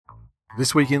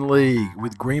This Week in League,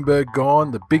 with Greenberg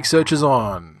gone, the big search is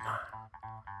on.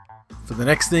 For the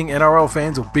next thing, NRL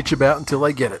fans will bitch about until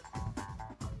they get it.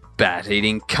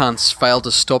 Bat-eating cunts failed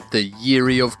to stop the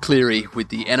yeary of Cleary with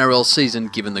the NRL season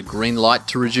given the green light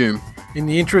to resume. In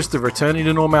the interest of returning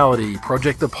to normality,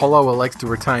 Project Apollo elects to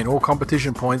retain all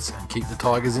competition points and keep the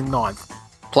Tigers in ninth.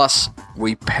 Plus,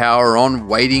 we power on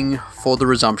waiting for the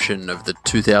resumption of the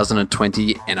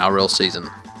 2020 NRL season.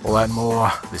 All that and more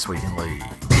This Week in League.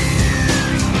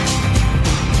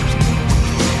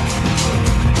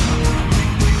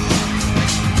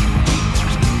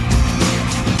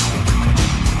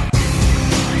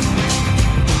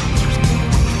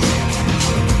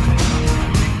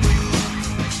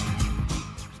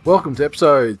 Welcome to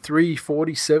episode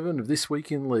 347 of This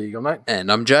Week in League. I'm Nate.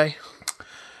 And I'm Jay.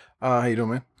 How you doing,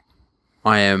 man?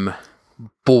 I am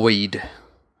buoyed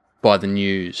by the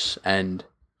news, and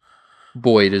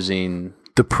buoyed as in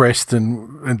depressed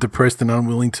and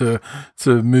unwilling to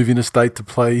move interstate to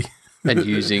play and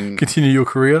using continue your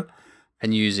career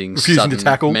and using refusing sudden to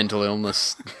tackle mental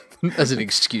illness as an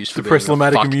excuse for depressed being a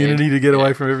lymphatic fuckhead. immunity to get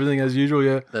away from everything as usual.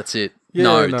 Yeah, that's it. Yeah,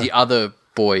 no, no, the other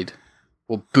buoyed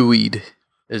or buoyed,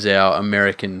 as our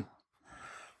American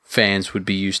fans would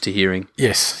be used to hearing.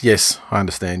 Yes, I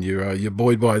understand. You're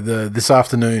buoyed by this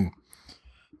afternoon.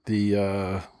 The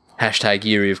hashtag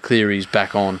Yeary of Cleary's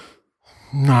back on.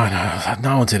 No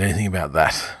one said anything about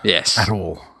that. Yes, at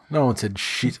all. No one said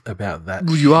shit about that.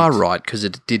 Well, you are right, because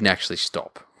it didn't actually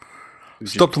stop. It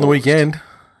stopped on the weekend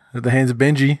at the hands of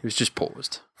Benji. It was just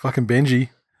paused. Fucking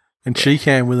Benji. And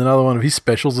Cheekam with another one of his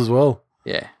specials as well.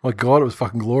 Yeah. My God, it was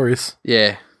fucking glorious.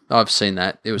 Yeah, I've seen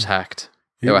that. It was hacked.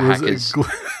 There were hackers.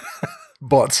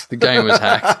 Bots. The game was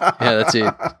hacked. Yeah, that's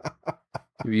it.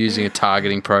 We were using a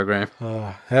targeting program.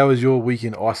 How has your week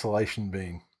in isolation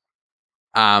been?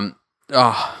 Mate,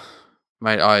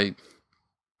 I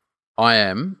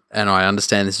am, and I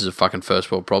understand this is a fucking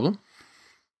first world problem.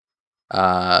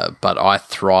 But I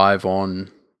thrive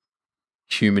on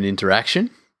human interaction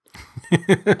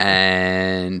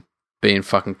and being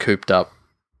fucking cooped up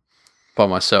by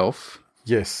myself.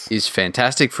 Yes, is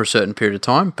fantastic for a certain period of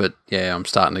time, but yeah, I'm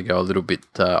starting to go a little bit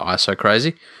ISO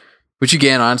crazy, which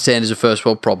again I understand is a first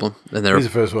world problem, and there is a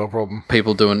first world problem.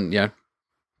 People doing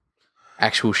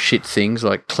actual shit things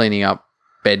like cleaning up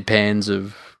bedpans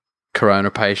of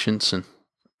corona patients, and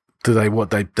do they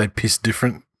piss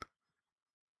different?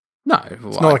 No, it's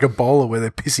not like Ebola where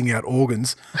they're pissing out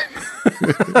organs.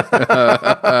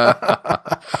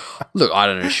 Look, I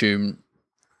don't assume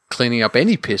cleaning up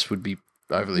any piss would be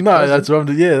overly no, pleasant. that's what I'm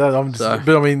just, yeah. I'm just,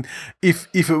 but I mean, if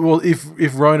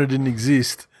Rona didn't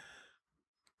exist,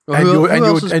 and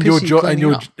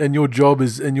your job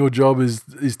is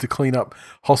to clean up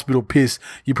hospital piss,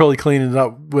 you're probably cleaning it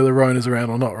up whether Rona's around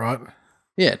or not, right?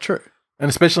 Yeah, true. And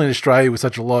especially in Australia with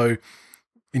such a low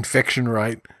infection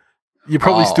rate, you're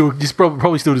probably still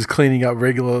just cleaning up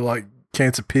regular like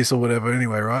cancer piss or whatever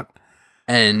anyway, right?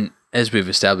 And as we've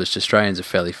established, Australians are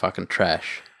fairly fucking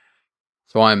trash.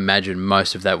 So I imagine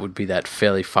most of that would be that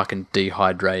fairly fucking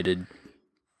dehydrated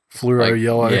fluoro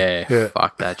yellow. Yeah,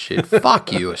 fuck that shit.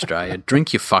 Fuck you, Australia.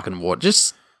 Drink your fucking water.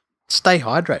 Just stay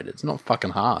hydrated. It's not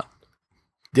fucking hard.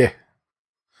 Yeah.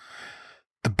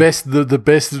 The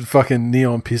best fucking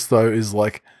neon piss though is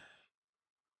like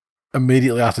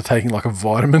immediately after taking like a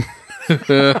vitamin.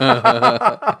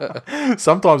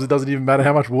 Sometimes it doesn't even matter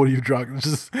how much water you've drunk.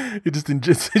 It's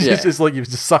just like you've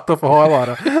just sucked off a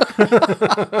highlighter.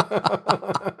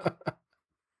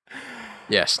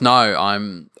 Yes, no,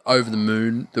 I'm over the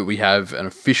moon that we have an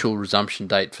official resumption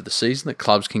date for the season, that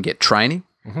clubs can get training.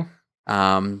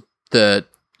 Mm-hmm.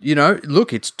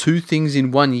 Look, it's two things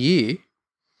in 1 year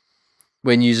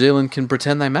where New Zealand can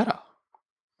pretend they matter.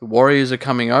 The Warriors are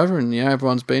coming over and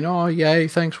everyone's been, oh, yay,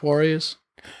 thanks, Warriors.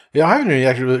 Yeah, I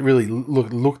haven't really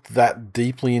looked that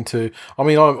deeply into. I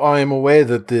mean, I am aware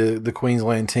that the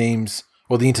Queensland teams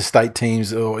or the interstate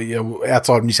teams or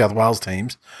outside of New South Wales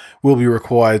teams will be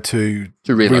required to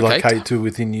relocate to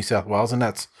within New South Wales, and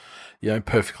that's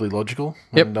perfectly logical.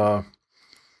 Yep. And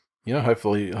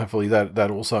hopefully that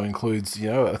also includes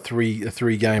a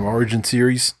three game Origin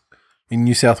series in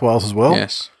New South Wales as well.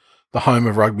 Yes. The home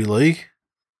of rugby league.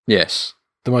 Yes.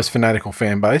 The most fanatical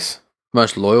fan base.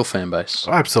 Most loyal fan base.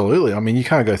 Oh, absolutely. I mean, you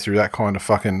can't go through that kind of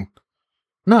fucking...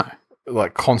 No.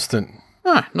 Like, constant...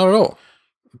 No, not at all.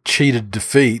 Cheated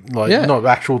defeat. Not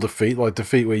actual defeat. Like,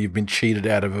 defeat where you've been cheated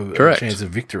out of a chance of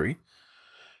victory.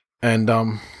 And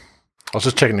I was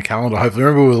just checking the calendar. Hopefully,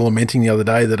 remember we were lamenting the other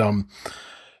day that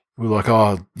we were like,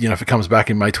 if it comes back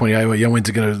in May 28, when's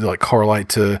it going to, correlate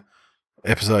to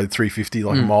episode 350,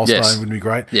 like a milestone yes. would be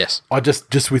great. Yes. I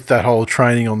just with that whole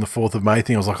training on the 4th of May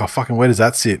thing, I was like, oh, fucking, where does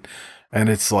that sit? And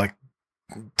it's like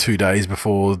 2 days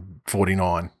before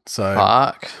 49. So,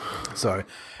 Fuck. So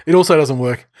it also doesn't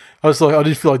work. I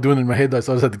didn't feel like doing it in my head though,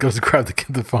 so I just had to go to grab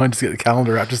the phone, just get the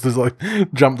calendar out, just to like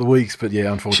jump the weeks. But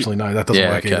yeah, unfortunately, no, that doesn't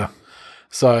work either.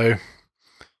 So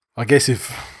I guess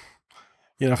if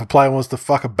a player wants to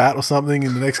fuck a bat or something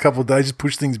in the next couple of days, just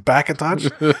push things back a touch,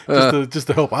 just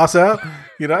to help us out.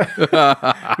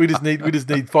 We just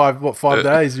need 5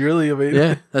 days really. I mean,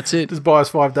 yeah, that's it. Just buy us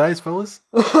 5 days, fellas.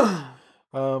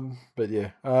 But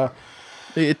yeah,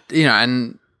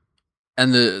 and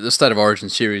the State of Origin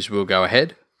series will go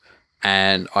ahead,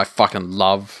 and I fucking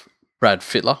love Brad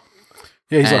Fittler.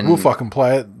 Yeah, he's like, we'll fucking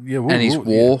play it. Yeah, and his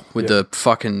war with the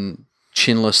fucking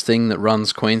chinless thing that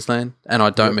runs Queensland, and I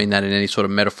don't mean that in any sort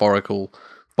of metaphorical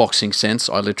boxing sense.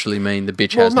 I literally mean the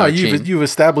bitch has no chin. You've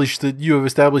established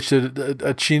that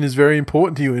a chin is very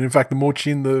important to you, and in fact, the more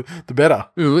chin, the better.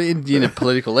 In a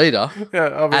political leader,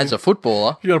 as a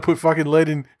footballer, if you want to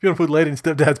put lead in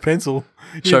Stepdad's pencil,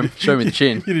 show me the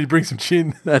chin. You need to bring some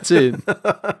chin. That's it.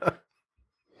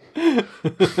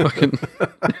 Fucking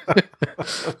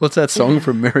what's that song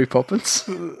from Mary Poppins?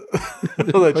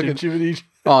 Chimney.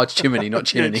 Oh, it's Chimney, not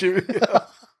Chimney. Fuck,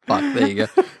 there you go.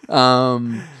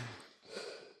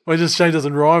 Well, just Shane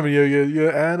doesn't rhyme.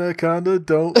 Your anaconda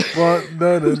don't want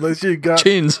none unless you got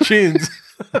chins. Chins,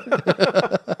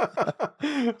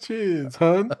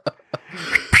 hun.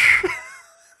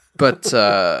 But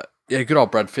good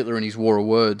old Brad Fittler and his war of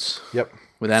words. Yep.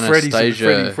 With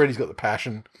Anastasia. Freddie's got the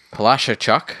passion.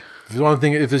 Palaszczuk.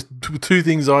 If there's two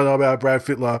things I know about Brad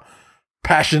Fittler,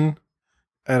 passion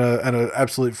and an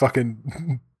absolute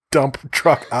fucking dump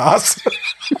truck ass.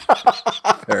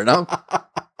 Fair enough.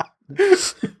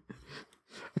 It's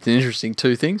an interesting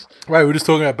two things. Wait, we're just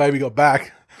talking about Baby Got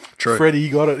Back. True. Freddie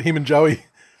got it. Him and Joey.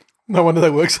 No wonder they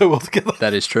work so well together.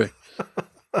 That is true.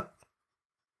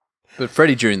 But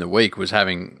Freddie during the week was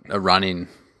having a run-in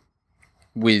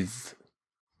with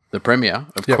the Premier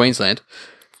of Queensland,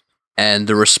 and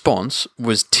the response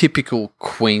was typical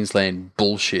Queensland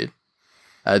bullshit.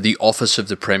 The office of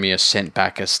the Premier sent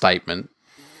back a statement.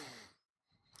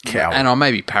 Coward. And I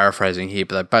may be paraphrasing here,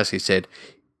 but they basically said,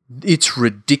 it's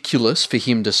ridiculous for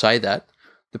him to say that.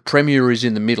 The Premier is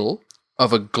in the middle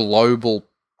of a global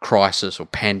crisis or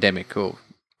pandemic or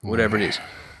whatever it is.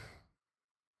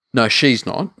 No, she's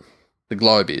not. The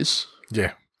globe is.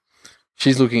 Yeah.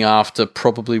 She's looking after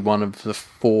probably one of the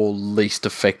 4 least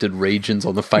affected regions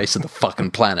on the face of the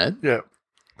fucking planet. Yeah.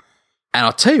 And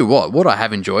I'll tell you what I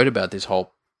have enjoyed about this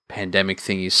whole pandemic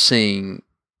thing is seeing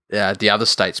the other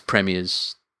states'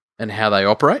 premiers and how they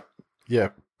operate. Yeah.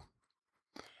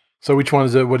 So which one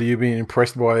is it? What, are you being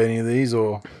impressed by any of these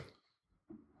or?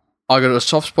 I got a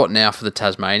soft spot now for the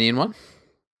Tasmanian one.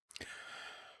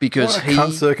 Because what a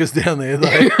cunt circus down there,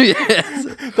 though. Yes.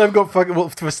 They've got fucking... Well,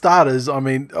 for starters, I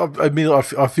mean,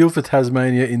 I feel for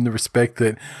Tasmania in the respect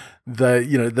that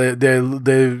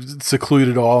their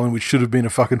secluded island, which should have been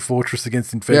a fucking fortress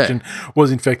against infection,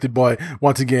 was infected by,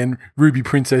 once again, Ruby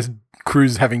Princess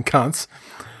cruise having cunts.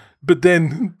 But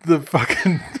then the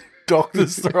fucking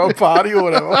doctors throw a party or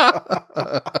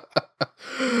whatever.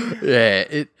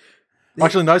 Yeah, I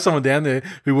actually know someone down there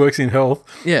who works in health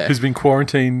who's been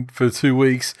quarantined for 2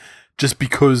 weeks just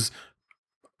because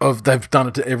of they've done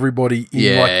it to everybody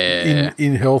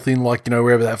in health in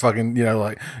wherever that fucking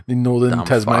like in northern dumb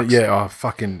Tasmania. Fucks. Yeah,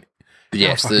 fucking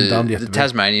yes. The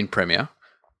Tasmanian Premier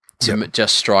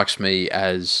just strikes me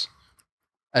as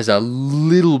a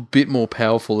little bit more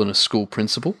powerful than a school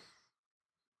principal.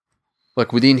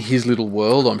 Like within his little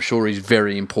world, I'm sure he's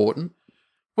very important.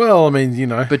 Well, I mean,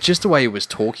 But just the way he was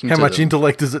talking how much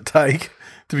intellect does it take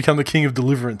to become the king of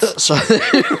deliverance? So,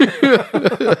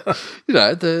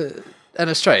 and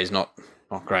Australia's not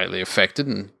greatly affected,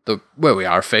 and where we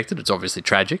are affected, it's obviously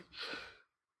tragic.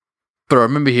 But I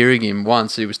remember hearing him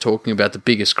once, he was talking about the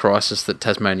biggest crisis that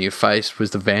Tasmania faced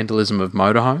was the vandalism of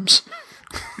motorhomes.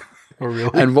 Oh, really?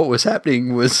 And what was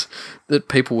happening was that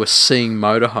people were seeing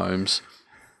motorhomes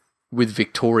with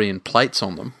Victorian plates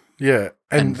on them. Yeah.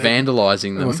 And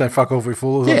vandalising them. Say fuck off, we're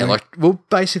full of something. Yeah,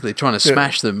 basically trying to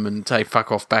smash them and say fuck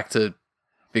off back to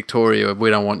Victoria, we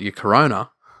don't want your corona.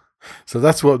 So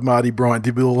that's what Marty Bryant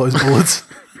did with all those bullets.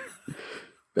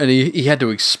 And he had to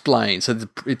explain. So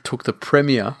it took the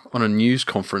Premier on a news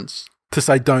conference. To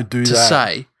say don't do that. To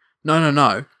say,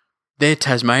 no, they're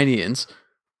Tasmanians,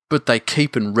 but they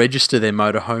keep and register their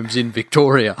motorhomes in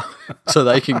Victoria so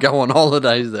they can go on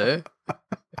holidays there.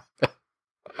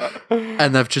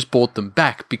 And they've just bought them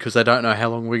back because they don't know how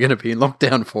long we're going to be in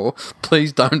lockdown for.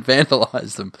 Please don't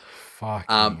vandalise them.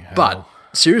 Fucking hell. But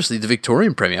seriously, the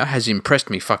Victorian Premier has impressed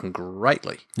me fucking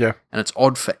greatly. Yeah. And it's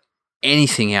odd for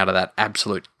anything out of that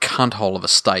absolute cunt hole of a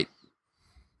state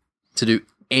to do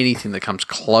anything that comes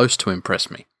close to impress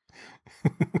me.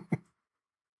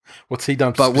 What's he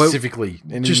done specifically?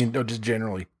 Anything, or just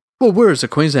generally? Well, whereas the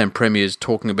Queensland Premier is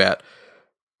talking about,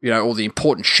 all the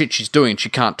important shit she's doing, she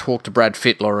can't talk to Brad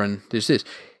Fittler and this.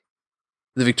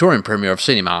 The Victorian Premier, I've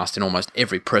seen him asked in almost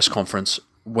every press conference,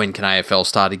 when can AFL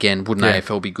start again? Wouldn't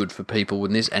AFL be good for people?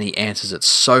 Wouldn't this? And he answers it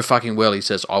so fucking well. He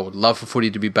says, I would love for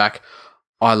footy to be back.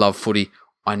 I love footy.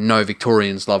 I know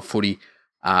Victorians love footy.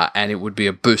 And it would be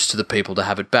a boost to the people to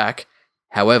have it back.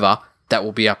 However, that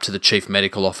will be up to the Chief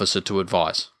Medical Officer to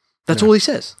advise. That's all he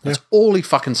says. That's all he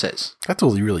fucking says. That's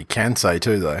all he really can say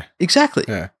too, though. Exactly.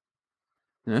 Yeah.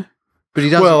 But he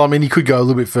doesn't. Well, I mean, he could go a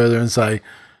little bit further and say,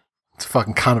 it's a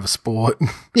fucking cunt of a sport.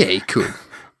 Yeah, he could.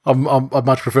 I'd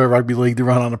much prefer rugby league to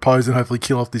run unopposed and hopefully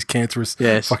kill off this cancerous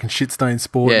fucking shit-stained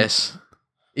sport. Yes.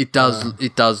 It does.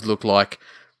 It does look like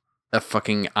a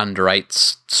fucking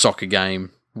under-8s soccer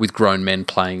game with grown men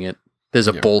playing it. There's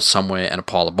a ball somewhere and a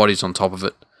pile of bodies on top of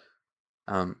it.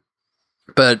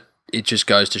 But it just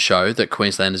goes to show that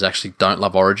Queenslanders actually don't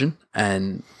love Origin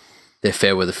and they're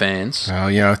fair weather fans. Oh,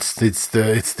 it's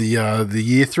the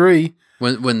year 3.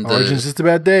 When Origin's just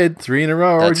about dead. 3 in a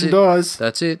row, Origin dies.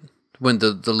 That's it. When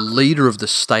the leader of the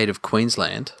state of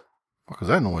Queensland, what was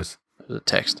that noise? The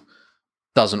text,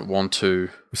 doesn't want to...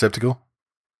 Receptacle?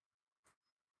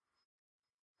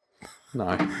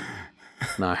 No.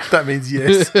 That means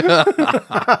yes.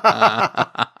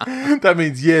 That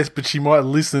means yes, but she might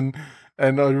listen,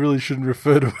 and I really shouldn't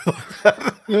refer to her like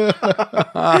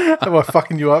that. Am I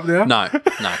fucking you up now? No,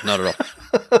 not at all.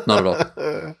 Not at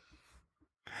all.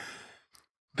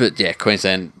 But yeah,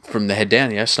 Queensland from the head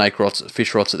down, snake rots,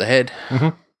 fish rots at the head.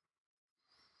 Mm-hmm.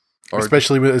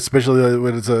 Especially when it's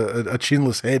a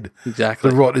chinless head. Exactly.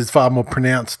 The rot is far more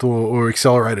pronounced or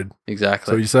accelerated.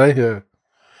 Exactly. So you say?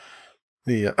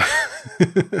 Yeah.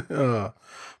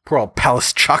 Poor old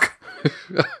Palace Chuck.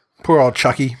 Poor old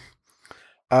Chucky.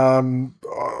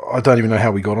 I don't even know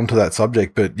how we got onto that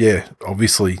subject, but yeah,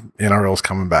 obviously NRL's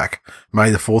coming back. May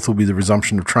the 4th will be the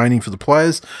resumption of training for the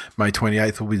players. May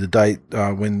 28th will be the date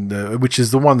which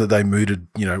is the one that they mooted,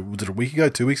 was it a week ago,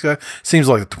 2 weeks ago? Seems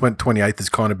like the 28th has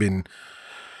kind of been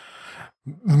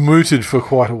mooted for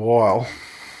quite a while.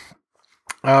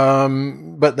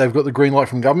 But they've got the green light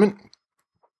from government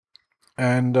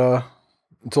and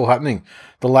it's all happening.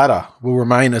 The ladder will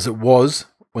remain as it was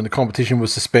when the competition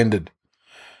was suspended.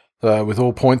 With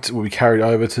all points, it will be carried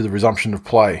over to the resumption of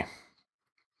play.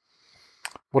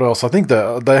 What else? I think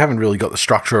that they haven't really got the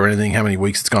structure or anything, how many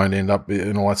weeks it's going to end up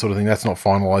and all that sort of thing. That's not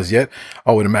finalised yet.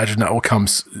 I would imagine that will come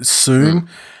soon.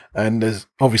 And there's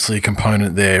obviously a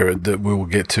component there that we will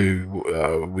get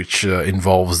to, which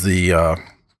involves the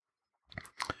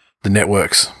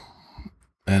networks.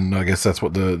 And I guess that's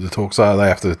what the talks are. They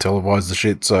have to televise the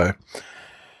shit, so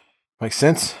makes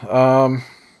sense.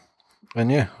 And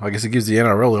yeah, I guess it gives the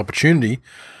NRL the opportunity.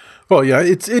 Well, yeah,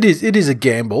 it is a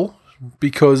gamble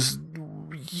because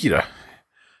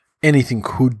anything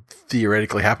could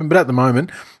theoretically happen. But at the moment,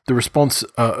 the response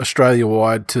Australia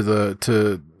wide to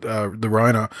the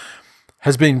Rona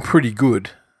has been pretty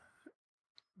good.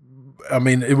 I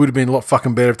mean, it would have been a lot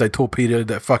fucking better if they torpedoed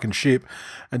that fucking ship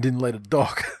and didn't let it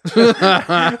dock.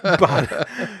 But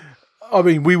I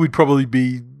mean, we would probably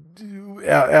be.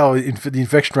 The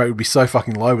infection rate would be so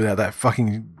fucking low without that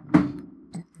fucking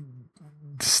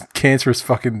cancerous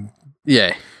fucking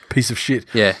piece of shit.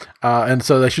 Yeah. And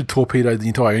so they should torpedo the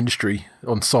entire industry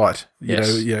on site, you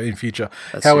know, in future.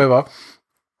 However,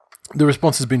 the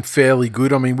response has been fairly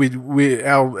good. I mean,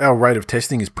 our rate of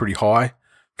testing is pretty high,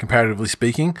 comparatively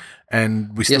speaking,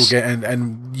 and we still get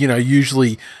and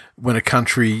usually when a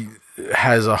country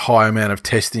has a high amount of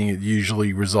testing, it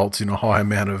usually results in a high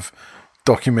amount of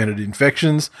documented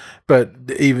infections, but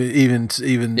even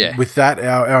with that,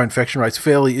 our infection rate's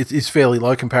fairly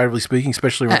low comparatively speaking,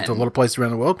 especially around to a lot of places around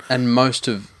the world. And most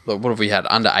of what have we had?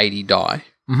 Under 80 die.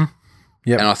 Mm-hmm.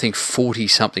 Yeah, and I think 40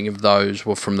 something of those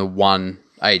were from the one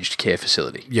aged care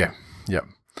facility. Yeah, yeah.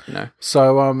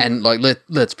 So and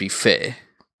let's be fair,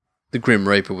 the Grim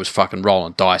Reaper was fucking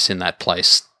rolling dice in that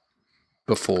place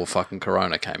before fucking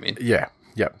Corona came in. Yeah.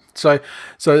 Yeah. So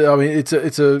I mean, it's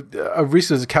a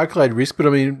risk, it's a calculated risk, but I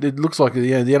mean, it looks like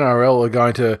the NRL are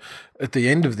going to, at the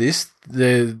end of this,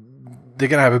 they're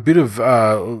going to have a bit of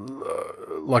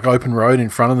like open road in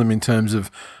front of them in terms of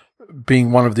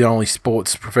being one of the only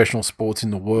professional sports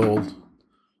in the world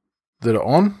that are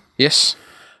on. Yes.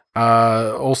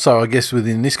 Also, I guess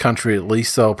within this country at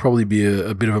least, they'll probably be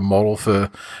a bit of a model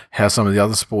for how some of the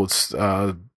other sports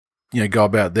go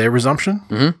about their resumption.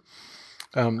 Mm-hmm.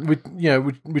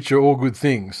 Which are all good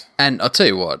things. And I'll tell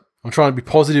you what, I'm trying to be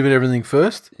positive in everything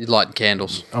first. you're lighting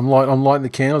candles. I'm lighting the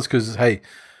candles because, hey,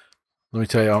 let me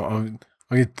tell you,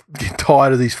 I get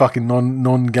tired of these fucking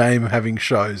non-game having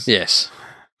shows. Yes.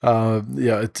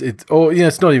 It's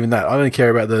not even that. I don't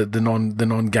care about the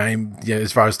non-game,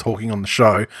 as far as talking on the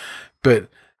show, but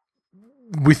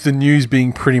with the news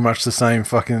being pretty much the same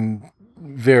fucking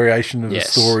variation of the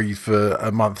story for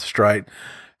a month straight,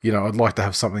 I'd like to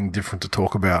have something different to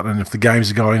talk about. And if the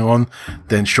games are going on,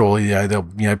 then surely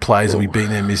they'll players will be beating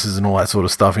their misses and all that sort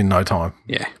of stuff in no time.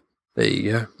 Yeah, there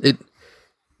you go.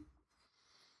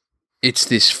 It's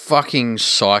this fucking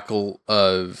cycle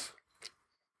of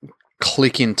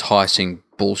click enticing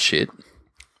bullshit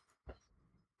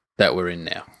that we're in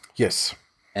now. Yes.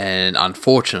 And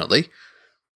unfortunately,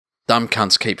 dumb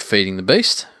cunts keep feeding the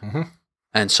beast,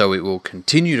 and so it will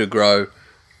continue to grow.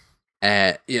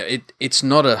 It's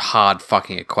not a hard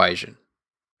fucking equation,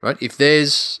 right? If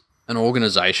there's an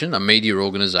organization, a media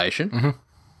organization,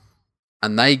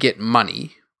 and they get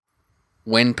money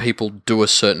when people do a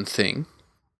certain thing,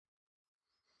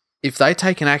 if they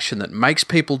take an action that makes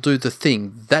people do the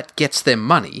thing that gets them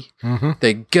money,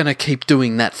 they're going to keep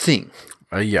doing that thing.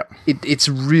 Yeah. It's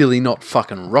really not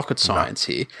fucking rocket science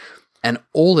here. And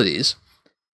all it is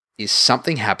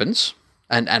something happens,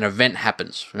 and an event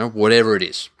happens, whatever it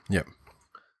is. Yep.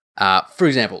 For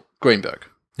example, Greenberg.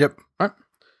 Yep. Right?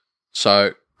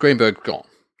 So Greenberg's gone.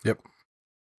 Yep.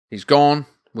 He's gone.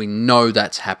 We know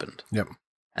that's happened. Yep.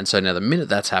 And so now the minute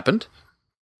that's happened,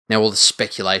 now all the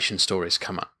speculation stories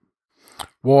come up.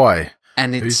 Why?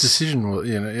 And it's whose decision was,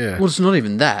 yeah. Well, it's not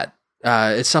even that.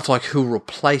 It's stuff like who'll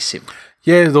replace him.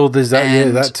 Yeah, there's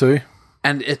that. That too.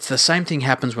 And it's the same thing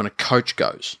happens when a coach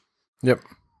goes. Yep.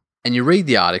 And you read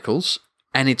the articles,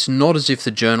 and it's not as if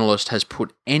the journalist has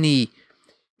put any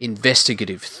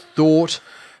investigative thought.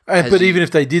 But even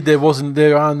if they did,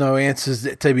 there are no answers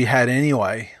to be had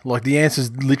anyway. Like, the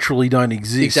answers literally don't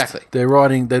exist. Exactly.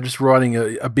 They're just writing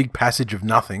a big passage of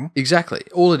nothing. Exactly.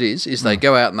 All it is they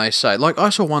go out and they say, like, I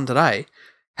saw one today,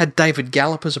 had David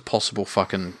Gallup as a possible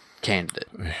fucking candidate.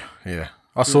 Yeah.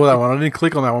 I saw that one. I didn't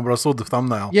click on that one, but I saw the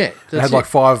thumbnail. Yeah. It had like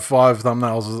five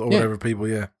thumbnails or whatever people,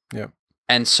 yeah.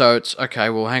 And so it's, okay,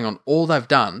 well, hang on. All they've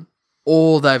done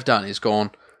is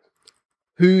gone,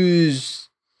 who's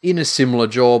in a similar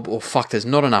job, or fuck, there's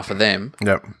not enough of them.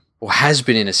 Yep. Or has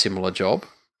been in a similar job.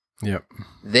 Yep.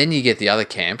 Then you get the other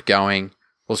camp going,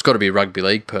 well, it's got to be a rugby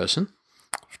league person.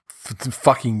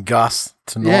 Fucking Gus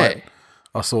tonight. Yeah.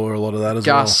 I saw a lot of that as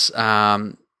well. Gus,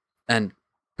 and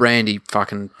Brandy,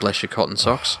 fucking bless your cotton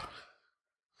socks.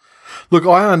 Look,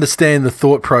 I understand the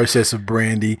thought process of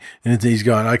Brandy, and he's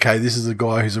going, okay, this is a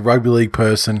guy who's a rugby league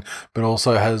person, but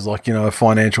also has a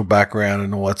financial background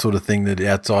and all that sort of thing that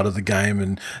outside of the game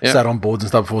and sat on boards and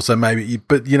stuff before. So maybe,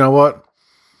 but you know what?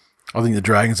 I think the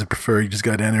Dragons would prefer you just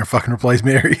go down there and fucking replace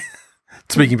Mary.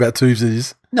 Speaking about twos, it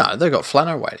is. No, they've got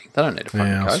Flano waiting. They don't need a fucking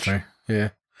coach. That's true. Yeah.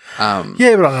 But I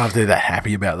don't know if they're that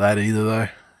happy about that either, though.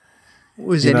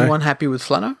 Was anyone happy with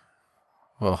Flano?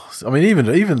 Well, I mean,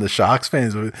 even the Sharks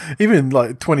fans, even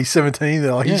like 2017,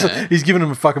 they're like, he's giving them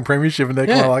a fucking premiership, and they're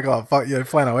kind of like, oh, fuck,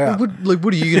 Flano out.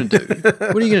 What are you going to do?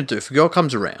 What are you going to do if a girl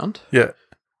comes around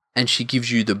and she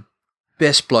gives you the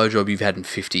best blowjob you've had in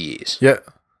 50 years? Yeah.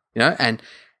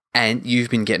 And you've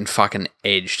been getting fucking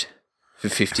edged for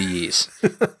 50 years.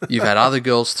 You've had other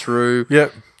girls through.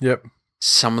 Yep.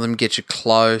 Some of them get you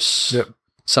close. Yep.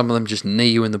 Some of them just knee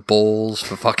you in the balls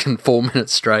for fucking 4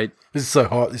 minutes straight. This is so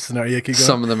hot, this scenario. Keep going.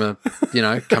 Some of them are,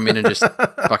 come in and just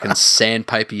fucking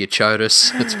sandpaper your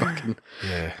chotis. It's fucking...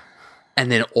 Yeah.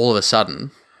 And then all of a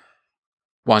sudden,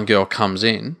 one girl comes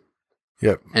in.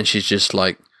 Yep. And she's just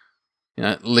like,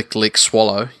 lick,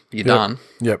 swallow, you're done.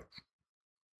 Yep.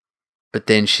 But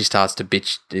then she starts to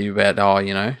bitch about,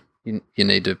 you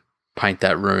need to paint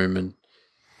that room and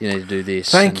you need to do this.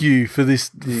 Thank you for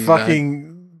this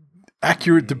fucking...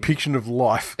 accurate depiction of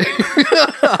life. Yeah.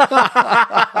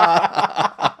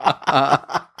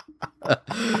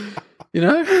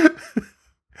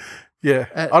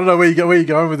 I don't know where you're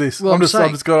going with this. Well, I'm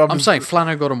saying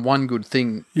Flano got him one good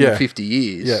thing in 50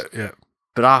 years. Yeah.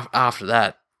 But after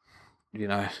that,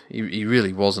 he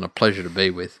really wasn't a pleasure to be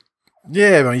with.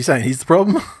 Yeah, man, you're saying he's the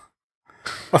problem?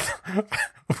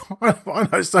 I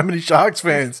know so many Sharks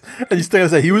fans, and you're still going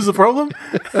to say he was the problem?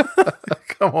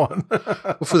 Come on.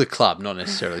 Well, for the club, not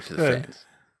necessarily for the fans.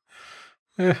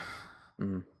 Yeah.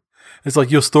 It's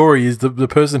like your story is the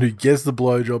person who gets the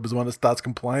blowjob is the one that starts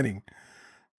complaining.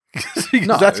 Because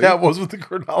No. that's how it was with the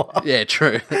granola. Yeah,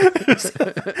 true.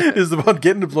 Is the one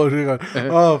getting the blood and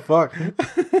going, oh, fuck.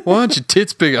 Why aren't your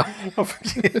tits bigger?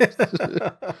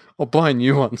 Yeah. I'll buy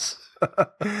new ones.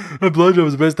 My blowjob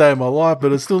was the best day of my life,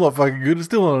 but it's still not fucking good. It's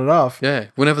still not enough. Yeah,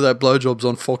 whenever that blowjob's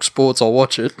on Fox Sports, I'll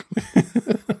watch it.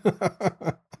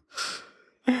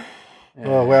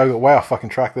 Oh, wow, I got way off fucking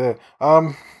track there.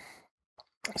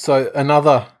 So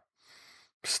another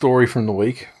story from the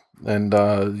week, and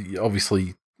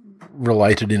obviously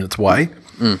related in its way.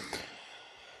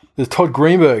 There's Todd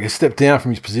Greenberg has stepped down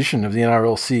from his position of the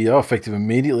NRL CEO effective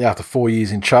immediately after 4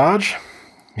 years in charge.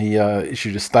 He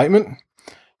issued a statement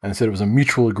and said it was a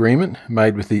mutual agreement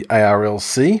made with the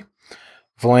ARLC.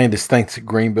 Volandis thanked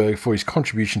Greenberg for his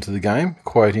contribution to the game,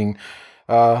 quoting,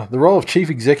 the role of chief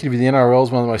executive of the NRL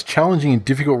is one of the most challenging and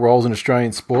difficult roles in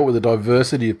Australian sport with a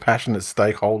diversity of passionate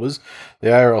stakeholders. The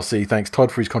ARLC thanks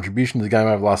Todd for his contribution to the game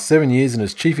over the last 7 years and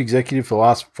as chief executive for the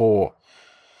last 4.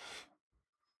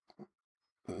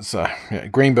 So, yeah,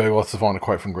 Greenberg, let's find a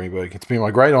quote from Greenberg. It's been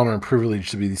my great honour and privilege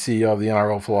to be the CEO of the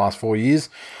NRL for the last 4 years.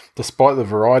 Despite the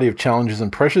variety of challenges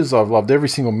and pressures, I've loved every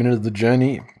single minute of the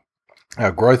journey.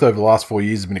 Our growth over the last 4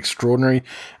 years has been extraordinary,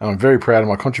 and I'm very proud of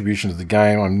my contribution to the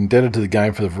game. I'm indebted to the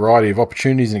game for the variety of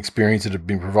opportunities and experiences that have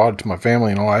been provided to my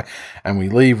family and I, and we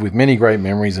leave with many great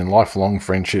memories and lifelong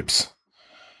friendships,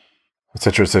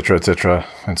 etc., etc., etc.,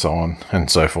 and so on and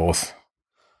so forth.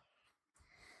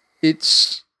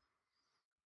 It's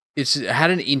had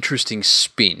an interesting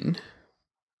spin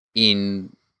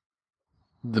in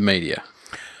the media.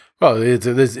 Well,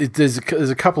 there's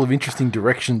a couple of interesting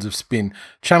directions of spin.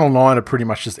 Channel 9 are pretty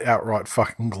much just outright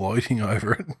fucking gloating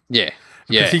over it. Yeah.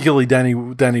 Particularly Danny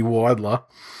Weidler.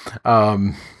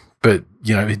 But,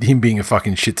 you know, him being a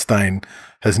fucking shit stain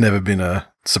has never been a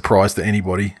surprise to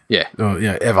anybody. Yeah.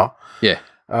 Ever. Yeah.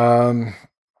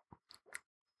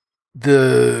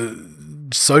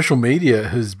 The social media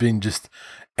has been just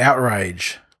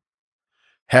outrage.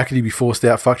 How could he be forced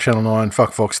out? Fuck Channel 9,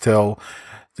 fuck Foxtel.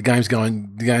 The game's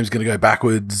going to go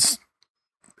backwards,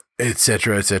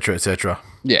 etc., etc., etc.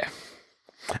 Yeah.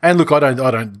 And look, I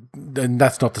don't, and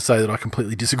that's not to say that I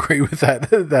completely disagree with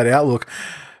that outlook.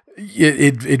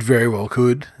 It very well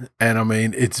could, and I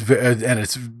mean it's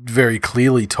very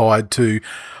clearly tied to.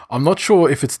 I'm not sure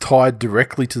if it's tied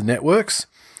directly to the networks,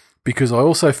 because I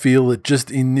also feel that just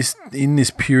in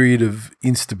this period of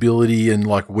instability and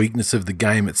like weakness of the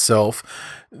game itself,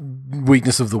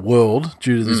 weakness of the world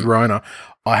due to this Rona,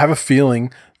 I have a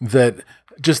feeling that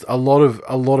just a lot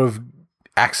of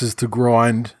axes to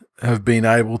grind have been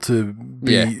able to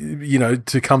be,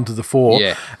 to come to the fore.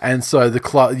 Yeah. And so the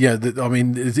club, I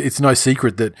mean, it's no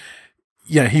secret that,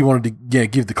 he wanted to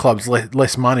give the clubs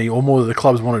less money, or more. The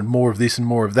clubs wanted more of this and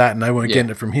more of that, and they weren't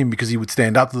getting it from him because he would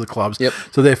stand up to the clubs. Yep.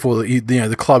 So therefore,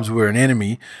 the clubs were an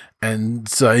enemy. And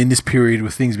so in this period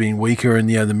with things being weaker and,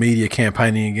 the media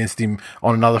campaigning against him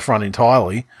on another front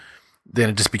entirely, then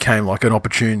it just became like an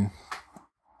opportune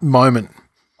moment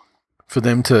for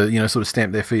them to, sort of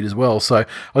stamp their feet as well. So I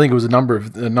think it was a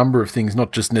number of things,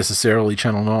 not just necessarily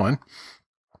Channel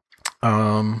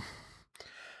 9.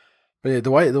 But yeah,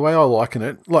 the way I liken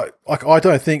it, like I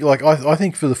don't think, like I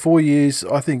think for the 4 years,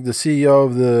 I think the CEO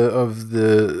of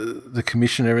the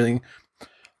commission, and everything,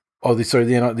 the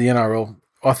NRL,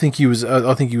 I think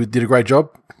he did a great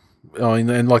job.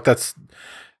 And like that's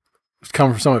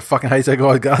coming from someone who fucking hates that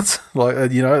guy's guts. Like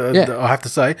I have to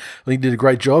say, I think he did a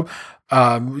great job.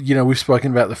 We've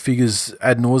spoken about the figures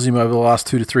ad nauseum over the last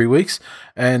 2 to 3 weeks,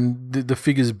 and the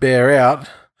figures bear out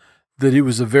that it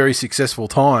was a very successful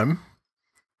time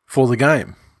for the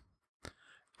game,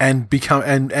 and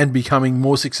becoming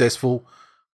more successful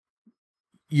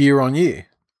year on year.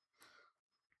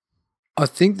 I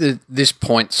think that this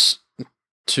points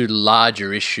to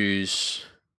larger issues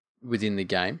within the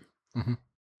game. Mm-hmm.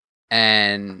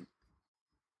 And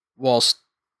whilst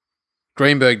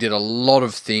Greenberg did a lot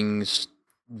of things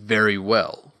very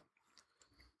well,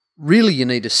 really you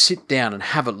need to sit down and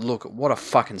have a look at what a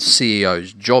fucking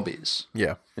CEO's job is.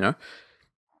 Yeah.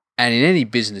 And in any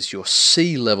business, your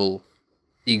C-level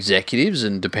executives,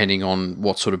 and depending on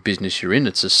what sort of business you're in,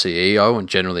 it's a CEO and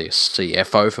generally a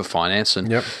CFO for finance,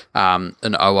 and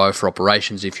an OO for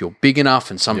operations if you're big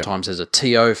enough, and sometimes there's a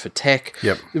TO for tech.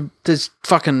 Yep. There's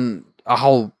fucking a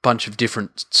whole bunch of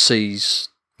different Cs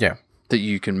that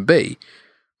you can be.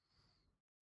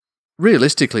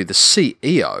 Realistically, the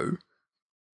CEO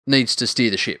needs to steer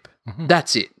the ship. Mm-hmm.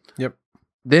 That's it. Yep.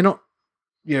 They're not,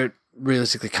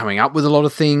 realistically coming up with a lot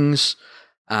of things.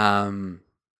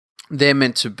 They're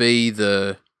meant to be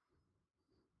the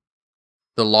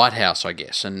lighthouse, I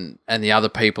guess, and the other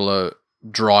people are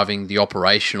driving the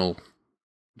operational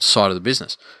side of the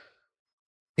business.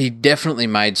 He definitely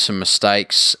made some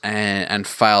mistakes and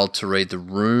failed to read the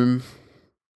room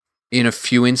in a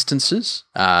few instances.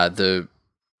 The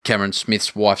Cameron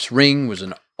Smith's wife's ring was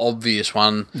an obvious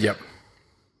one. Yep.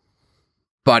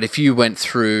 But if you went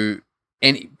through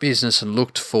any business and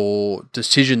looked for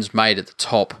decisions made at the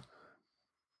top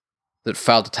that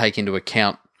failed to take into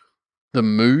account the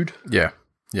mood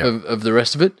of the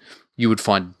rest of it, you would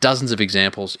find dozens of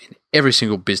examples in every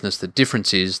single business. The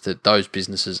difference is that those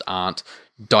businesses aren't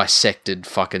dissected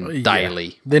fucking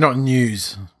daily. They're not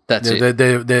news. That's it.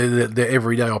 They're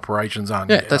everyday operations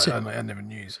aren't. Yeah, that's it. Are never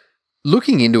news.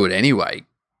 Looking into it anyway,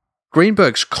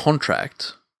 Greenberg's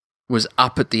contract was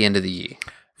up at the end of the year.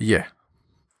 Yeah.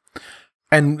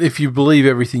 And if you believe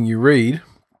everything you read,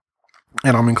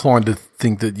 and I'm inclined to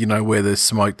think that, where there's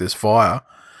smoke, there's fire,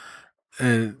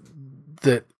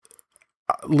 that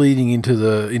leading into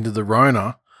the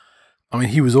Rona, I mean,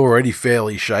 he was already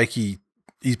fairly shaky.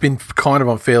 He's been kind of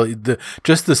unfairly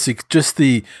just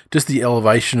the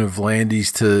elevation of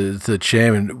Landis to the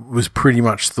chairman was pretty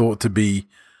much thought to be,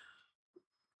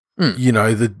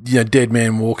 the dead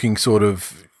man walking sort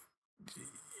of,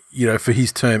 for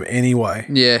his term anyway.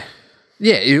 Yeah.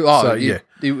 Yeah.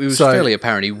 It was fairly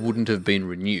apparent he wouldn't have been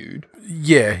renewed.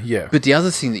 Yeah, yeah. But the other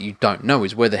thing that you don't know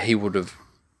is whether he would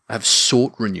have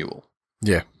sought renewal.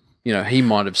 Yeah. He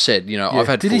might have said, I've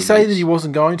had. Did he say that he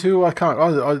wasn't going to? I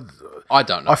can't. I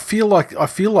don't know. I feel like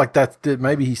that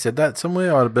maybe he said that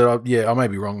somewhere. I may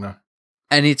be wrong though.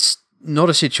 And it's not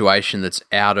a situation that's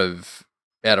out of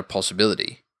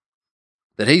possibility.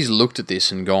 That he's looked at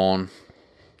this and gone,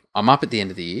 I'm up at the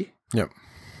end of the year. Yep.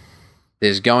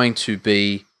 There's going to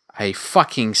be a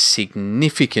fucking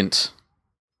significant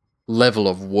level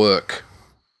of work.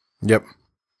 Yep.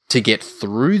 To get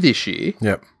through this year.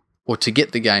 Yep. Or to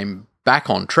get the game back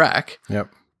on track.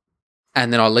 Yep.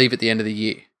 And then I leave at the end of the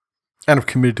year. And I've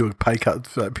committed to a pay cut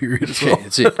for that period as well. Yeah,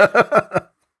 that's it.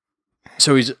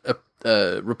 So he's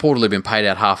reportedly been paid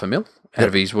out $500,000 out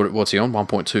of his, what's he on,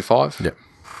 1.25?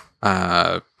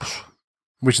 Yep.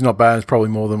 Which is not bad. It's probably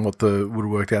more than what would have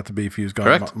worked out to be if he was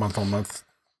going month on month.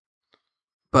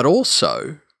 But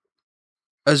also,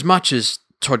 as much as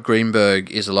Todd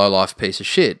Greenberg is a low-life piece of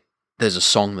shit, there's a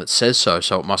song that says so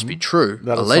it must be true,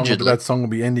 allegedly. That song will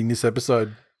be ending this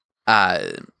episode.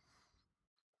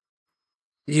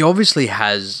 He obviously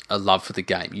has a love for the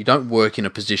game. You don't work in a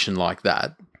position like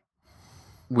that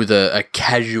with a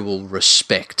casual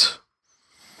respect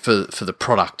for the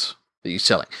product that you're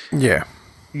selling. Yeah.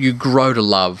 You grow to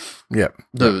love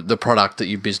the product that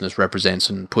your business represents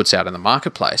and puts out in the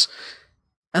marketplace.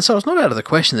 And so it's not out of the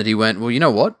question that he went, well, you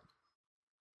know what?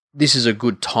 This is a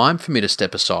good time for me to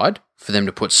step aside, for them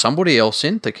to put somebody else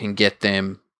in that can get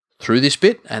them through this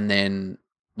bit and then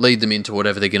lead them into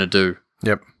whatever they're going to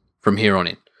do from here on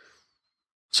in.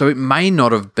 So it may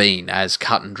not have been as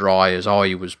cut and dry as,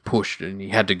 he was pushed and he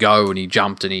had to go and he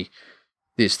jumped and he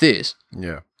this.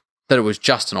 Yeah. That it was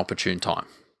just an opportune time.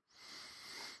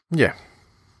 Yeah.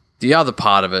 The other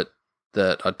part of it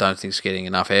that I don't think is getting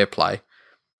enough airplay,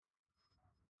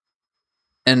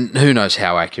 and who knows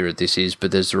how accurate this is,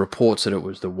 but there's the reports that it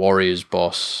was the Warriors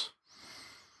boss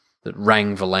that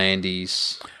rang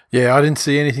Volandis. Yeah, I didn't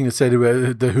see anything that said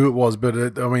who it was, but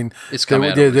it's come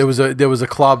out. There was a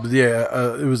club.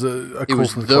 Yeah, it was a call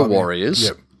from the club, Warriors.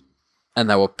 Yep. And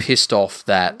they were pissed off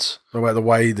that about the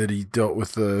way that he dealt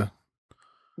with the.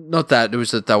 Not that, it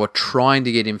was that they were trying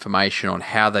to get information on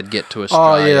how they'd get to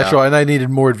Australia. Oh yeah, that's right. And they needed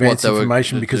more advanced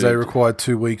information because they required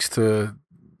 2 weeks to.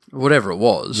 Whatever it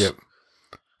was. Yep.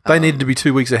 They needed to be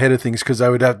 2 weeks ahead of things because they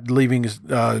would have leaving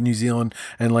New Zealand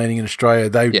and landing in Australia.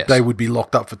 They would be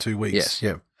locked up for 2 weeks. Yes.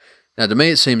 Yeah. Now, to me,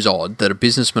 it seems odd that a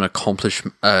businessman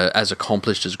as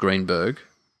accomplished as Greenberg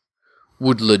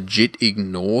would legit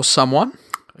ignore someone.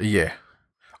 Yeah.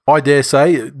 I dare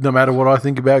say, no matter what I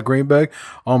think about Greenberg,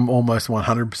 I'm almost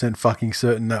 100% fucking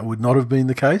certain that would not have been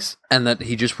the case. And that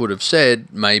he just would have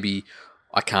said, maybe,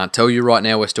 I can't tell you right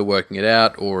now, we're still working it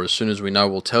out, or as soon as we know,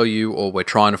 we'll tell you, or we're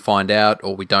trying to find out,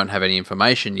 or we don't have any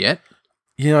information yet.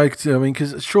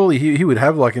 Because surely he would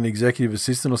have like an executive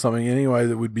assistant or something anyway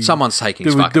that would be... Someone's taking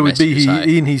his fucking messages. That would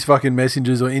be in his fucking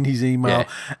messengers or in his email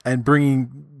and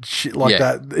bringing shit like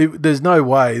that. There's no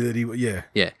way that he... Yeah.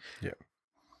 Yeah. Yeah.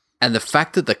 And the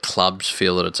fact that the clubs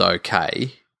feel that it's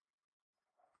okay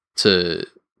to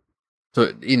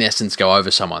in essence, go over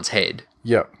someone's head.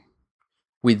 Yeah.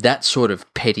 With that sort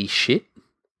of petty shit.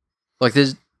 Like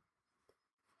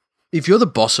if you're the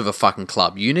boss of a fucking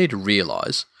club, you need to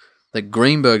realise that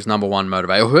Greenberg's number one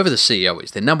motivation, or whoever the CEO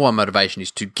is, their number one motivation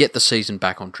is to get the season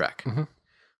back on track. Mm-hmm.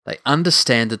 They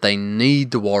understand that they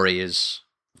need the Warriors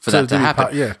for that to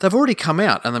happen. yeah. They've already come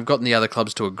out and they've gotten the other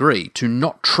clubs to agree to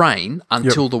not train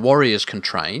until the Warriors can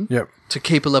train to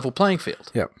keep a level playing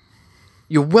field. Yep.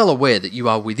 You're well aware that you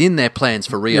are within their plans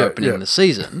for reopening the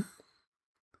season.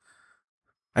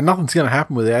 And nothing's going to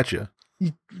happen without you.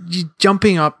 You're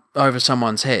jumping up over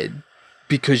someone's head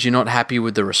because you're not happy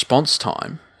with the response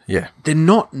time. Yeah. They're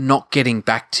not getting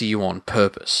back to you on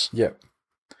purpose. Yep.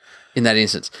 In that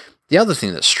instance. The other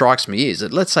thing that strikes me is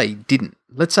that let's say he didn't.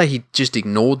 Let's say he just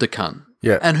ignored the cunt.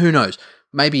 Yeah. And who knows?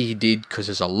 Maybe he did because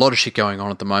there's a lot of shit going on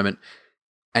at the moment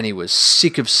and he was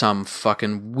sick of some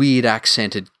fucking weird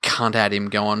accented cunt at him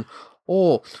going,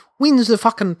 oh, when's the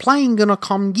fucking plane going to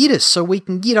come get us so we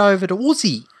can get over to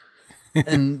Aussie?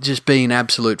 And just being an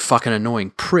absolute fucking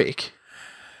annoying prick.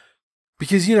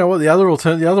 Because you know what? The other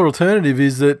alternative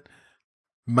is that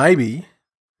maybe,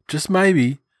 just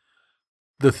maybe,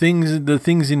 the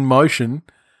things in motion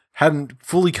hadn't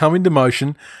fully come into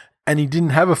motion and he didn't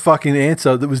have a fucking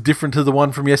answer that was different to the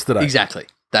one from yesterday. Exactly.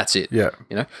 That's it. Yeah.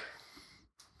 You know?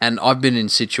 And I've been in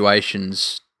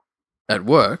situations at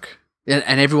work and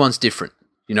everyone's different,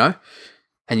 you know?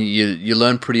 And you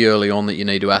learn pretty early on that you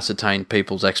need to ascertain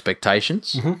people's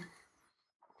expectations. Mm-hmm.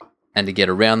 And to get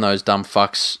around those dumb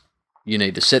fucks, you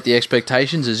need to set the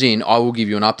expectations as in, I will give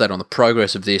you an update on the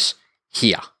progress of this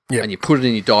here. Yep. And you put it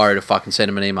in your diary to fucking send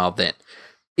them an email then.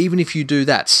 Even if you do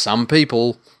that, some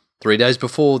people, 3 days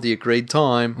before the agreed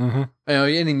time,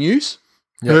 any news?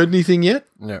 Yep. Heard anything yet?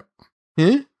 Yep.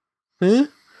 Yeah?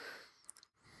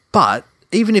 But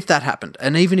even if that happened,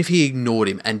 and even if he ignored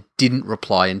him and didn't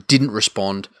reply and didn't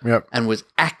respond and was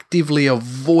actively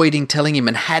avoiding telling him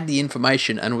and had the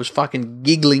information and was fucking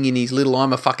giggling in his little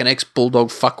I'm a fucking ex-bulldog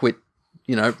fuckwit,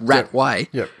 rat way.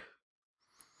 Yep.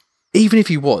 Even if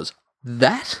he was,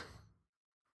 that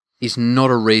is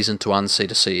not a reason to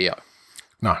unseat a CEO.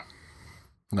 No,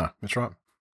 that's right.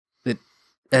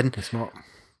 It's not.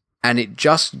 And it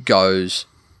just goes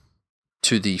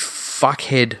to the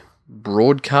fuckhead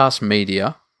broadcast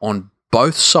media on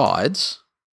both sides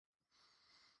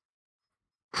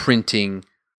printing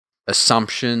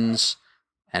assumptions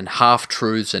and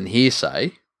half-truths and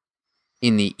hearsay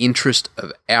in the interest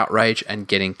of outrage and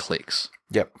getting clicks.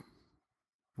 Yep.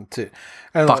 That's it.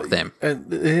 And fuck them. At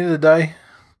the end of the day,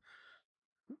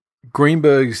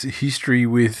 Greenberg's history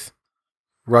with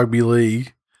rugby league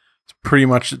is pretty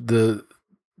much the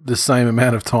same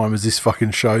amount of time as this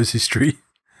fucking show's history.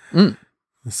 Mm.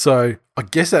 So I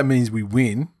guess that means we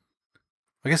win.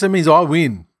 I guess that means I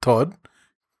win, Todd,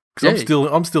 because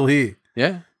I'm still here.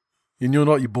 Yeah, and you're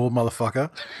not, you bald motherfucker.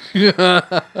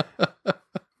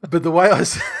 But the way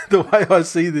I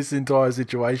see this entire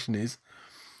situation is,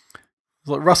 it's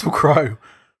like Russell Crowe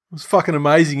was fucking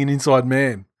amazing in Inside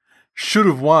Man. Should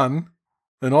have won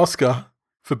an Oscar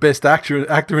for Best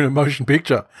Actor in a Motion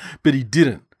Picture, but he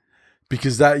didn't,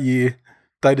 because that year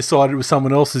they decided it was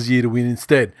someone else's year to win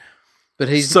instead. But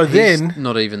he's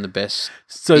not even the best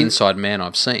inside man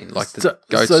I've seen. Like the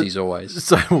goatsie's always.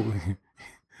 So,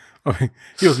 I mean,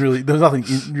 he wasn't really. There was nothing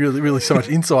really so much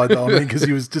inside though. I mean, because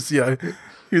he was just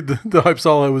the Hope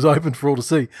Solo was open for all to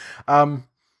see. But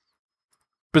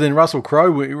then Russell Crowe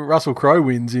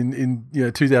wins in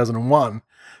 2001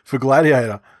 for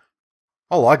Gladiator.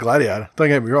 I like Gladiator. Don't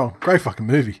get me wrong, great fucking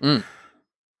movie. Mm.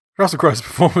 Russell Crowe's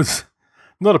performance.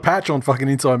 Not a patch on fucking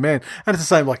Inside Man. And it's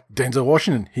the same like Denzel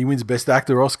Washington. He wins Best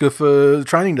Actor Oscar for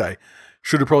Training Day.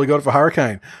 Should have probably got it for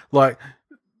Hurricane. Like,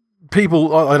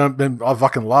 people, I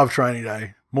fucking love Training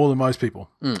Day more than most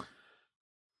people. Mm.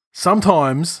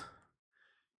 Sometimes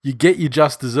you get your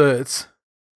just desserts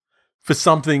for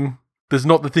something that's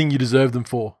not the thing you deserve them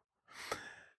for.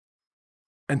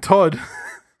 And Todd,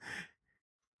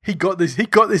 he got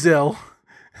this L,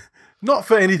 not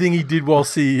for anything he did while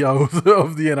CEO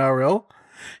of the NRL.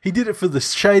 He did it for the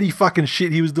shady fucking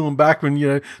shit he was doing back when,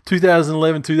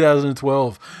 2011,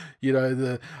 2012.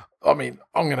 I'm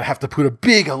going to have to put a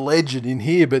big alleged in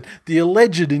here, but the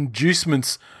alleged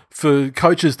inducements for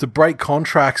coaches to break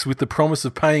contracts with the promise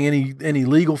of paying any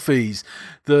legal fees,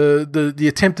 the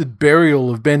attempted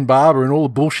burial of Ben Barber and all the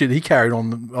bullshit he carried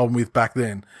on with back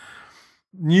then.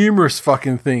 Numerous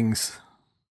fucking things.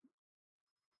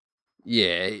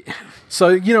 Yeah. So,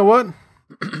 you know what?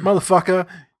 Motherfucker,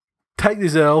 take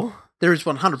this L. There is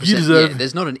 100%. You deserve.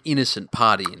 There's not an innocent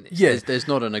party in this. Yeah. There's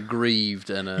not an aggrieved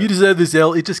and a. You deserve this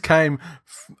L. It just came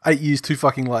 8 years too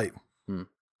fucking late. Hmm.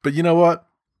 But you know what?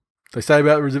 They say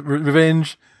about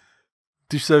revenge,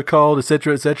 dish so cold,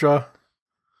 etc., etc.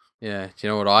 Yeah. Do you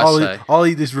know what I say? I'll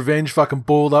eat this revenge fucking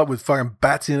boiled up with fucking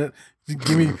bats in it.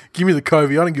 Give me the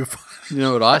Covey. I don't give a fuck. You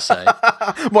know what I say?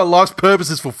 My life's purpose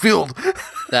is fulfilled.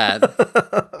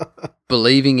 That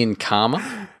believing in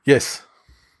karma. Yes.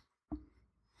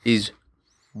 is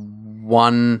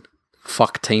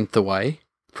 1/15th away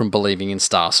from believing in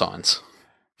star signs.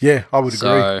 Yeah, I would agree.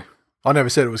 So, I never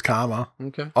said it was karma.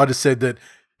 okay. I just said that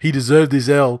he deserved his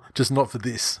L, just not for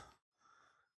this.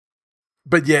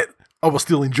 But yet, I will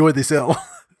still enjoy this L,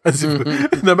 as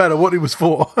if, no matter what it was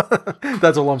for.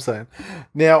 That's all I'm saying.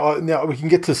 Now we can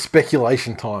get to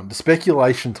speculation time. The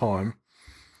speculation time,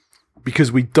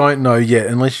 because we don't know yet,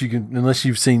 unless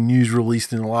you've seen news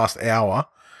released in the last hour.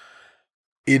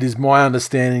 It is my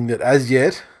understanding that as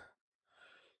yet,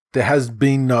 there has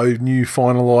been no new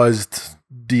finalised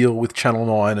deal with Channel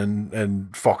 9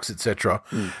 and Fox, etc.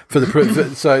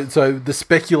 So the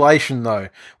speculation, though,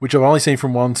 which I've only seen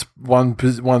from one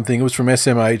thing, it was from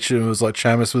SMH, and it was like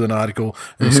Chamis with an article,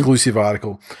 an exclusive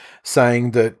article,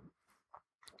 saying that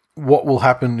what will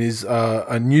happen is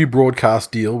a new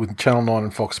broadcast deal with Channel 9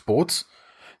 and Fox Sports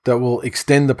that will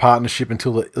extend the partnership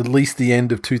until at least the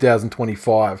end of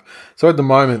 2025. So at the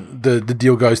moment, the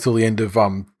deal goes till the end of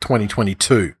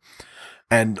 2022.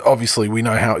 And obviously, we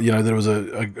know how, there was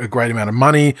a great amount of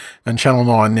money, and Channel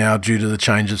 9 now, due to the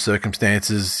change of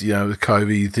circumstances, with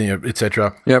COVID,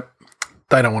 etc. Yep.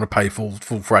 They don't want to pay full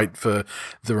freight for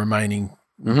the remaining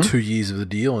 2 years of the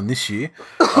deal and this year.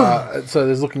 So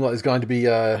there's looking like there's going to be...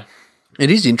 It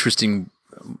is interesting.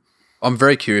 I'm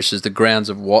very curious as the grounds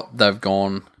of what they've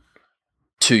gone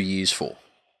 2 years for.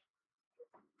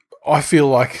 I feel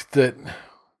like that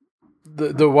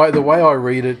the way I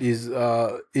read it is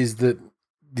that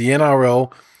the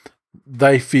NRL,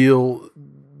 they feel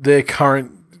their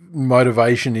current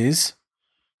motivation is,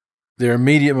 their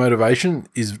immediate motivation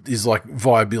is like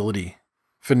viability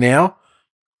for now,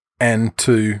 and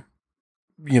to,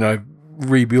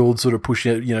 rebuild, sort of push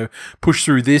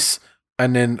through this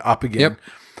and then up again. Yep.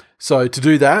 So to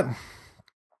do that,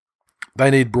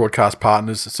 they need broadcast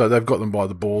partners. So they've got them by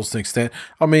the balls to an extent.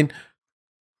 I mean,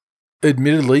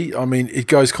 admittedly, it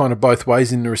goes kind of both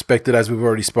ways in the respect that, as we've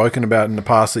already spoken about in the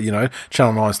past, that,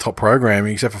 Channel 9's top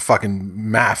programming, except for fucking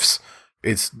maths,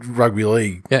 it's rugby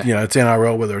league. Yeah. It's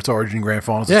NRL, whether it's Origin, Grand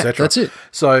Finals, Yeah, etc. that's it.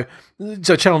 So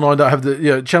Channel 9 don't have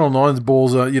the, Channel 9's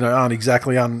balls are, aren't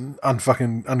exactly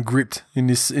unfucking ungripped in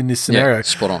this scenario. Yeah,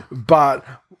 spot on. But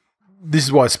this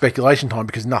is why it's speculation time,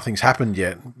 because nothing's happened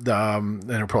yet. And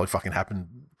it'll probably fucking happen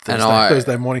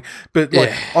Thursday morning. But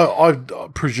I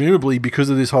presumably,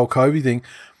 because of this whole COVID thing,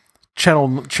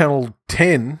 Channel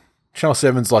 10, Channel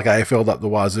 7's like AFL'd up the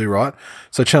wazoo, right?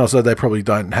 So Channel 7, they probably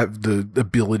don't have the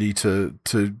ability to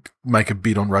make a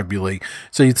bid on rugby league.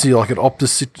 So you'd see like an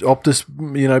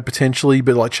Optus, potentially,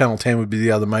 but like Channel 10 would be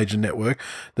the other major network,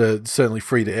 the certainly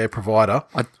free to air provider.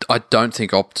 I don't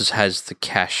think Optus has the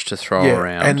cash to throw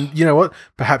around. And you know what?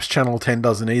 Perhaps Channel 10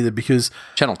 doesn't either, because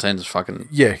Channel 10 is fucking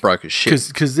broke as shit.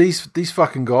 Because these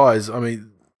fucking guys,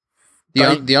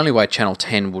 the only way Channel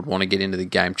 10 would want to get into the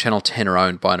game, Channel 10 are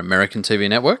owned by an American TV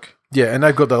network. Yeah, and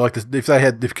they've got if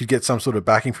they could get some sort of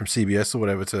backing from CBS or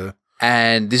whatever to.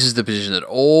 And this is the position that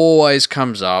always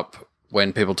comes up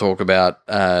when people talk about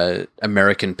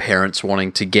American parents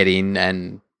wanting to get in,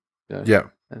 and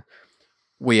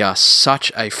we are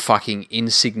such a fucking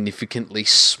insignificantly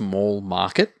small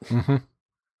market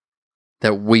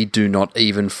that we do not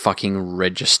even fucking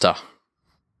register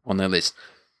on their list.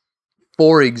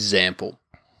 For example,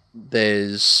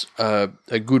 there's a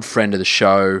good friend of the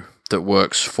show that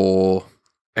works for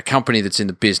a company that's in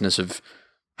the business of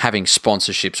having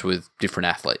sponsorships with different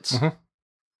athletes.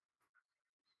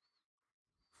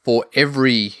 For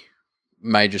every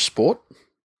major sport,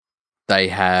 they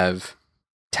have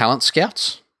talent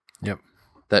scouts. Yep.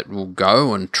 That will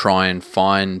go and try and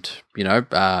find,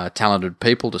 talented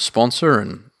people to sponsor,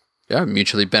 and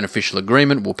mutually beneficial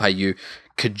agreement. We'll pay you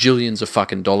cajillions of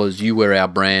fucking dollars. You wear our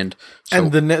brand. So,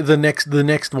 and the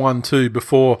next one too,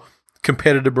 before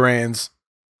competitor brands.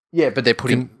 Yeah, but they're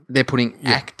putting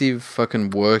active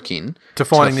fucking work in to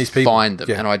finding these people, find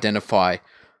them and identify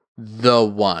the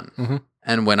one.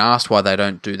 And when asked why they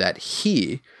don't do that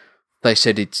here, they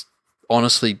said it's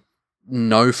honestly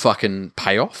no fucking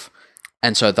payoff.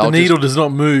 And so the needle does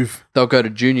not move. They'll go to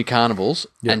junior carnivals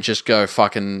and just go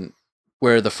fucking,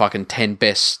 where are the fucking 10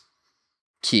 best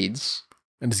kids?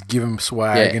 And just give them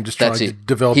swag and just try to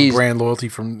develop brand loyalty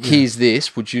from... Here's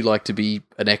this. Would you like to be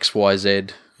an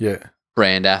XYZ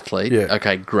brand athlete? Yeah.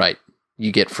 Okay, great.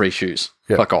 You get free shoes.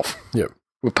 Yep. Fuck off. Yep.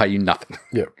 We'll pay you nothing.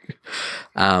 Yep.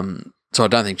 So I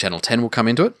don't think Channel 10 will come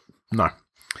into it. No.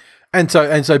 And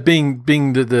so being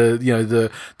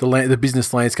the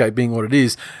business landscape being what it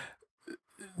is,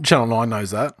 Channel 9 knows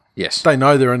that. Yes. They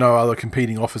know there are no other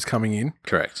competing offers coming in.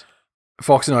 Correct.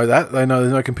 Fox know that. They know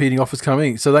there's no competing offers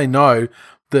coming. So they know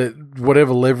that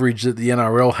whatever leverage that the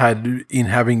NRL had in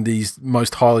having these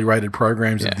most highly rated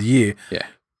programs of the year,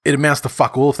 it amounts to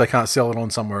fuck all if they can't sell it on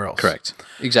somewhere else. Correct.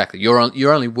 Exactly. You're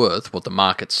only worth what the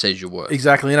market says you're worth.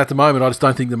 Exactly. And at the moment, I just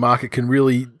don't think the market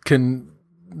can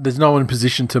there's no one in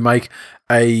position to make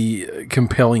a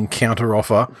compelling counter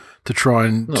offer to try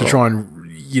and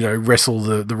wrestle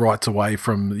the rights away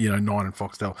from Nine and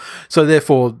Foxtel. So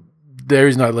therefore, there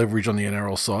is no leverage on the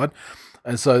NRL side,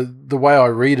 and so the way I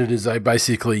read it is they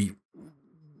basically,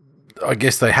 I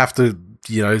guess they have to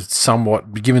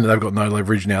somewhat, given that they've got no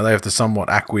leverage now, they have to somewhat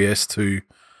acquiesce to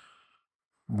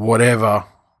whatever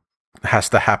has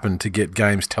to happen to get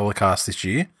games telecast this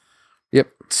year. Yep.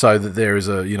 So that there is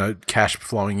a cash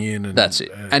flowing in, and that's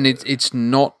it. And it's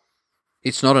not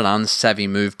an unsavvy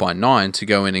move by Nine to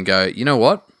go in and go, you know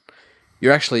what,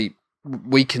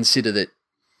 we consider that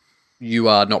you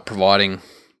are not providing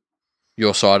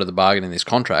your side of the bargain in this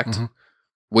contract. Mm-hmm.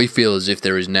 We feel as if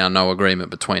there is now no agreement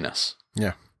between us.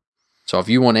 Yeah. So if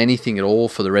you want anything at all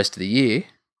for the rest of the year,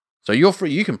 so you're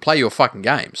free, you can play your fucking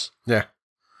games. Yeah.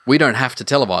 We don't have to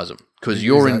televise them because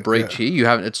you're in breach here. You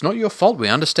haven't. It's not your fault. We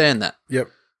understand that. Yep.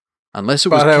 Unless it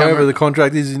was however the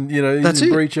contract is in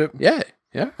breach it. Yeah.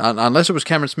 Yeah. Unless it was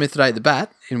Cameron Smith that ate the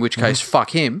bat, in which case fuck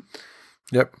him.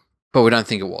 Yep. But we don't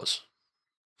think it was.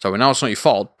 So we know it's not your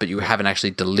fault, but you haven't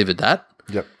actually delivered that.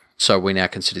 Yep. So we now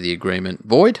consider the agreement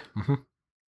void.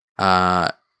 Mm-hmm.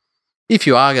 If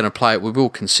you are going to play it, we will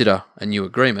consider a new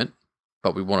agreement,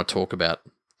 but we want to talk about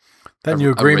that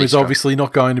new agreement is obviously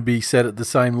not going to be set at the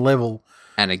same level.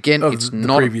 And again, it's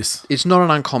not previous. It's not an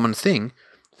uncommon thing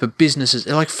for businesses.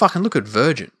 Like fucking look at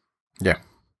Virgin. Yeah.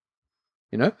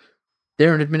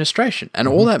 They're in administration, and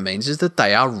all that means is that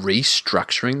they are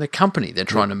restructuring the company. They're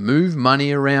trying to move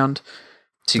money around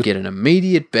to get an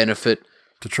immediate benefit.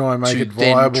 To try and make it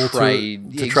viable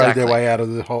to trade their way out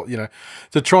of the whole,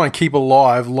 to try and keep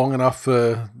alive long enough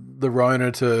for the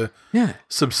Rona to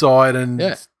subside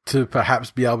and to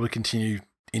perhaps be able to continue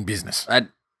in business. And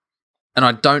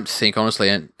I don't think, honestly,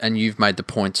 and you've made the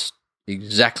points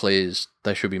exactly as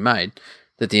they should be made,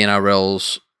 that the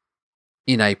NRL's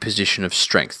in a position of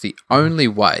strength. The only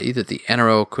way that the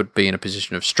NRL could be in a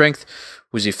position of strength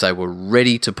was if they were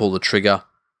ready to pull the trigger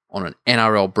on an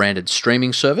NRL-branded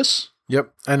streaming service.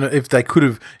 Yep, and if they could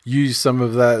have used some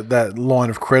of that line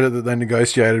of credit that they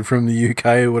negotiated from the UK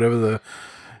or whatever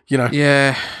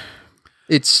Yeah,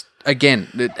 it's,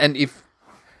 again, and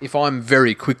if I'm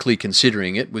very quickly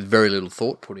considering it with very little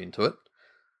thought put into it,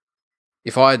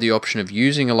 if I had the option of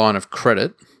using a line of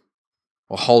credit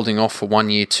or holding off for 1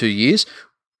 year, 2 years,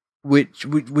 which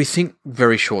we think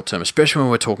very short term, especially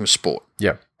when we're talking sport.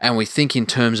 Yeah. And we think in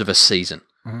terms of a season.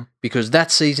 Mm-hmm. Because that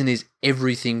season is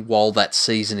everything while that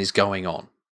season is going on.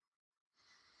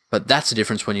 But that's the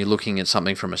difference when you're looking at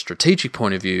something from a strategic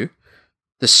point of view.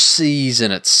 The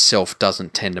season itself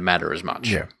doesn't tend to matter as much.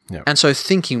 Yeah, yeah. And so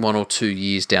thinking 1 or 2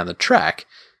 years down the track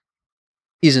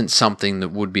isn't something that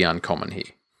would be uncommon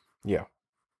here. Yeah.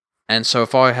 And so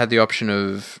if I had the option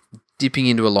of dipping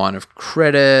into a line of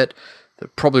credit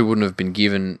that probably wouldn't have been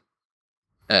given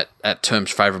at terms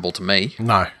favourable to me.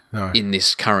 No. In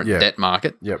this current debt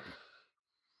market. Yep.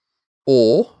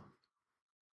 Or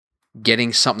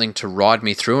getting something to ride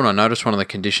me through, and I noticed one of the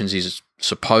conditions he's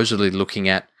supposedly looking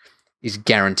at is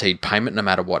guaranteed payment no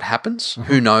matter what happens. Mm-hmm.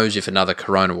 Who knows if another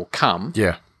corona will come.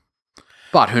 Yeah.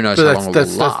 But who knows how long it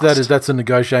will last. That's a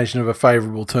negotiation of a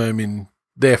favourable term in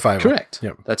their favour. Correct.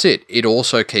 Yep. That's it. It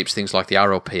also keeps things like the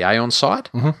RLPA on side.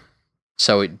 Mm-hmm.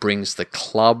 So it brings the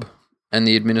club and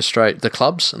the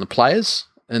clubs and the players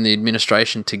and the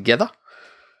administration together.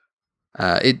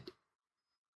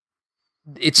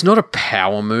 It's not a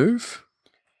power move,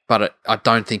 but I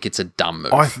don't think it's a dumb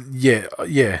move. I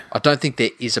don't think there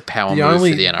is a power move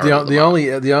for the NRL.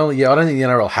 I don't think the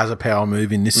NRL has a power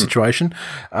move in this situation.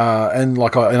 And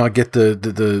I get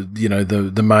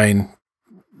the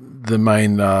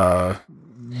main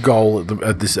goal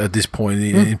at this point.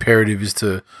 The imperative is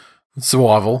to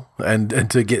survival and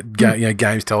to get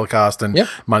games telecast and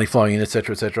money flowing in,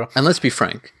 etc., etc. And let's be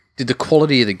frank, did the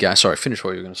quality of the game? Sorry, finish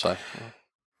what you were going to say.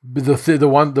 But the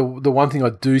one thing I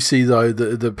do see though,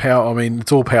 the power. I mean,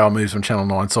 it's all power moves on Channel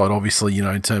 9 side, obviously,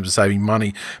 in terms of saving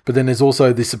money. But then there's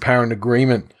also this apparent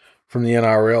agreement from the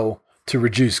NRL to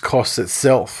reduce costs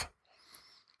itself.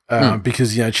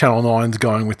 Because Channel 9's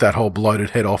going with that whole bloated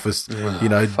head office,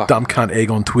 dumb cunt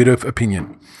egg on Twitter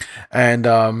opinion,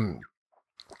 and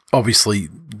obviously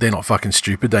they're not fucking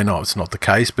stupid. They know it's not the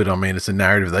case, but I mean it's a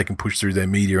narrative they can push through their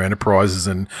media enterprises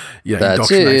and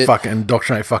indoctrinate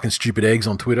fucking stupid eggs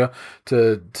on Twitter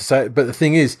to say. But the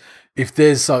thing is, if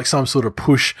there's like some sort of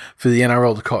push for the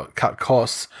NRL to cut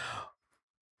costs,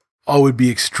 I would be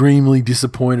extremely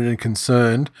disappointed and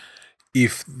concerned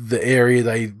if the area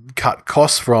they cut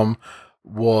costs from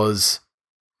was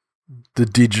the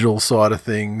digital side of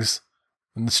things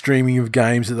and the streaming of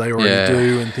games that they already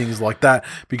do and things like that.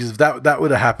 Because if that were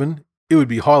to happen, it would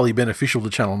be highly beneficial to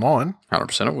Channel 9.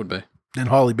 100% it would be. And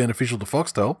highly beneficial to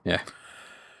Foxtel. Yeah.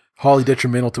 Highly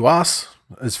detrimental to us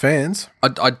as fans.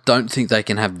 I don't think they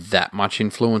can have that much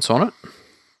influence on it.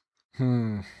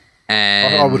 And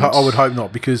I would hope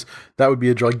not, because that would be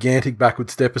a gigantic backward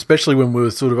step, especially when we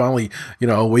were sort of only,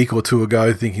 a week or two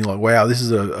ago thinking like, wow, this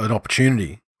is an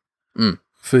opportunity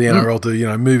for the NRL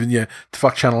to, move to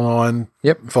fuck Channel 9,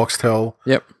 Foxtel,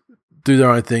 do their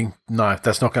own thing. No,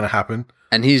 that's not going to happen.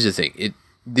 And here's the thing.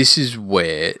 This is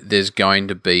where there's going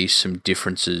to be some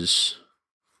differences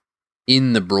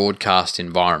in the broadcast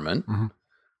environment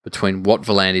between what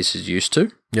Volandis is used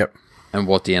to and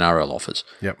what the NRL offers.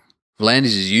 Volandis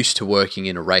is used to working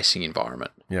in a racing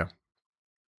environment.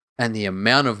 And the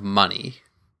amount of money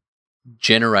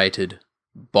generated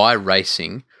by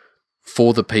racing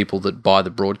for the people that buy the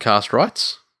broadcast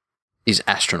rights is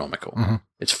astronomical.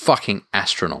 It's fucking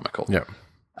astronomical.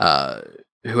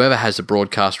 Whoever has the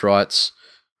broadcast rights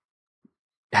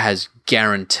has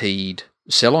guaranteed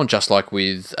sell-on, just like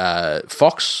with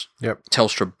Fox.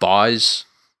 Telstra buys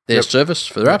their service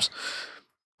for their apps.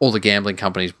 All the gambling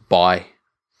companies buy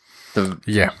the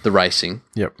racing.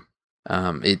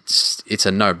 It's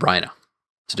a no-brainer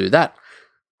to do that.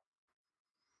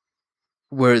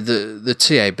 Where the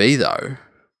TAB, though,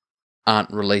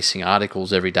 aren't releasing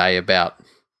articles every day about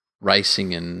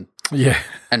racing and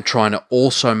trying to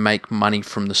also make money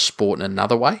from the sport in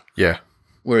another way.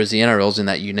 Whereas the NRL's in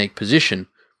that unique position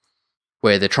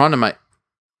where they're trying to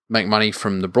make money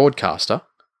from the broadcaster,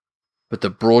 but the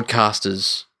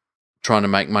broadcaster's trying to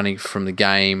make money from the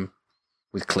game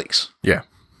with clicks.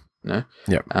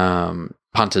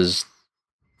 Punters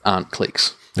aren't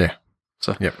clicks.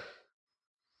 So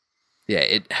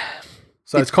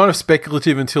So it's kind of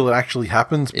speculative until it actually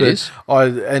happens. But it is.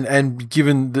 And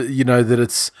given that that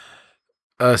it's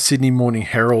a Sydney Morning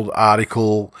Herald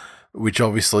article, which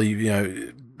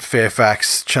obviously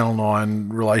Fairfax Channel 9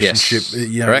 relationship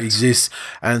exists,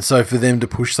 and so for them to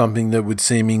push something that would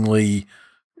seemingly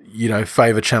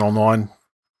favour Channel 9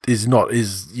 is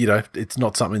it's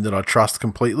not something that I trust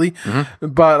completely.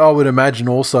 But I would imagine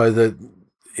also that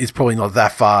it's probably not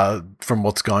that far from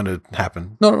what's going to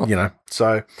happen. Not at all.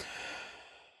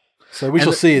 So we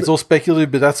shall see. It's all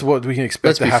speculative, but that's what we can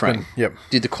expect to happen. Frank.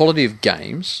 Did the quality of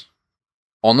games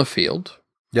on the field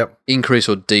increase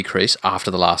or decrease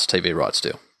after the last TV rights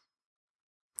deal?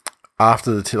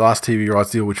 After the last TV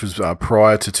rights deal, which was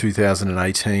prior to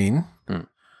 2018.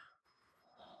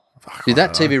 Did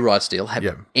that TV rights deal have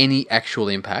any actual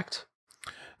impact?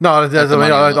 No, I don't think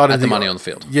the money on the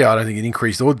field. Yeah, I don't think it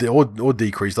increased or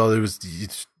decreased. I don't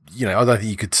think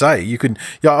you could say you could.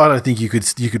 I don't think you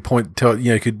could point to.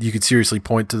 You could seriously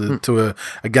point to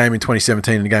a game in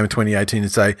 2017 and a game in 2018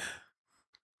 and say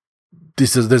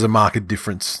there's a marked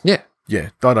difference. I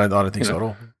don't think so at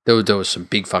all. There was some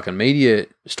big fucking media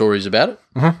stories about it.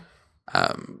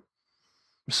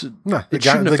 No, it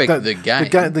shouldn't affect the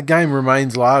game. The game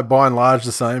remains by and large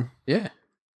the same.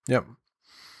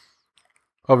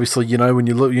 Obviously, when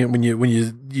you look, when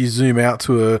you zoom out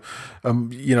to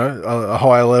a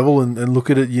higher level and look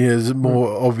at it, there's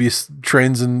more obvious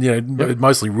trends and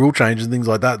mostly rule changes and things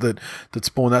like that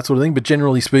spawn that sort of thing. But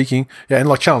generally speaking, and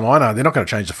like Channel 9, they're not going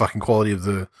to change the fucking quality of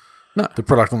the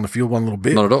product on the field one little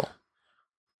bit. Not at all.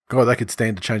 God, they could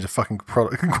stand to change the fucking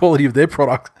quality of their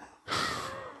product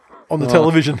on the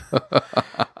television.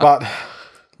 But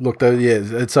look, though,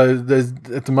 so there's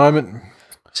at the moment.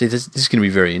 See, this is going to be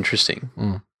very interesting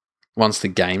once the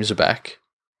games are back,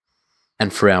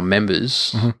 and for our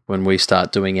members when we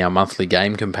start doing our monthly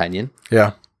game companion.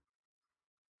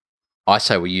 I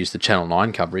say we use the Channel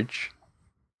 9 coverage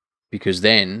because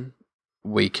then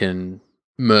we can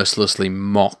mercilessly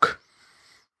mock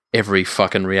every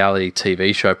fucking reality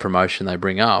TV show promotion they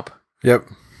bring up. And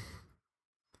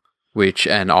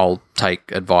I'll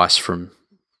take advice from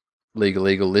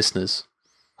legal listeners.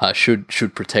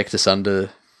 Should protect us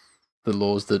under the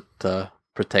laws that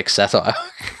protect satire.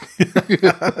 You're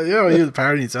the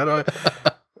parody and satire.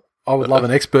 I would love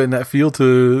an expert in that field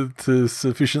to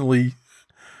sufficiently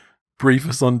brief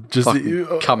us on just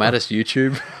come at us,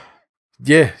 YouTube.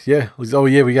 Oh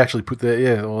yeah, we actually put that.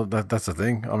 Yeah, well that's the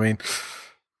thing. I mean,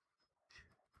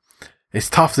 it's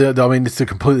tough. I mean, it's a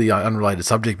completely unrelated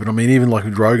subject, but I mean, even like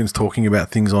Rogan's talking about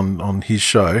things on his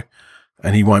show.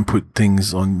 and he won't put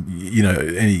things on,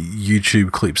 any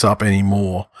YouTube clips up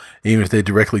anymore, even if they're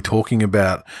directly talking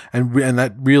about, and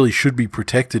that really should be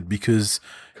protected because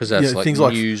that's like things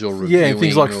news or reviewing. Yeah, and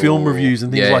things like film reviews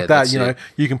and things like that.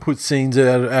 You can put scenes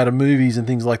out of movies and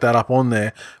things like that up on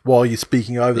there while you're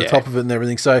speaking over the top of it and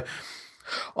everything. So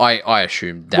I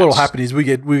assume that's what'll happen is we'll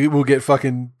get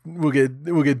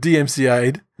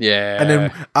DMCA'd. Yeah. And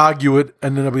then argue it,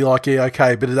 and then it'll be like, yeah,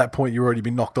 okay, but at that point you've already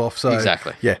been knocked off. So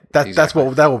exactly. Yeah, that's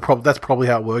probably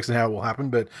how it works and how it will happen.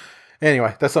 But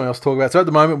anyway, that's something else to talk about. So at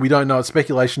the moment we don't know. It's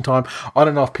speculation time. I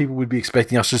don't know if people would be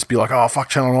expecting us to just be like, oh fuck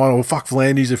Channel 9 or fuck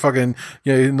V'landys or fucking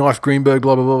knife Greenberg,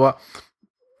 blah blah blah blah.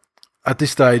 At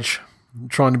this stage, I'm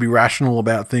trying to be rational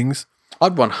about things.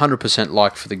 I'd 100%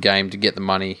 like for the game to get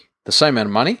the same amount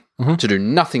of money, to do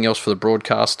nothing else for the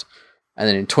broadcast, and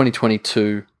then in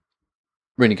 2022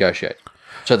 renegotiate.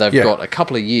 So they've got a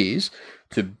couple of years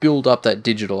to build up that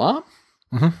digital arm,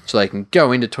 so they can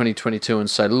go into 2022 and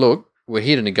say, look, we're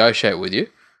here to negotiate with you,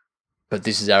 but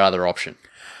this is our other option.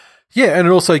 Yeah, and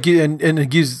it also it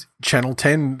gives Channel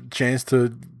 10 a chance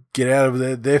to get out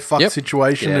of their fucked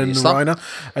situation and the Rona,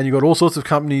 and you've got all sorts of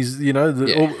companies,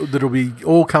 that'll be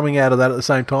all coming out of that at the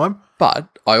same time.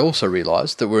 But I also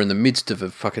realised that we're in the midst of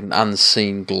a fucking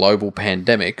unseen global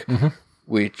pandemic,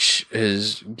 which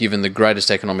has given the greatest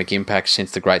economic impact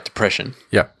since the Great Depression.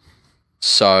 Yeah.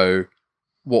 So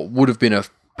what would have been a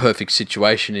perfect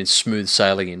situation in smooth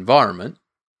sailing environment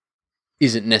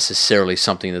isn't necessarily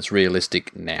something that's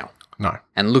realistic now. No.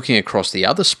 And looking across the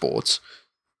other sports,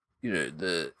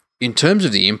 in terms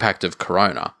of the impact of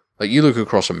Corona, like you look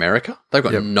across America, they've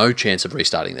got no chance of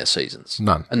restarting their seasons.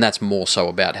 None. And that's more so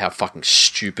about how fucking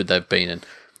stupid they've been and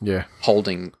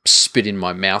holding spit in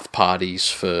my mouth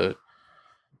parties for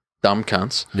dumb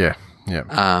cunts. Yeah,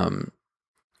 yeah.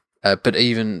 But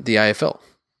even the AFL,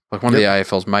 like one of the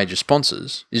AFL's major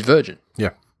sponsors is Virgin.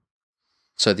 Yeah.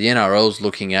 So the NRL's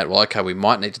looking at, well, okay, we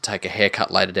might need to take a haircut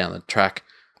later down the track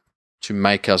to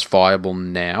make us viable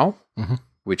now,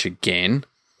 which again,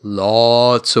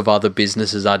 lots of other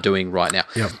businesses are doing right now.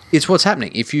 Yep. It's what's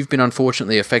happening. If you've been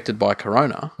unfortunately affected by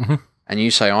Corona and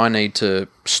you say, I need to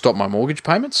stop my mortgage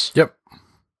payments,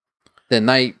 then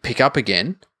they pick up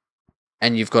again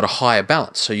and you've got a higher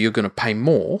balance. So you're going to pay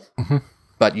more,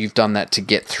 but you've done that to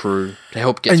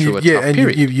help get through a tough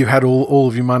period. And you had all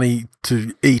of your money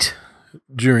to eat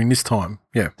during this time.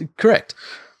 Yeah. Correct.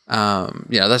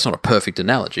 That's not a perfect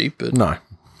analogy, but no,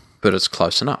 but it's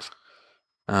close enough.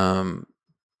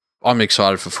 I'm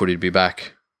excited for footy to be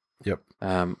back. Yep.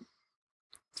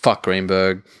 Fuck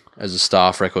Greenberg as a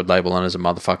staff, record label, and as a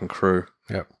motherfucking crew.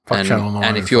 Yep. Fuck Channel 9.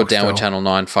 And if you're down with Channel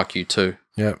 9, fuck you too.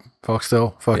 Yep.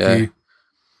 Foxtel, fuck you.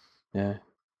 Yeah.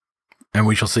 And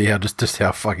we shall see how just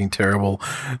how fucking terrible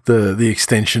the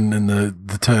extension and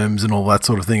the terms and all that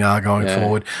sort of thing are going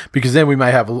forward. Because then we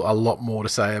may have a lot more to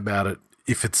say about it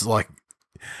if it's like...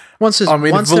 if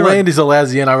V'landys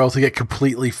allows the NRL to get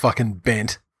completely fucking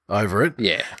bent over it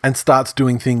and starts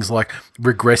doing things like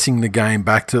regressing the game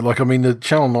back to... the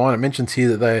Channel 9, it mentions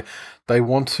here that they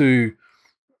want to...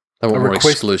 They want more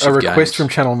exclusive games. A request from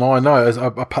Channel 9,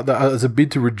 as a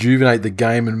bid to rejuvenate the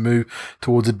game and move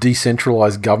towards a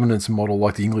decentralised governance model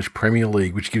like the English Premier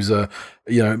League, which gives a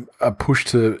push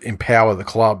to empower the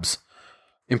clubs.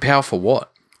 Empower for what?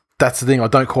 That's the thing. I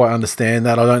don't quite understand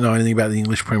that. I don't know anything about the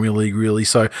English Premier League really,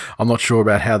 so I'm not sure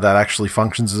about how that actually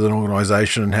functions as an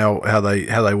organisation and how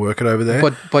they work it over there.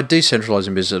 But by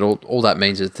decentralising business, all that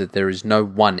means is that there is no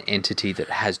one entity that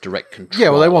has direct control.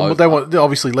 Yeah, well, they want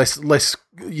obviously less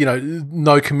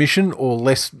no commission or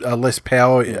less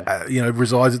power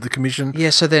resides at the commission. Yeah,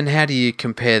 so then how do you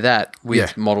compare that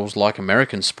with models like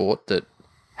American sport that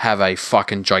have a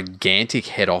fucking gigantic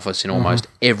head office in almost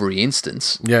every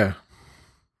instance? Yeah.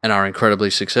 And are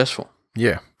incredibly successful.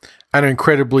 Yeah. And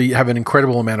have an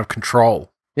incredible amount of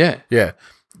control. Yeah. Yeah.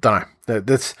 Don't know.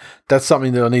 That's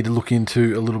something that I need to look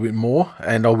into a little bit more,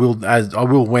 and I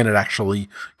will when it actually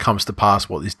comes to pass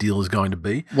what this deal is going to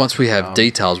be. Once we have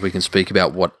details, we can speak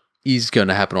about what is going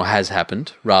to happen or has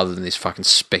happened rather than this fucking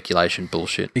speculation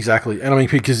bullshit. Exactly. And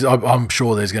because I'm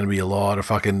sure there's going to be a lot of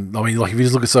fucking... if you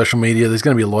just look at social media, there's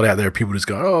going to be a lot out there of people just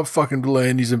going, oh, fucking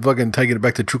V'landys and fucking taking it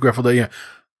back to Trick Raffle Day.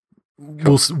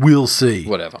 We'll see.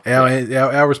 Whatever.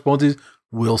 Our response is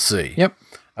we'll see. Yep.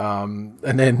 And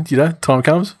then time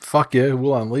comes. Fuck yeah,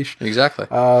 we'll unleash. Exactly.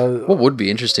 What would be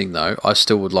interesting though, I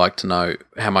still would like to know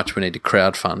how much we need to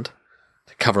crowdfund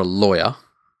to cover a lawyer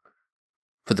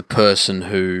for the person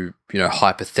who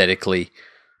hypothetically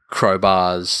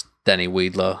crowbars Danny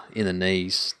Weidler in the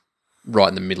knees right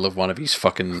in the middle of one of his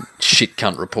fucking shit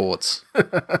cunt reports.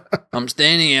 I'm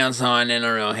standing outside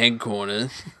NRL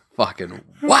headquarters. fucking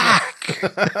whack.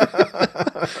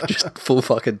 Just full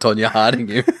fucking Tonya Harding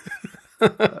him.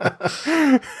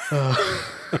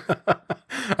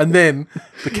 And then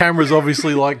the camera's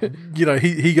obviously like,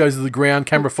 he goes to the ground,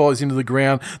 camera follows him to the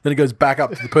ground, then it goes back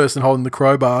up to the person holding the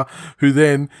crowbar, who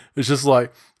then is just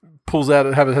like, pulls out,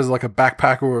 has like a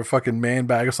backpack or a fucking man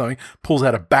bag or something, pulls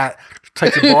out a bat,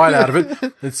 takes a bite out of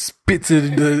it, and spits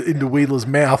it into Wheeler's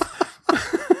mouth.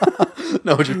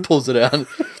 No, it just pulls it out and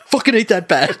fucking eat that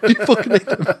bat. You fucking eat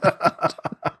that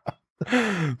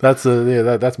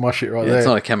bat. That's my shit right there. It's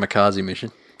not a kamikaze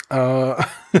mission. I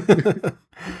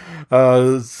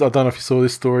don't know if you saw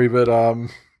this story, but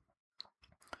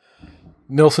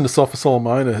Nelson Asafa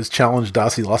Solomona has challenged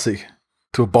Darcy Lussick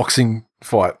to a boxing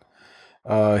fight.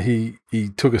 He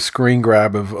took a screen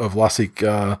grab of Lussick,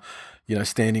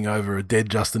 standing over a dead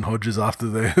Justin Hodges after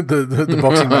the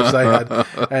boxing match they had,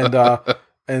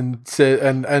 and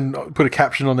said and put a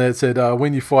caption on there that said,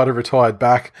 "When your fighter retired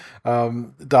back,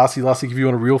 Darcy Lussick, if you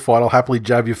want a real fight, I'll happily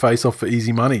jab your face off for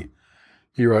easy money."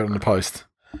 He wrote on the post.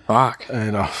 Fuck.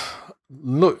 And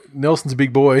look, Nelson's a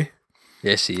big boy.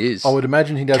 Yes, he is. I would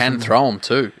imagine he does. Can throw him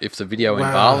too if the video in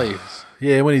Bali.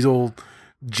 Yeah, when he's all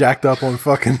jacked up on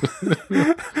fucking,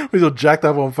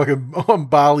 on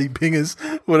Bali pingers,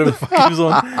 whatever the fuck he was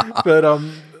on. But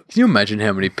can you imagine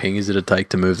how many pingers it'd take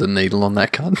to move the needle on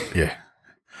that cunt? Yeah.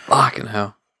 Fucking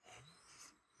hell.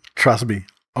 Trust me.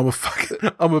 I'm a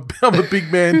big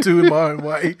man too in my own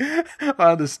way.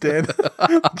 I understand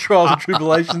the trials and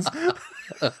tribulations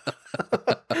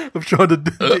of trying to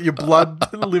get your blood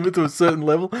limit to a certain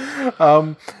level.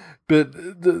 But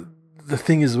the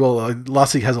thing is, well,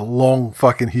 Lussick has a long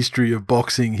fucking history of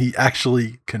boxing. He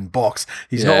actually can box.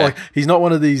 He's not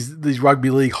one of these rugby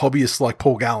league hobbyists like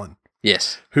Paul Gallen.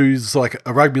 Yes, who's like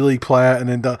a rugby league player, and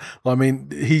then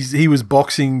he was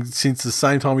boxing since the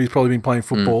same time he's probably been playing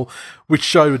football, which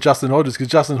showed with Justin Hodges, because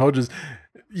Justin Hodges,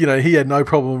 he had no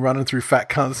problem running through fat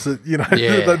cunts that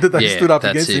they stood up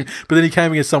against him. But then he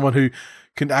came against someone who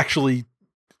can actually,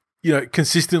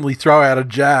 consistently throw out a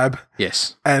jab.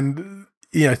 Yes, and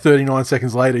 39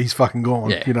 seconds later he's fucking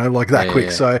gone. Yeah. Like that quick.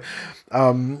 Yeah. So,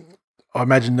 I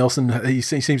imagine Nelson, he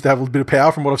seems to have a little bit of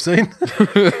power from what I've seen.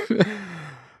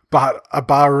 But a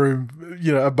barroom,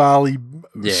 a Bali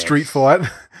street fight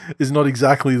is not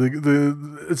exactly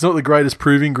it's not the greatest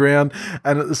proving ground,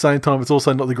 and at the same time, it's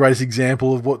also not the greatest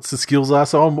example of what the skills are.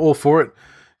 So I'm all for it.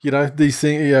 These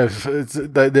things,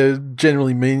 they're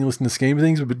generally meaningless in the scheme of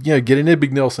things. But get in there,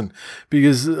 Big Nelson,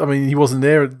 because he wasn't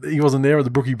there. He wasn't there at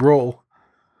the Brookie Brawl.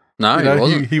 No,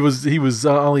 he wasn't. He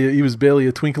was barely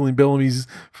a twinkle in Bellamy's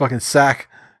fucking sack.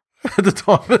 At the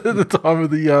time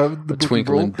of the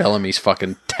Twinkle in Bellamy's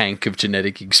fucking tank of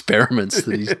genetic experiments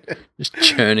that he's just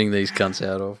churning these cunts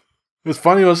out of. It was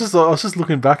funny. I was just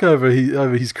looking back over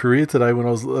his career today when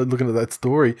I was looking at that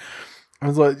story. I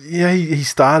was like, yeah, he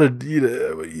started. He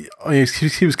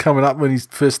was coming up when he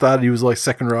first started. He was like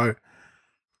second row.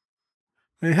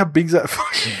 How big's that?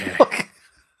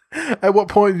 Yeah. At what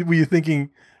point were you thinking,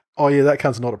 oh yeah, that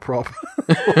cunt's not a prop?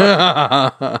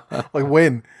 Like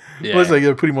when? Yeah. Unless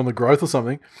they put him on the growth or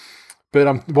something. But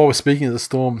while we're speaking of the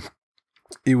Storm,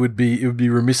 it would be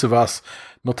remiss of us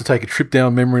not to take a trip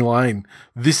down memory lane.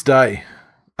 This day,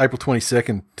 April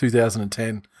 22nd,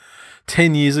 2010,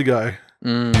 10 years ago.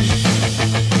 I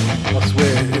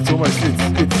swear, it's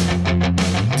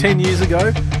 10 years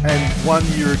ago, and 1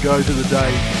 year ago to the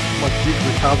day, my dick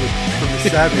recovered from the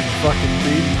savage fucking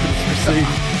beating that it's received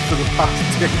for the past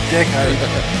decade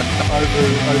over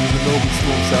the Melbourne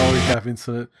Storm salary cap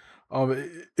incident.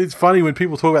 It's funny when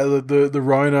people talk about the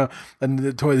Rona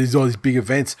and talk about these big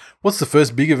events. What's the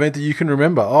first big event that you can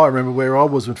remember? I remember where I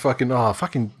was when why'd you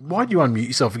unmute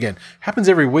yourself again? Happens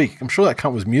every week. I'm sure that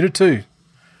cunt was muted too.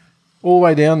 All the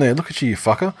way down there. Look at you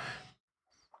fucker.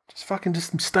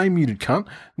 Just stay muted, cunt.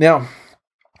 Now,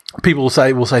 people will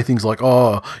say things like,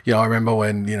 I remember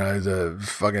when, the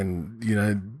fucking,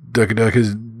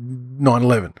 Durka-Durka's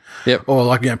 9/11. Yep. Or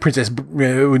like, when Princess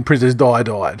Di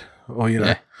died.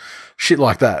 Or, shit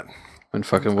like that. And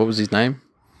fucking, what was his name?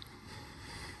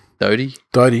 Dodie.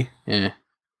 Yeah.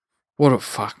 What a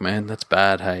fuck, man. That's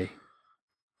bad, hey.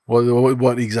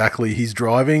 What exactly he's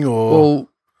driving, or? Well,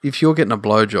 if you're getting a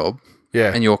blowjob,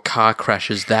 yeah, and your car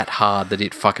crashes that hard that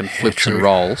it fucking flips and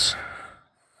rolls,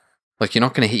 like you're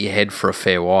not going to hit your head for a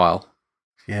fair while.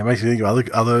 Yeah, it makes you think of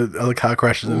other car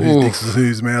crashes and whose dicks and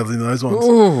whose mouths in those ones.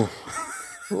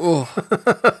 Ooh.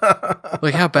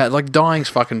 Like how bad? Like dying's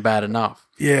fucking bad enough.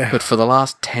 Yeah. But for the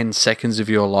last 10 seconds of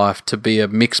your life to be a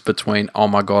mix between, oh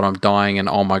my God, I'm dying, and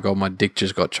oh my God, my dick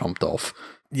just got chomped off.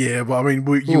 Yeah, well,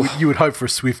 you would hope for a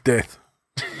swift death.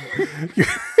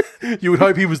 You would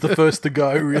hope he was the first to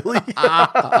go, really.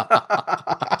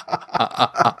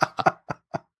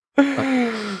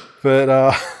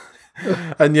 But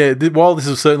and yeah, while this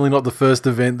was certainly not the first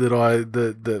event that I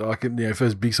could,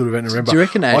 first big sort of event to remember. Do you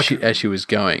reckon as she was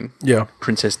going, yeah,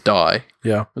 Princess Di,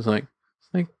 yeah, was like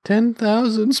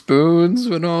 10,000 spoons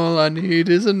when all I need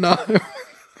is a knife.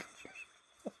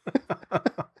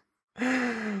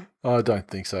 I don't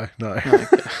think so. No. Okay.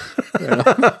 Fair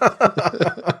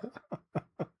enough.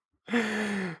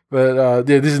 But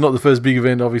this is not the first big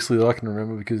event, obviously, that I can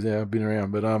remember because I've been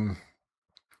around. But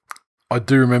I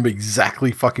do remember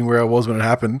exactly fucking where I was when it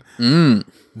happened.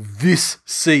 This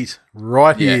seat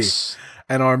right here.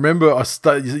 And I remember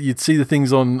you'd see the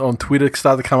things on Twitter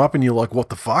start to come up, and you're like, "What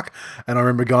the fuck?" And I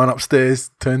remember going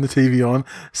upstairs, turned the TV on,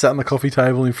 sat on the coffee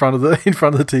table in front of the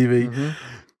TV,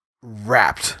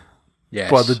 wrapped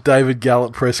by the David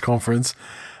Gallup press conference,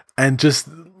 and just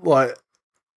like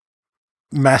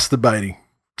masturbating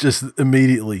just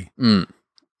immediately. And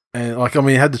I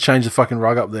had to change the fucking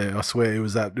rug up there. I swear it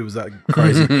was that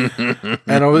crazy.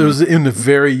 And it was in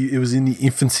the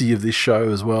infancy of this show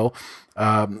as well.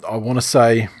 I want to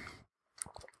say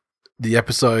the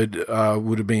episode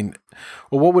would have been,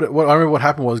 what I remember what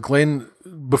happened was Glenn,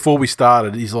 before we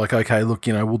started, he's like, okay, look,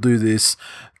 we'll do this,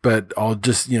 but I'll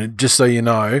just so you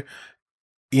know,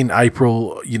 in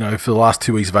April, for the last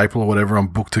 2 weeks of April or whatever, I'm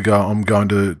booked to go. I'm going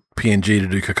to PNG to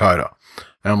do Kokoda.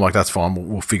 And I'm like, that's fine.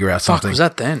 We'll figure out something. Fuck, was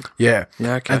that then? Yeah.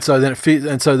 Yeah. Okay. And so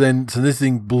then this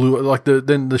thing blew.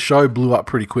 Then the show blew up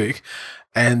pretty quick,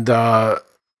 and to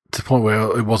the point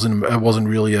where it wasn't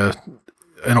really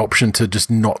an option to just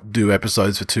not do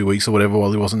episodes for 2 weeks or whatever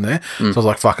while he wasn't there. So I was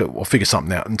like, fuck it, we'll figure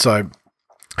something out. And so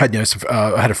I had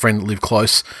I had a friend that lived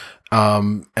close,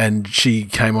 and she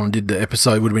came on and did the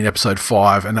episode. Would have been episode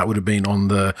 5, and that would have been on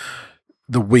the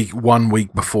 1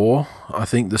 week before, I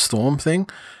think, the storm thing.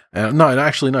 No.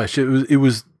 It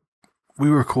was. We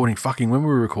were recording. When we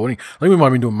were recording, I think we might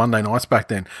have been doing Monday nights back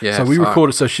then. Yeah. So we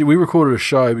recorded. We recorded a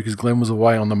show because Glenn was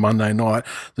away on the Monday night.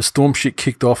 The storm shit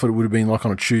kicked off. It would have been like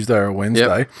on a Tuesday or a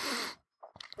Wednesday. Yep.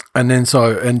 And then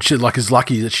she is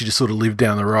lucky that she just sort of lived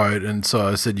down the road. And so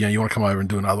I said, you want to come over and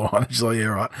do another one? And she's like, yeah,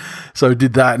 right. So we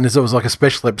did that, and it was like a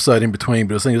special episode in between.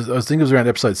 But I think it was around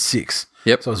episode 6.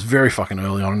 Yep. So it was very fucking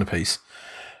early on in the piece.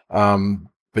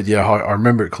 But yeah, I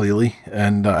remember it clearly,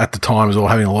 and at the time as well,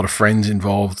 having a lot of friends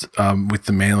involved with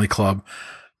the Manly Club,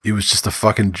 it was just a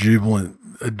fucking jubilant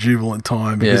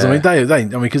time because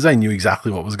because they knew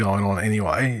exactly what was going on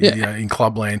anyway. Yeah. In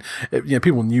Clubland,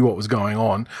 people knew what was going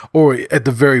on, or at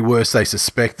the very worst, they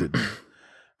suspected.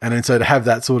 And then so to have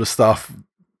that sort of stuff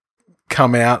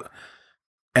come out,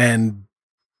 and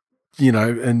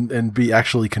and be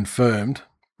actually confirmed.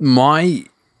 My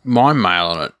mail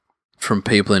on it, from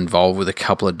people involved with a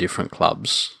couple of different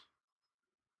clubs,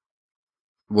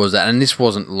 was that, and this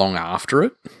wasn't long after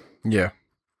it. Yeah,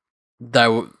 they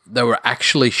were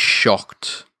actually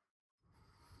shocked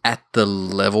at the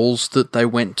levels that they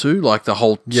went to, like the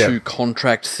whole 2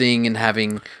 contract thing, and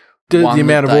having the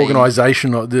amount of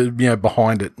organisation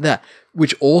behind it. That,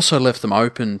 which also left them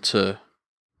open to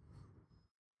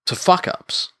fuck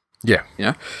ups. Yeah,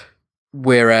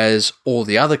 whereas all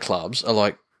the other clubs are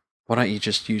like, why don't you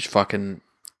just use fucking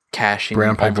cash in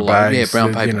brown paper bags? Yeah,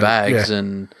 brown paper bags,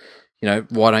 and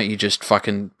why don't you just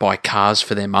fucking buy cars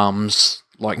for their mums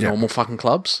like normal fucking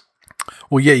clubs?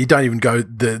 Well, yeah, you don't even go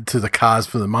to the cars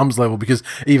for the mums level, because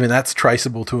even that's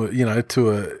traceable to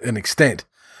an extent.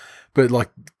 But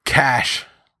like cash,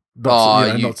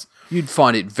 you'd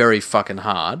find it very fucking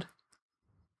hard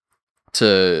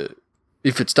to,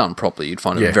 if it's done properly, you'd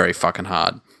find it very fucking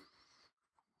hard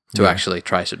to actually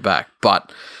trace it back.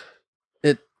 But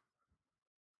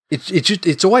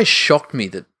it's always shocked me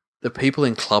that the people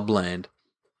in Clubland,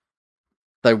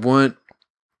 they weren't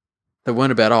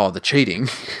about the cheating.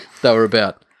 They were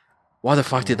about, why the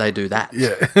fuck did they do that?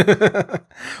 Yeah.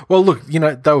 Well, look,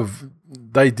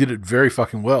 they did it very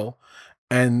fucking well,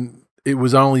 and it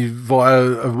was only via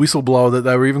a whistleblower that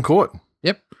they were even caught.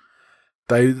 Yep.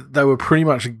 They were pretty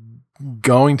much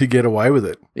going to get away with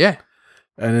it. Yeah.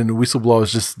 And then the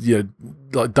whistleblowers just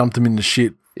like dumped them in the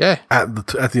shit. Yeah. At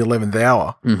the 11th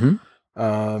hour.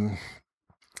 Mm-hmm.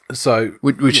 So,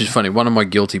 which is funny. One of my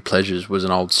guilty pleasures was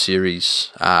an old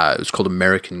series. It was called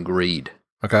American Greed.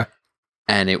 Okay.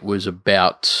 And it was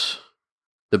about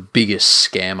the biggest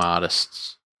scam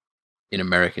artists in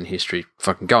American history.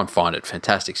 Fucking go and find it.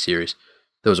 Fantastic series.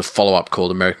 There was a follow-up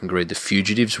called American Greed: The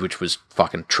Fugitives, which was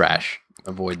fucking trash.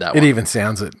 Avoid that one. It even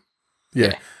sounds it.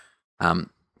 Yeah.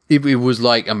 It was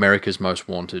like America's Most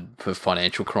Wanted for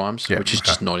financial crimes, which is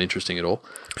just not interesting at all.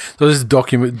 So this is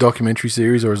a documentary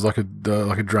series, or is it like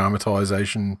a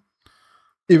dramatization?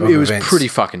 It was events. pretty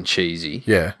fucking cheesy.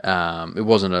 Yeah. It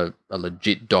wasn't a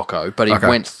legit doco, but he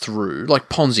went through like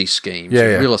Ponzi schemes, Yeah,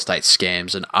 and yeah. real estate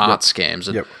scams, and art scams,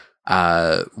 and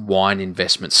wine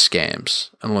investment scams,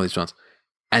 and all these ones.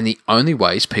 And the only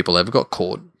ways people ever got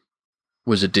caught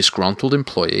was a disgruntled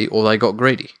employee or they got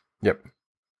greedy. Yep.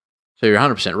 So you're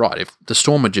 100% right. If the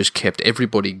Storm had just kept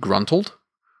everybody gruntled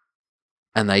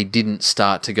and they didn't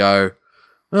start to go,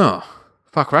 oh,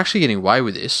 fuck, we're actually getting away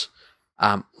with this.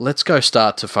 Let's go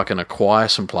start to fucking acquire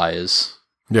some players.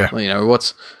 Yeah. You know,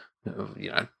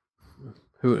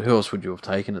 who else would you have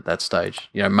taken at that stage?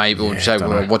 You know, maybe we'll say,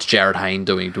 well, what's Jared Hayne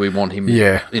doing? Do we want him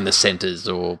in the centres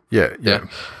or? Yeah.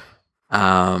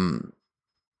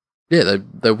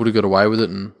 They would have got away with it,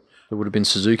 and there would have been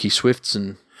Suzuki Swifts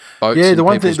and boats. Yeah, in the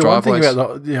one thing driveways.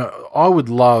 about I would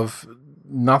love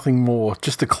nothing more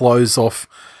just to close off,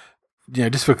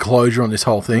 just for closure on this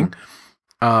whole thing,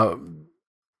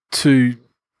 to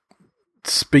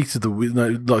speak to the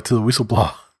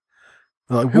whistleblower.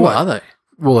 Like, who are they?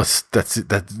 Well, it's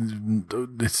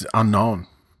unknown.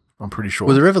 I'm pretty sure.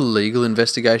 Were there ever legal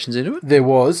investigations into it? There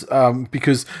was,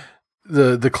 because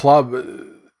the club,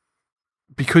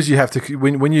 because you have to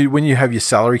when you have your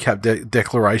salary cap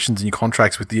declarations and your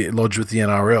contracts lodged with the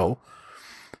NRL,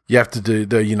 you have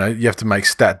to you have to make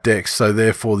stat decks. So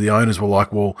therefore, the owners were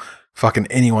like, well, fucking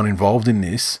anyone involved in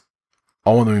this,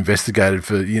 I want them investigated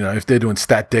for, if they're doing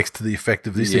stat decks to the effect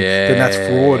of this thing, then that's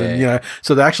fraud. And,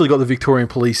 so they actually got the Victorian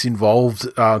police involved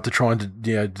to try and,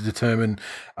 determine,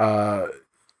 and,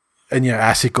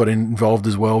 ASIC got involved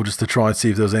as well just to try and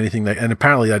see if there was anything. And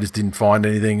apparently they just didn't find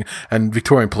anything. And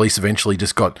Victorian police eventually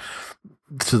just got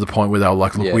to the point where they were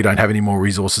like, look, we don't have any more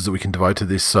resources that we can devote to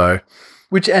this. So,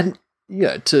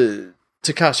 to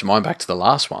cast your mind back to the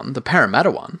last one, the Parramatta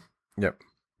one. Yep.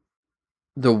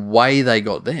 The way they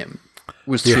got them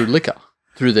was through liquor,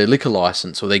 through their liquor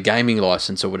license or their gaming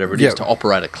license or whatever it is to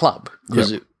operate a club,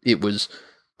 because it was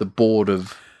the board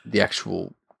of the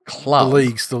actual club, the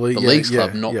leagues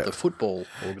club, not the football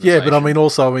organisation. Yeah, but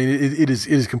it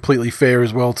is completely fair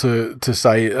as well to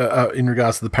say in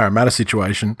regards to the Parramatta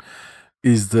situation,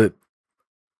 is that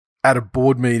at a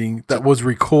board meeting that was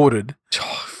recorded,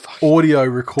 audio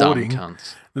recording, dumb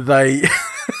cunts. They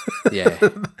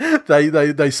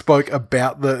they spoke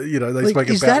about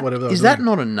whatever. Is that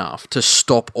not enough to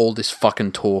stop all this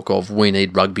fucking talk of we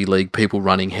need rugby league people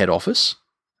running head office?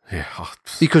 Yeah,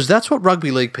 because that's what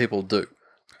rugby league people do.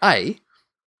 A,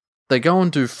 they go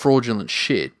and do fraudulent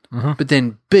shit, but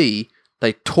then B,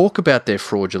 they talk about their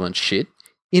fraudulent shit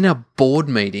in a board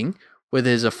meeting where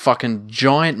there's a fucking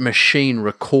giant machine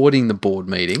recording the board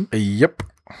meeting. Yep.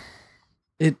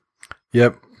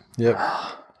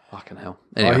 Fucking hell.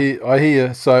 Anyway. I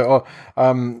hear. So,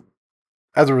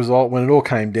 as a result, when it all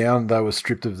came down, they were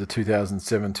stripped of the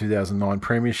 2007-2009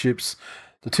 premierships,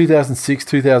 the 2006,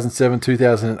 2007,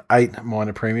 2008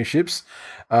 minor premierships,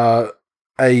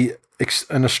 an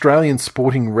Australian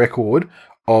sporting record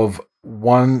of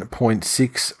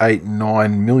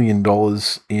 $1.689 million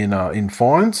in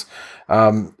fines.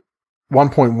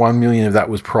 1.1 million of that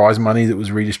was prize money that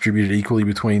was redistributed equally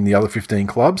between the other 15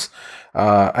 clubs.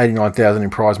 89,000 in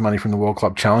prize money from the World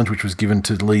Club Challenge, which was given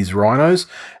to Leeds Rhinos,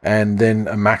 and then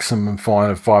a maximum fine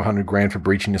of $500,000 for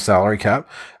breaching the salary cap.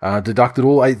 Deducted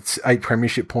all eight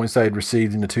premiership points they had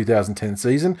received in the 2010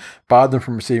 season, barred them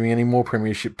from receiving any more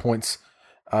premiership points,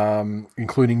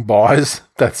 including buys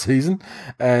that season,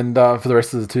 and for the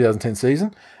rest of the 2010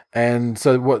 season. And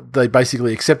so what they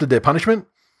basically accepted their punishment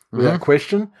without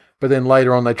question. But then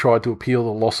later on, they tried to appeal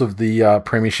the loss of the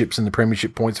premierships and the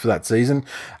premiership points for that season.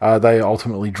 They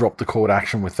ultimately dropped the court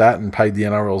action with that and paid the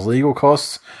NRL's legal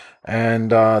costs.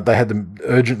 And they had to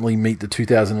urgently meet the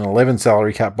 2011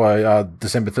 salary cap by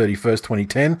December 31st,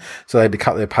 2010. So they had to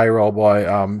cut their payroll by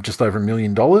just over $1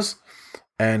 million.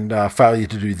 And failure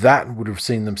to do that would have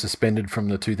seen them suspended from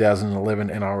the 2011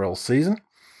 NRL season.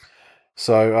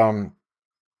 So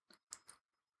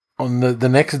on the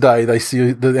next day, the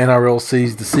NRL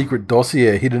seized the secret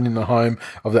dossier hidden in the home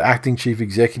of the acting chief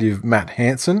executive, Matt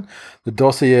Hansen. The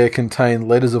dossier contained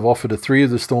letters of offer to 3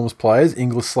 of the Storm's players,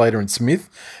 Inglis, Slater and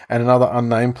Smith, and another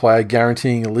unnamed player,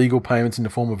 guaranteeing illegal payments in the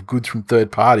form of goods from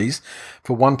third parties.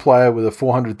 For one player with a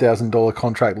 $400,000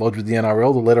 contract lodged with the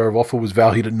NRL, the letter of offer was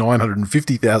valued at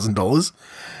 $950,000.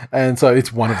 And so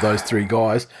it's one of those 3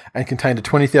 guys, and contained a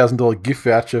 $20,000 gift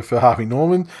voucher for Harvey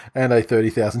Norman and a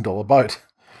 $30,000 boat.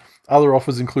 Other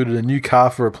offers included a new car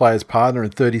for a player's partner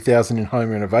and $30,000 in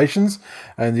home renovations,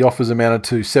 and the offers amounted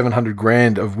to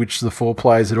 $700,000, of which the 4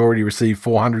 players had already received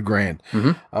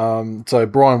 $400,000. So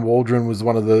Brian Waldron was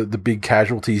one of the big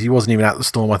casualties. He wasn't even at the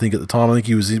Storm, I think, at the time. I think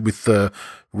he was with the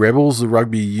Rebels, the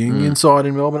rugby union side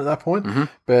in Melbourne at that point.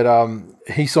 But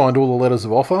he signed all the letters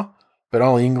of offer, but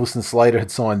only Inglis and Slater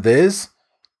had signed theirs.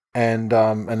 And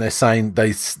they're saying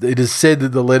it is said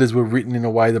that the letters were written in a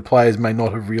way the players may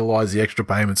not have realised the extra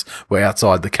payments were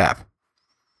outside the cap.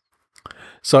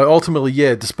 So ultimately,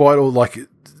 yeah, despite all like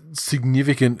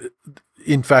significant,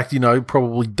 in fact,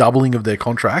 probably doubling of their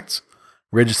contracts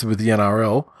registered with the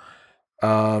NRL,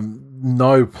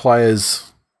 no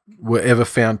players were ever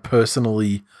found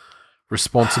personally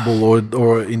responsible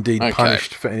or indeed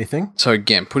punished for anything. So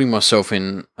again, putting myself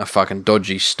in a fucking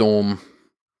dodgy Storm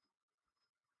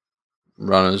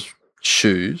runner's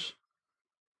shoes,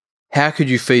 how could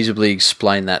you feasibly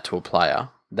explain that to a player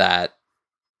that,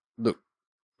 look,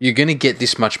 you're going to get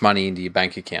this much money into your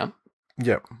bank account?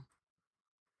 Yep.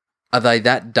 Are they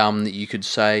that dumb that you could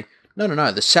say,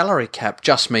 no, the salary cap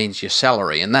just means your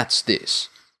salary and that's this.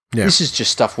 Yeah. This is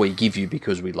just stuff we give you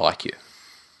because we like you.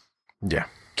 Yeah.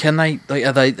 Can they,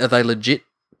 are they legit?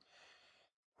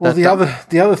 Well,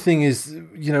 the other thing is,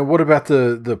 what about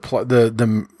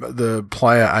the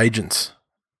player agents?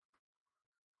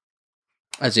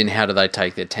 As in, how do they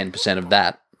take their 10% of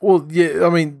that? Well, yeah,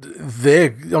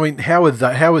 how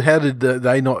did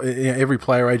they not every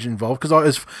player agent involved?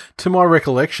 Because to my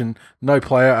recollection, no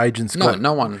player agents.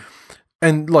 No one.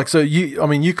 And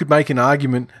you could make an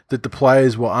argument that the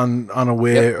players were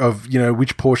unaware of,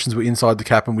 which portions were inside the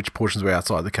cap and which portions were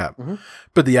outside the cap.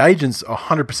 But the agents are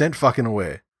 100% fucking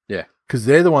aware. Yeah. Because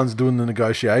they're the ones doing the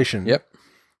negotiation. Yep.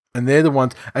 And they're the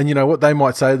ones, and you know what they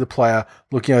might say to the player,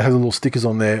 look, have the little stickers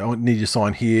on there. I need you to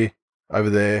sign here, over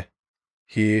there,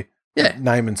 here. Yeah.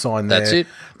 Name and sign there. That's it.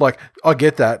 Like, I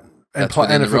get that. And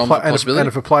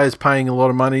if a player's paying a lot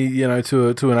of money,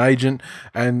 to an agent,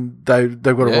 and they've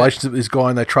got a relationship with this guy,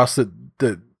 and they trust that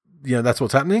that's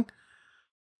what's happening.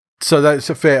 So that's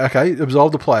fair. Okay,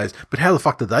 absolve the players. But how the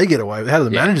fuck did they get away with it? How do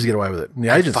the managers get away with it? And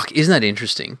the agents. Fuck, isn't that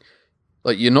interesting?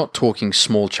 Like, you're not talking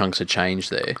small chunks of change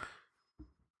there.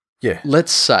 Yeah.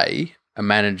 Let's say a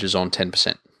manager's on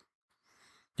 10%.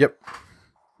 Yep.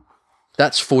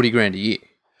 That's $40,000 a year.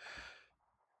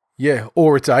 Yeah,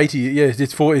 or it's 80. Yeah,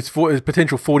 it's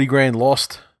potential $40,000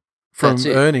 lost from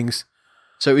earnings.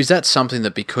 So is that something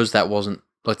that, because that wasn't,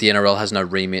 like, the NRL has no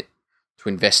remit to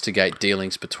investigate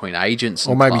dealings between agents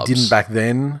and or maybe clubs, didn't back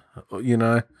then,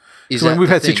 we've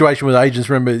had situations with agents,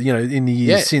 remember, in the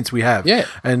years since we have. Yeah.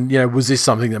 And, was this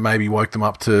something that maybe woke them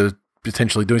up to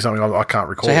potentially doing something? I can't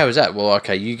recall. So how is that? Well,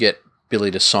 okay, you get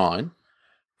Billy to sign.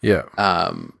 Yeah.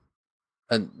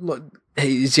 And look,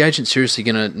 is the agent seriously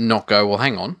going to not go, well,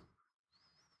 hang on,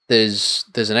 there's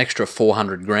an extra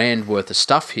 $400,000 worth of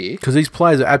stuff here? Because these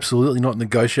players are absolutely not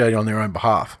negotiating on their own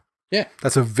behalf. Yeah.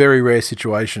 That's a very rare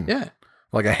situation. Yeah.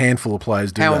 Like a handful of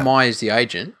players do that. How am I, as the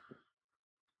agent,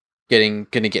 going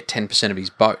to get 10% of his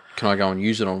boat? Can I go and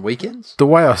use it on weekends? The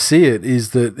way I see it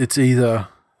is that it's either...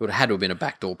 It would have had to have been a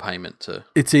backdoor payment to...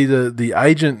 It's either the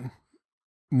agent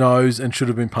knows and should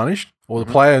have been punished, or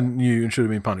the player knew and should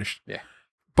have been punished. Yeah.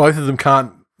 Both of them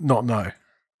can't not know.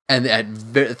 And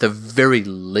at the very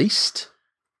least,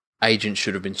 agents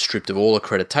should have been stripped of all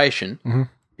accreditation,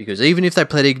 because even if they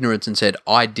pled ignorance and said,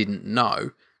 I didn't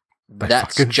know,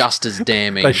 that's just as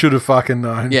damning. They should have fucking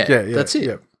known. Yeah, that's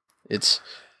it.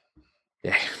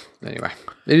 Yeah. Anyway,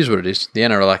 it is what it is. The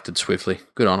NRL acted swiftly.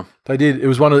 Good on them. They did. It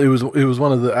was one of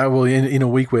the in a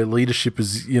week where leadership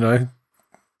is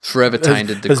forever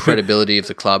tainted the credibility of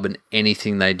the club, and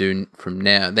anything they do from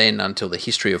now then until the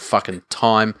history of fucking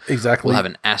time will have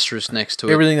an asterisk next to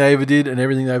it. Everything they ever did and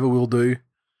everything they ever will do.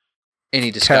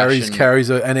 Any discussion carries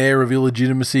an air of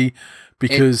illegitimacy,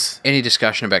 because any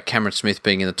discussion about Cameron Smith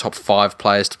being in the top 5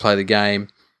 players to play the game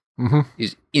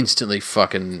is instantly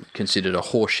fucking considered a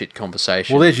horseshit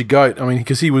conversation. Well, there's your goat. I mean,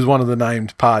 because he was one of the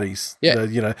named parties. Yeah.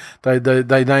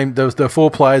 They named, there were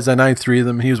 4 players, they named 3 of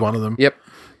them, he was one of them. Yep.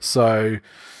 So,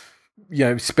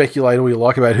 speculate all you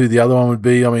like about who the other one would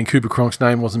be. I mean, Cooper Cronk's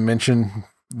name wasn't mentioned.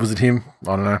 Was it him?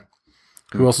 I don't know.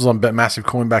 Who else was on Massive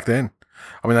Coin back then?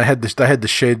 I mean, they had the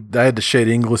shed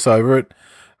Inglis over it.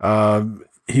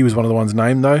 He was one of the ones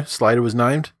named, though. Slater was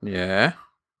named. Yeah.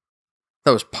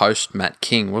 That was post Matt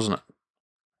King, wasn't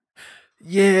it?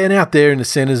 Yeah, and out there in the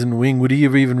centres and wing, would he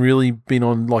have even really been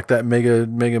on like that mega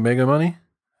money?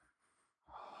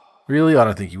 Really? I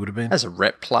don't think he would have been. As a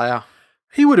rep player.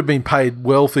 He would have been paid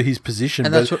well for his position.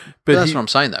 And that's what I'm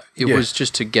saying, though. It was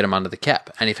just to get him under the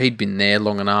cap. And if he'd been there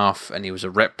long enough and he was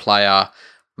a rep player,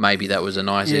 maybe that was a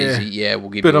nice, easy, we'll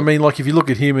give But you I mean, like, if you look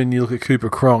at him and you look at Cooper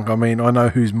Cronk, I mean, I know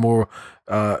who's more,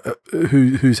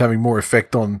 who's having more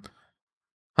effect on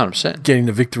 100%. getting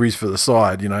the victories for the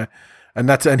side,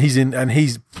 and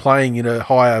he's playing in a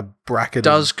higher bracket.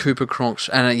 Does Cooper Cronk's,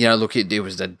 and look, it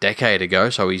was a decade ago,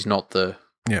 so he's not the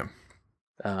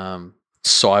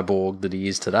cyborg that he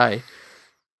is today.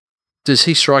 Does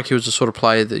he strike you as the sort of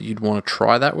player that you'd want to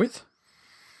try that with?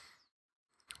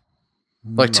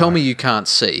 Like, tell me you can't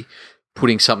see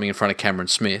putting something in front of Cameron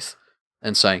Smith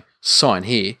and saying, sign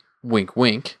here, wink,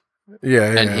 wink,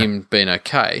 and him being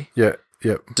okay. Yeah,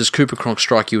 yeah. Does Cooper Cronk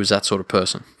strike you as that sort of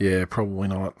person? Yeah, probably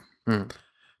not.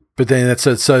 But then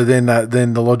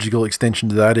then the logical extension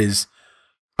to that is,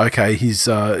 okay,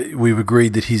 we've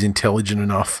agreed that he's intelligent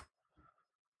enough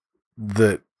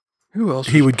that who else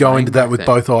he would go into that with then?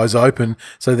 both eyes open.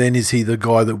 So then is he the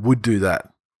guy that would do that?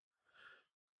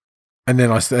 And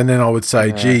then I would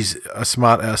say, geez, a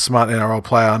smart NRL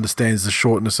player understands the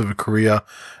shortness of a career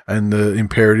and the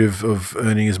imperative of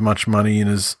earning as much money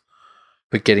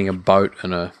but getting a boat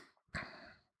and a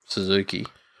Suzuki.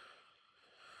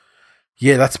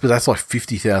 Yeah, that's like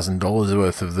 $50,000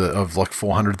 worth of like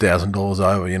 $400,000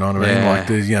 over. You know what I mean? Like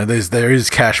there is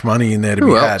cash money in there to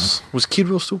be had. Was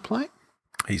Kidwell still playing?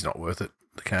 He's not worth it.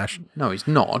 The cash. No, he's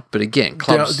not. But again,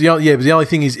 clubs. But the only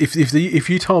thing is, if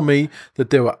you told me that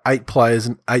there were eight players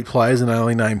and I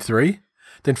only named three,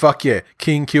 then fuck yeah,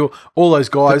 King, Kill, all those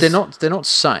guys. But they're not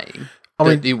saying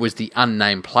that it was the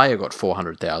unnamed player got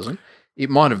 400,000. It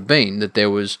might have been that there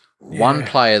was one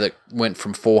player that went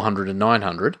from 400 to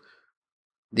 900.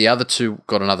 The other two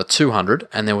got another 200,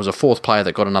 and there was a fourth player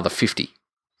that got another 50.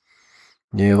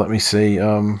 Yeah, let me see.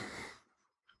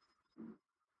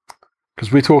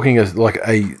 Because we're talking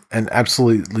an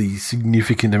absolutely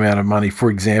significant amount of money. For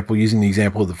example, using the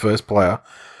example of the first player,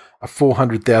 a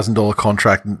 $400,000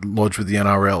 contract lodged with the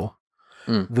NRL.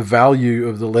 The value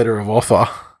of the letter of offer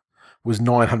was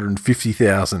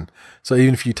 $950,000. So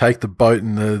even if you take the boat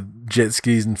and the jet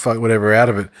skis and fuck whatever out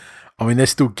of it, I mean, they're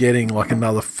still getting like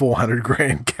another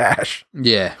 $400,000 cash.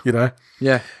 Yeah,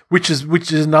 yeah. Which is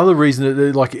another reason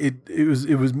that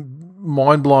it was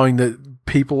mind blowing that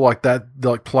people like that,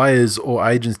 like players or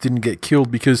agents, didn't get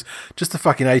killed because just the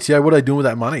fucking ATO. What are they doing with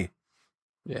that money?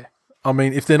 Yeah, I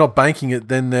mean, if they're not banking it,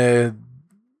 then they're.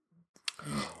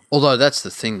 Although that's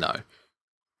the thing, though,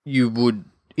 you would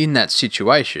in that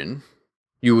situation.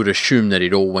 You would assume that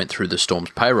it all went through the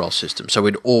Storm's payroll system, so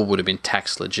it all would have been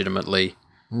taxed legitimately.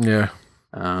 Yeah.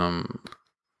 I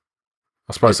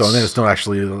suppose so. And then it's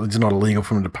not illegal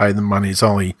for them to pay them money. It's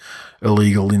only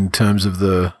illegal in terms of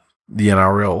the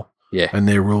NRL and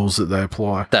their rules that they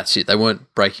apply. That's it. They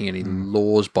weren't breaking any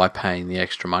laws by paying the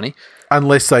extra money.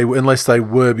 Unless they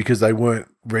were because they weren't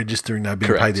registering, they've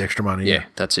been paid the extra money. Yeah,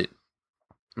 that's it.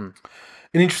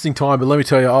 An interesting time, but let me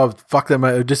tell you, fuck that,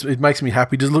 mate. It makes me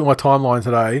happy. Just look at my timeline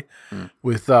today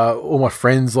with all my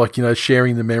friends,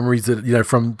 sharing the memories that,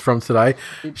 from today.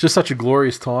 It's just such a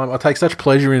glorious time. I take such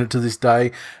pleasure in it to this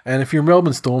day. And if you're a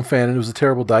Melbourne Storm fan and it was a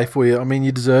terrible day for you, I mean,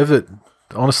 you deserve it,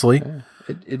 honestly. Yeah.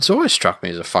 It's always struck me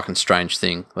as a fucking strange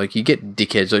thing. Like, you get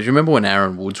dickheads. Like, do you remember when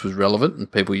Aaron Woods was relevant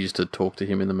and people used to talk to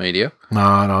him in the media? No,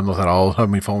 I'm not that old. I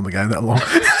haven't been following the game that long.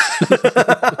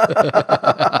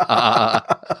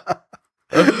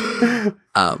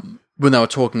 When they were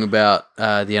talking about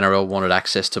the NRL wanted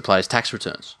access to players' tax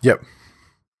returns. Yep.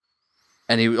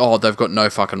 And they've got no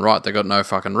fucking right. They've got no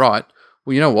fucking right.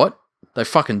 Well, you know what? They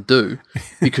fucking do.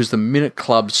 Because the minute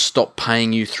clubs stop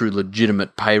paying you through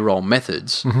legitimate payroll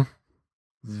methods,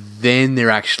 then they're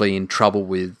actually in trouble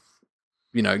with,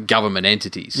 government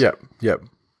entities. Yep.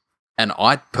 And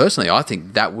I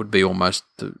think that would be almost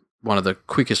one of the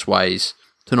quickest ways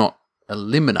to not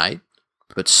eliminate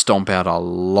but stomp out a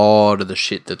lot of the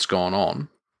shit that's gone on.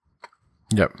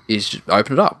 Yep. Is just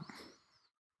open it up.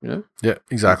 Yeah,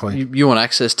 exactly. You want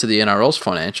access to the NRL's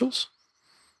financials?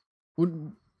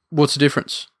 What's the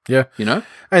difference? Yeah.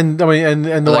 And I mean,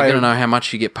 and the way way going to know how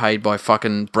much you get paid by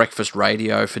fucking breakfast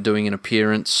radio for doing an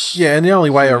appearance. Yeah, and the only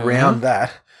way around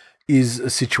that is a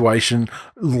situation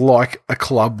like a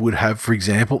club would have, for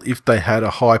example, if they had a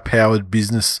high-powered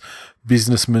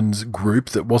businessman's group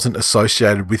that wasn't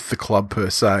associated with the club per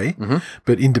se,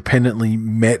 but independently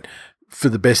met for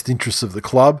the best interests of the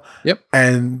club. Yep.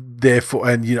 And therefore,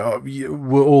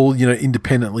 we're all,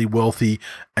 independently wealthy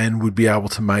and would be able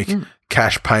to make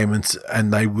cash payments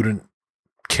and they wouldn't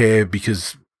care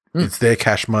because it's their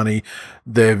cash money.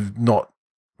 They're not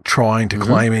trying to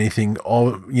claim anything,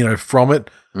 from it.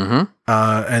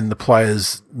 And the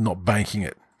players not banking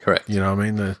it. Correct. You know what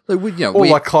I mean? Or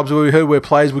like clubs where we heard where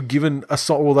players were given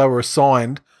they were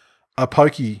assigned a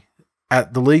pokey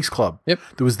at the Leagues Club. Yep.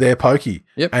 There was their pokey.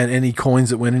 Yep. And any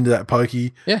coins that went into that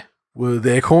pokey were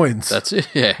their coins. That's it.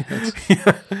 Yeah.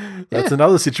 That's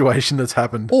another situation that's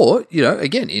happened. Or,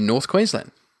 again, in North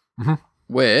Queensland,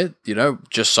 where,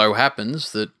 just so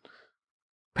happens that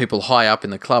people high up in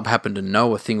the club happen to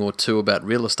know a thing or two about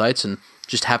real estates and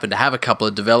just happen to have a couple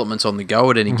of developments on the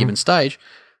go at any given stage,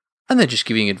 and they're just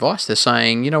giving advice. They're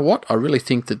saying, you know what, I really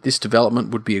think that this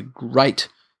development would be a great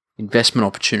investment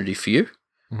opportunity for you.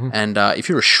 And if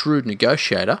you're a shrewd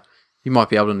negotiator, you might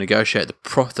be able to negotiate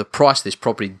the price of this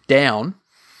property down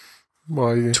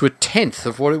to a tenth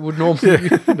of what it would normally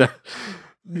be.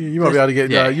 You might be able to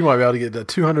get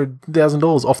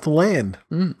 $200,000 off the land.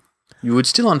 You would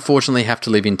still unfortunately have to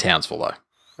live in Townsville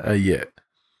though. Yeah.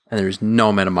 And there is no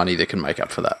amount of money that can make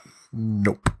up for that.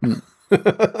 Nope.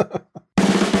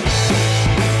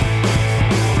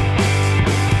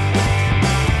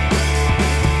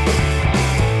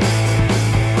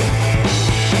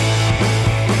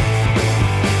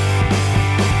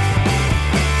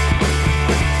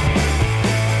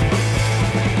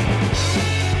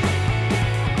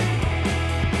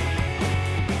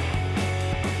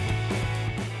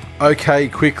 Okay,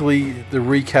 quickly, the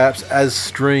recaps as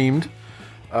streamed.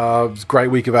 It was a great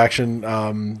week of action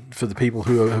for the people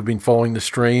who have been following the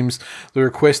streams. The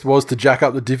request was to jack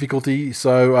up the difficulty,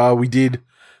 so we did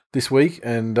this week,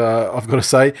 and I've got to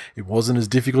say, it wasn't as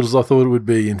difficult as I thought it would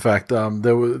be. In fact,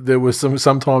 there were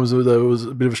sometimes there was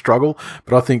a bit of a struggle,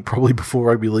 but I think probably before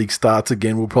rugby league starts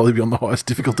again, we'll probably be on the highest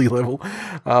difficulty level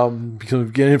because we're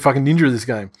getting fucking ninja of this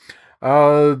game.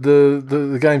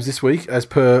 The games this week, as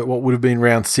per what would have been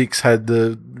round 6, had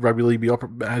the rugby league be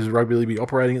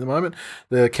operating at the moment.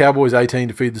 The Cowboys 18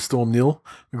 defeated the Storm 0.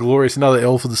 Glorious, another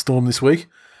L for the Storm this week.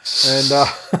 And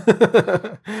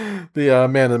the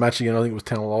man of the match again, I think it was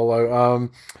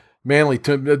Tanalolo. Manly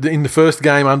in the first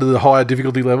game under the higher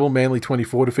difficulty level, Manly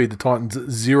 24 defeated the Titans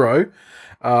 0.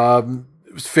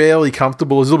 It was fairly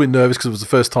comfortable. I was a little bit nervous because it was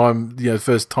the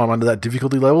first time under that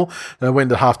difficulty level. They went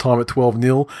to halftime at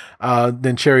 12-0.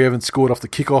 Then Cherry Evans scored off the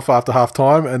kickoff after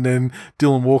halftime, and then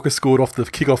Dylan Walker scored off the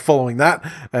kickoff following that.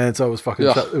 And so it was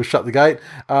shut the gate.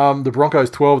 The Broncos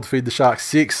 12 defeated the Sharks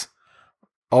 6.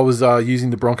 I was using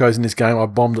the Broncos in this game. I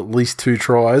bombed at least 2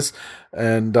 tries,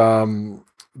 and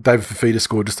David Fafita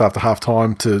scored just after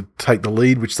half-time to take the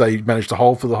lead, which they managed to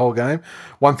hold for the whole game.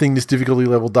 One thing this difficulty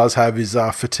level does have is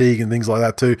fatigue and things like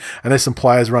that too. And there's some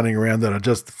players running around that are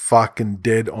just fucking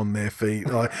dead on their feet.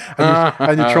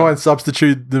 And you try and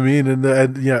substitute them in and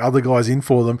other guys in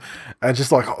for them. And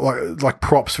just like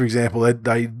props, for example,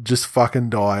 they just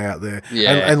fucking die out there.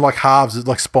 Yeah. And like halves,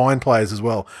 like spine players as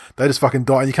well. They just fucking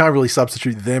die. And you can't really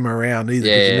substitute them around either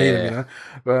because you need them,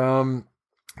 But,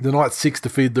 the Knights 6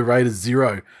 defeated the Raiders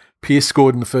 0. Pearce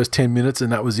scored in the first 10 minutes,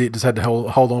 and that was it. Just had to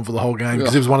hold on for the whole game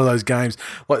because it was one of those games.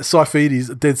 Like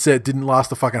Saifidis, dead set, didn't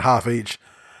last a fucking half each.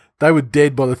 They were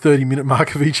dead by the 30-minute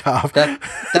mark of each half.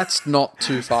 That's not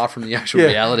too far from the actual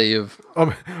reality of...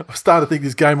 I'm starting to think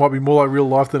this game might be more like real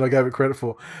life than I gave it credit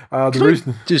for.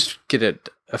 Just get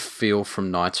a feel from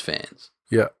Knights fans.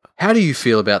 Yeah. How do you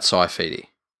feel about Saifidi?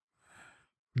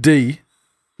 D?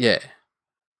 Yeah.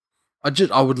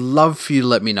 I would love for you to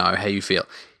let me know how you feel.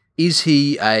 Is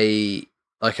he a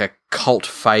cult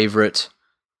favourite,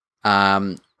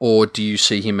 or do you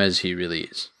see him as he really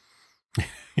is?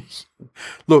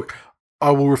 Look,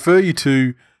 I will refer you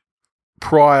to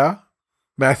Pryor,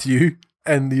 Matthew,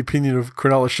 and the opinion of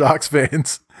Cronulla Sharks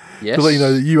fans to let you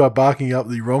know that you are barking up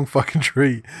the wrong fucking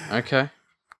tree. Okay.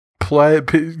 Well,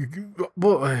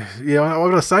 yeah, I'm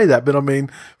going to say that, but I mean,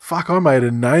 fuck, I made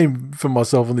a name for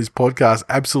myself on this podcast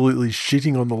absolutely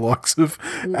shitting on the likes of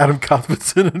Adam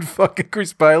Cuthbertson and fucking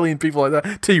Chris Bailey and people like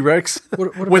that, T-Rex,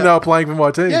 when they were playing for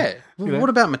my team. Yeah. What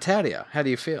about Mataudia? How do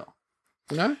you feel?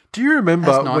 Do you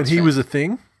remember when he was a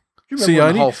thing? Do you remember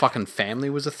when the whole fucking family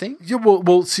was a thing? Yeah, well,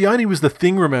 Sione was the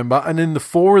thing, remember? And then the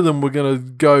 4 of them were going to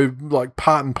go like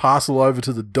part and parcel over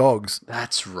to the Dogs.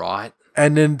 That's right.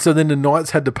 And then the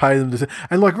Knights had to pay them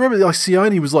and remember,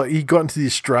 Sione was he got into the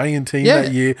Australian team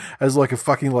that year as a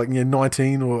fucking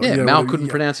 19 or Mal couldn't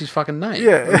pronounce his fucking name.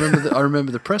 Yeah, I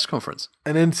remember the press conference.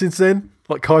 And then since then,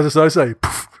 Kaiser Sose,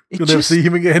 you'll never see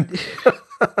him again.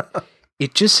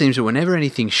 It just seems that whenever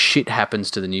anything shit happens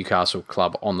to the Newcastle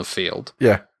club on the field,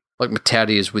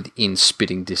 Mataudia is within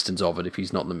spitting distance of it if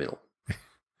he's not in the middle.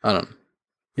 I don't know.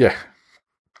 Yeah.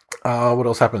 What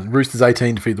else happened? Roosters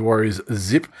 18 defeated the Warriors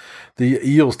zip. The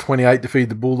Eels 28 defeated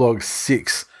the Bulldogs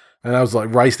 6. And that was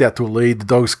raced out to a lead. The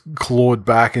Dogs clawed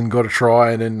back and got a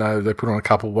try, and then they put on a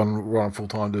couple, one right on full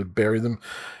time to bury them.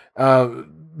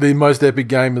 The most epic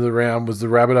game of the round was the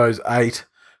Rabbitohs 8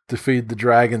 defeated the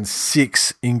Dragons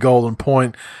 6 in Golden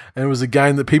Point, and it was a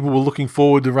game that people were looking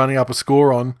forward to running up a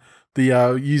score on.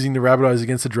 The using the Rabbitohs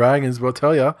against the Dragons, but I'll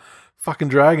tell you, fucking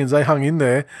Dragons, they hung in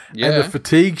there, and the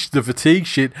fatigue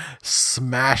shit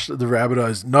smashed the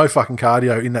Rabbitohs. No fucking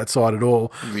cardio in that side at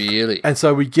all. Really, and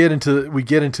so we get into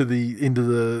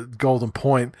the Golden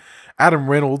Point. Adam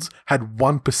Reynolds had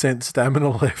 1% stamina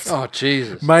left. Oh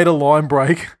Jesus! Made a line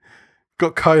break.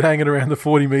 Got coat hanging around the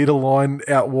 40-metre line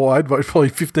out wide, but probably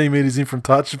 15 metres in from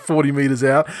touch, 40 metres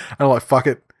out. And I'm like, fuck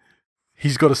it.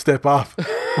 He's got to step up.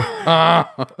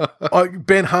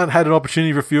 Ben Hunt had an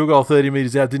opportunity for a field goal 30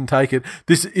 metres out, didn't take it.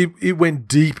 It went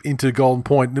deep into Golden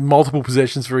Point, multiple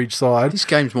possessions for each side. This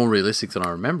game's more realistic than I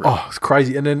remember. Oh, it's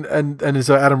crazy. And then and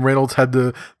so Adam Reynolds had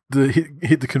the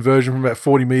hit the conversion from about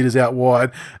 40 metres out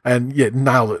wide, and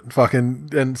nailed it.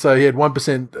 And so he had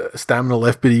 1% stamina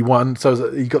left, but he won.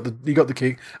 So he got the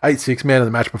kick. 8-6, man of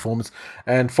the match performance.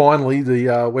 And finally,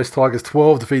 the West Tigers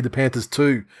 12 defeated the Panthers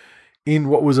 2 in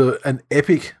what was an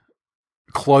epic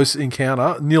close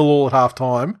encounter, 0-0 at half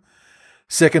time.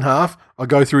 Second half, I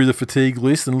go through the fatigue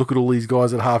list and look at all these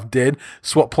guys at half dead,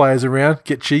 swap players around,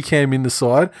 get Cheekam in the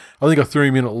side. I think I threw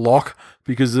him in at lock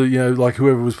because like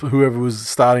whoever was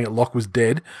starting at lock was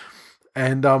dead,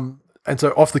 and so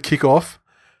off the kickoff,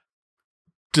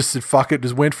 just said fuck it,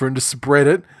 just went for it and just spread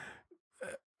it.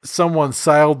 Someone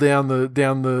sailed down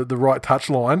the right touch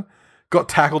line, got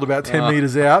tackled about 10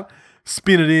 metres out,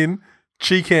 spin it in.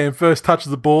 Cheekam first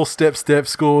touches the ball, step,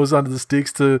 scores under the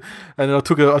sticks and I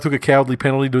took a cowardly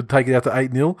penalty to take it out to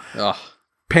 8-0.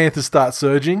 Panthers start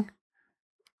surging.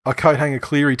 I coat hanger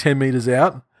Cleary 10 metres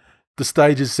out. The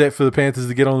stage is set for the Panthers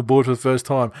to get on the board for the first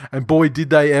time. And boy,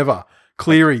 did they ever.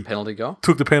 Cleary penalty goal.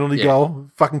 Took the penalty goal.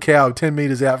 Fucking cow, 10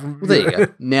 metres out from. Well, there you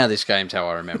go. Now this game's how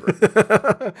I remember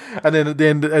it. And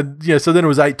then so then it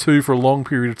was 8-2 for a long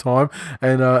period of time,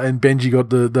 and Benji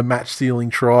got the match sealing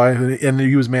try, and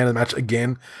he was man of the match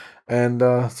again, and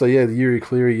the Yuri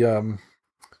Cleary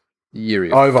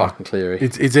over. Fucking Cleary.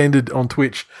 It's ended on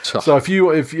Twitch. So if you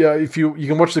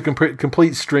can watch the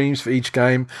complete streams for each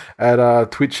game at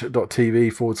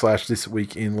twitch.tv/This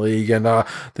Week in League, and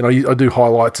then I do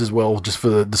highlights as well, just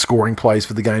for the scoring plays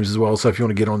for the games as well. So if you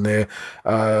want to get on there,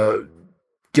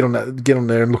 get on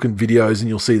there and look at videos, and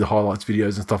you'll see the highlights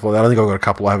videos and stuff like that. I think I've got a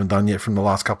couple I haven't done yet from the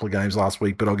last couple of games last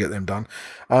week, but I'll get them done.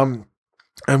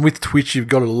 And with Twitch, you've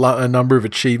got a number of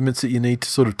achievements that you need to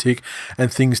sort of tick,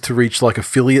 and things to reach like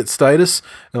affiliate status.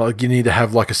 And like you need to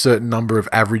have like a certain number of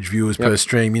average viewers per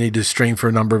stream. You need to stream for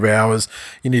a number of hours.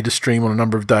 You need to stream on a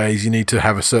number of days. You need to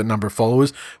have a certain number of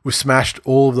followers. We've smashed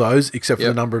all of those except for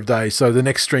the number of days. So the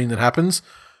next stream that happens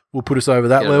will put us over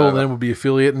that level, and then we'll be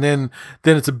affiliate. And then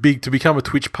it's to become a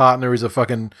Twitch partner is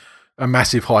a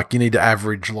massive hike. You need to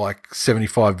average like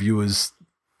 75 viewers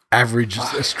average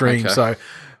a stream. Okay. So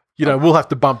we'll have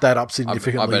to bump that up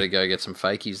significantly. I better go get some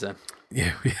fakies then.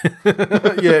 Yeah.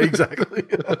 Yeah, exactly.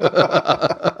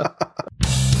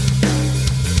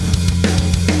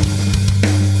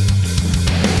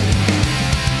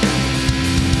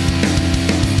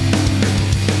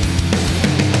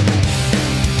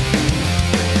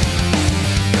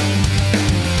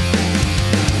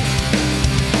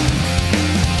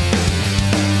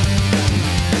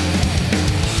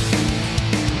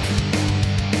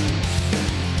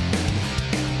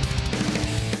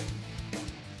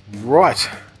 Right,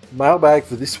 mailbag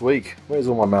for this week. Where's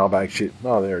all my mailbag shit?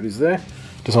 Oh, there it is. There.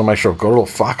 Just want to make sure I've got it all.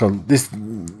 Fucking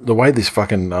the way this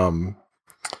fucking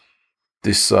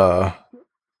this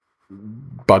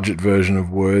budget version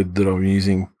of Word that I'm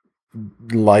using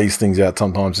lays things out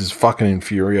sometimes is fucking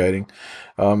infuriating.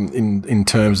 In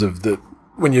terms of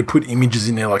when you put images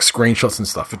in there like screenshots and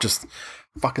stuff, it just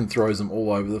fucking throws them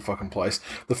all over the fucking place.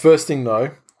 The first thing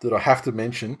though that I have to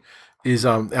mention is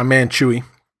our man Chewy.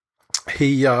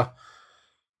 He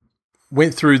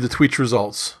went through the Twitch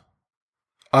results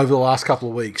over the last couple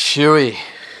of weeks. Chewy,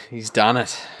 he's done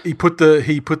it. He put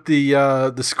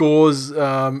the scores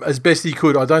as best he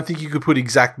could. I don't think you could put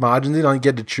exact margins in. I think you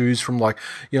had to choose from like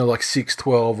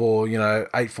 6-12 or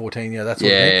 8-14, that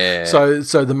sort of thing.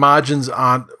 So the margins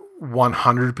aren't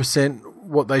 100%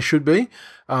 what they should be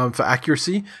for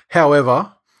accuracy.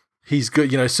 However, he's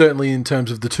good, certainly in terms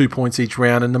of the 2 points each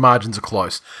round, and the margins are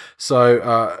close.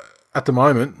 So at the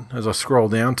moment, as I scroll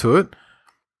down to it,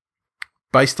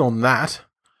 based on that,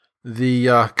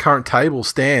 the current table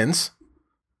stands,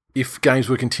 if games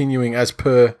were continuing as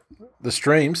per the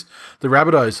streams, the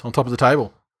Rabbitohs on top of the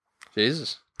table.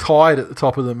 Jesus. Tied at the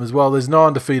top of them as well. There's no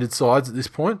undefeated sides at this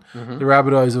point. Mm-hmm. The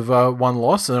Rabbitohs have one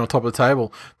loss and on top of the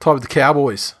table. Tied with the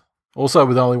Cowboys, also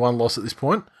with only one loss at this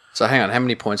point. So hang on, how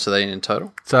many points are they in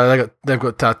total? So they've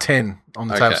got 10 on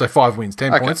the table. So 5 wins,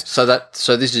 10 points. So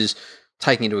this is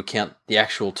taking into account the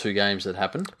actual 2 games that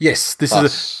happened. Yes, this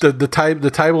is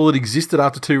the table that existed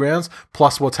after 2 rounds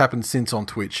plus what's happened since on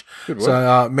Twitch. Good work.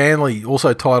 So Manly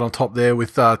also tied on top there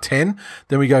with 10.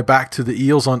 Then we go back to the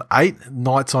Eels on 8,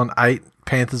 Knights on 8,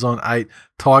 Panthers on 8,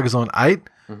 Tigers on 8,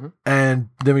 and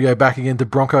then we go back again to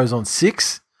Broncos on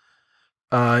 6.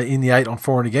 In the 8 on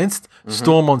for and against,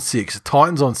 Storm on 6,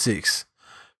 Titans on 6,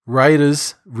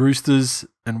 Raiders, Roosters,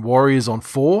 and Warriors on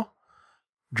 4,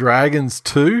 Dragons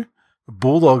 2,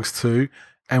 Bulldogs 2,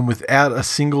 and without a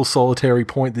single solitary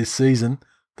point this season,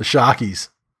 the Sharkies.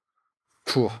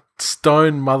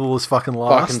 Stone motherless fucking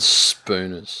last. Fucking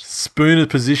spooners. Spooner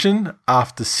position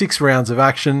after 6 rounds of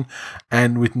action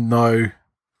and with no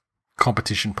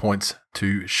competition points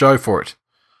to show for it.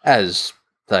 As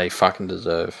they fucking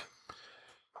deserve.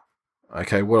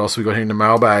 Okay, what else we got here in the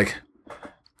mailbag?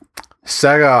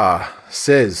 Sagar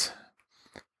says,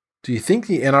 do you think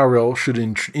the NRL should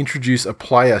introduce a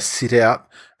player sit-out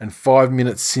and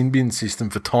 5-minute sin bin system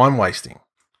for time wasting?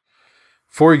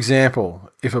 For example,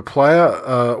 if a player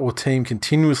or team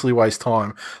continuously waste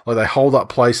time, like they hold up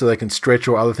play so they can stretch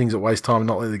or other things that waste time and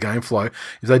not let the game flow,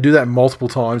 if they do that multiple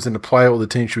times, then the player or the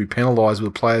team should be penalised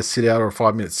with a player sit-out or a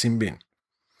 5-minute sin bin.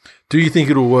 Do you think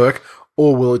it'll work,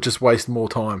 or will it just waste more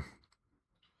time?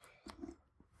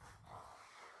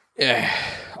 Yeah,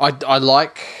 I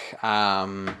like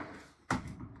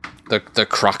the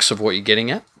crux of what you're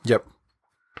getting at. Yep.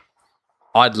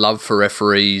 I'd love for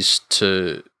referees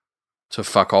to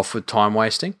fuck off with time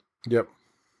wasting. Yep.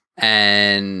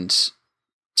 And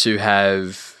to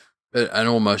have an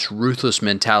almost ruthless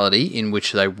mentality in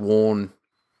which they warn,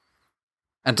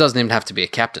 and it doesn't even have to be a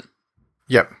captain.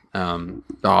 Yep. Look,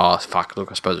 I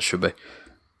suppose it should be.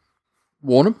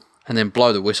 Warn them and then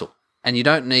blow the whistle. And you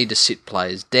don't need to sit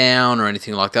players down or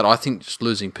anything like that. I think just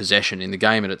losing possession in the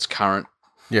game at its current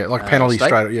penalty state,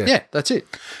 straight. Yeah, that's it.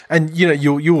 And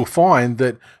you will find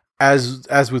that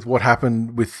as with what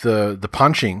happened with the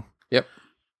punching. Yep.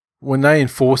 When they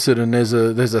enforce it and there's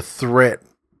a threat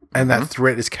and that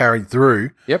threat is carried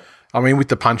through. Yep. I mean, with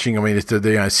the punching, it's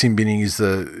the sin binning is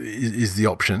the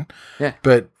option. Yeah.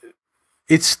 But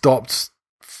it stops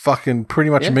fucking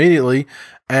pretty much immediately,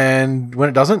 and when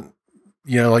it doesn't.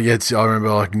 I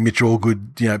remember Mitch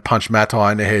Allgood, punch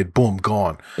Matai in the head, boom,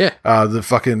 gone. Yeah. The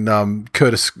fucking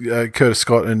Curtis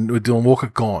Scott and Dylan Walker,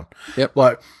 gone. Yep.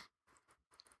 Like,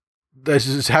 that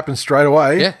just happens straight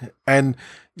away. Yeah. And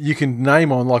you can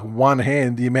name on one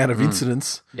hand the amount of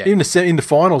incidents. Yeah. Even in the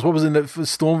finals, what was in the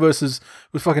Storm versus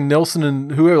with fucking Nelson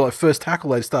and whoever, first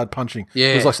tackle they started punching.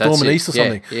 Yeah. It was Storm and East or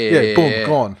something. Boom,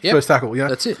 gone. Yep. First tackle.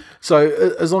 That's it. So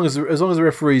as long as the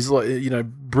referees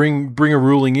bring a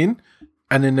ruling in.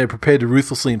 And then they're prepared to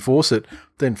ruthlessly enforce it,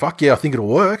 then fuck yeah, I think it'll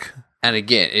work. And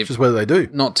again, it's just whether they do.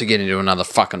 Not to get into another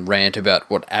fucking rant about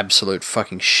what absolute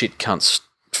fucking shit cunts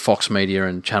Fox Media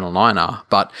and Channel 9 are,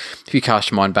 but if you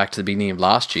cast your mind back to the beginning of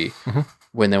last year,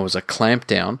 when there was a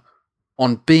clampdown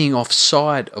on being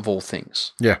offside of all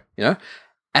things. Yeah.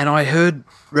 And I heard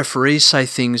referees say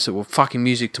things that were fucking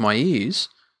music to my ears,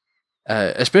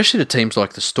 especially to teams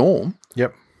like the Storm.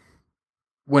 Yep.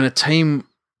 When a team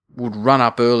would run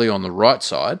up early on the right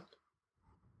side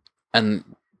and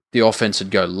the offense would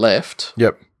go left.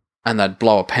 Yep. And they'd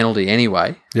blow a penalty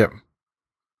anyway. Yep.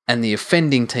 And the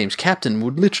offending team's captain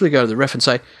would literally go to the ref and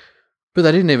say, but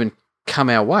they didn't even come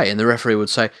our way. And the referee would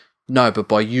say, no, but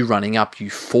by you running up, you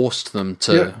forced them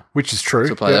to... which is true.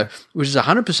 To play that, which is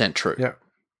 100% true. Yeah.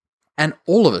 And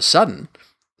all of a sudden,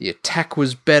 the attack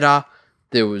was better.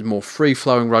 There was more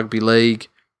free-flowing rugby league.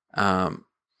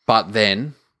 But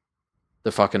then...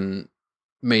 the fucking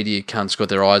media cunts got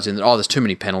their eyes in. There's too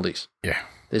many penalties. Yeah.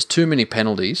 There's too many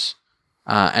penalties,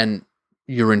 and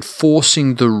you're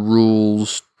enforcing the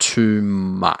rules too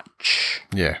much.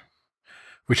 Yeah.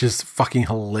 Which is fucking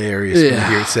hilarious when you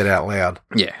hear it said out loud.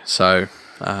 Yeah, so...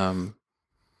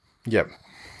 yep.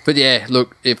 But yeah,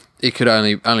 look, if it could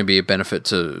only be a benefit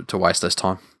to waste less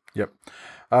time. Yep.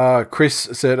 Chris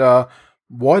said,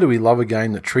 why do we love a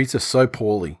game that treats us so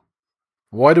poorly?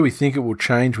 Why do we think it will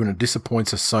change when it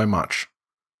disappoints us so much?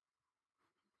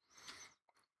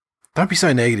 Don't be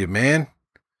so negative, man.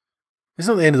 It's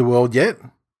not the end of the world yet.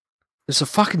 It's a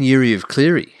fucking Yuri of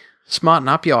Cleary. Smarten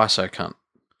up, you ISO cunt.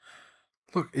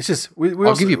 Look, it's just...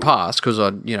 I'll give you a pass because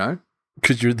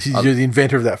because you're the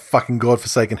inventor of that fucking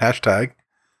godforsaken hashtag.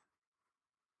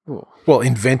 Ooh. Well,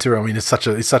 inventor, I mean, it's such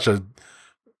a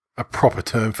proper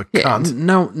term for cunt.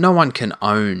 No one can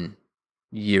own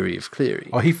Yuri of Cleary.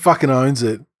 Oh, he fucking owns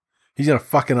it. He's going to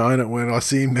fucking own it when I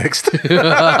see him next.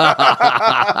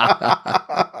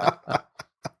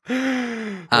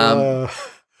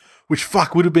 Which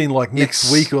would have been like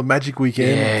next week or Magic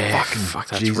Weekend. Yeah,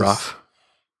 that's rough.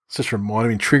 It's just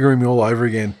reminding me, triggering me all over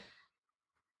again.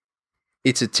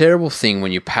 It's a terrible thing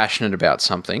when you're passionate about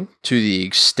something to the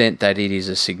extent that it is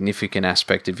a significant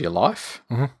aspect of your life,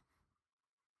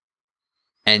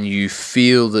 and you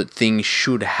feel that things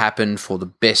should happen for the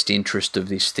best interest of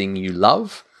this thing you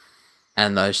love,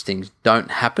 and those things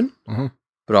don't happen.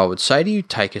 But I would say to you,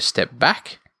 take a step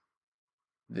back.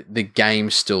 The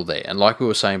game's still there. And like we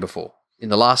were saying before, in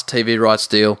the last TV rights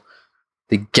deal,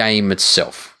 the game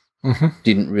itself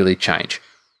didn't really change.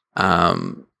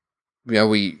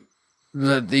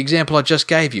 The example I just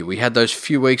gave you, we had those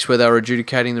few weeks where they were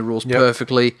adjudicating the rules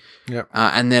perfectly,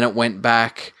 and then it went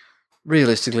back.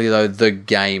 Realistically, though, the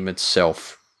game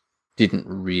itself didn't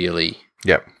really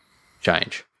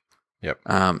change.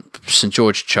 St.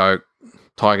 George choke,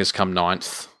 Tigers come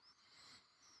 9th.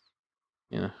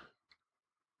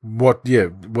 What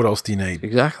else do you need?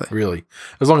 Exactly. Really.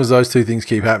 As long as those two things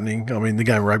keep happening, I mean, the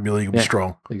game of rugby league will be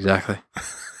strong. Exactly.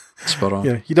 Spot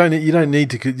on. You don't need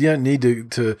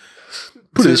to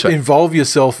Put it this way. Involve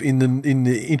yourself in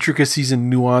the intricacies and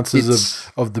nuances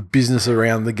of the business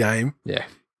around the game. Yeah.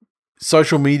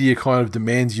 Social media kind of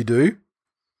demands you do.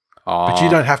 But you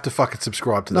don't have to fucking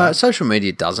subscribe to that. No, social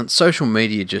media doesn't. Social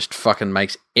media just fucking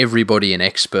makes everybody an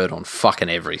expert on fucking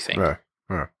everything.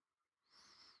 Right.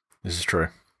 This is true.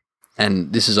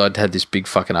 And I'd had this big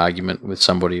fucking argument with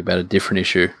somebody about a different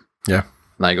issue. Yeah.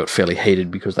 And they got fairly heated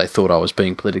because they thought I was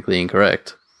being politically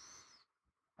incorrect.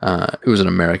 It was an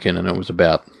American, and it was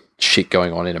about shit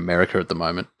going on in America at the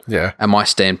moment. Yeah. And my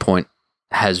standpoint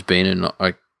has been, and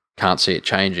I can't see it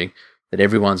changing, that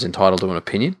everyone's entitled to an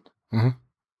opinion.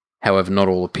 However, not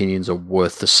all opinions are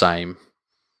worth the same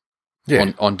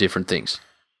on different things.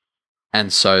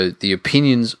 And so the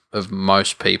opinions of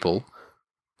most people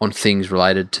on things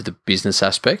related to the business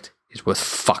aspect is worth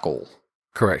fuck all.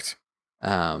 Correct.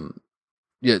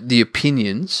 The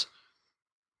opinions,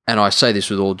 and I say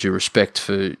this with all due respect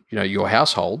for your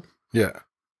household,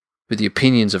 but the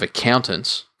opinions of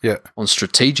accountants on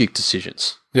strategic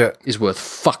decisions is worth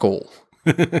fuck all.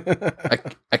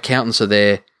 Accountants are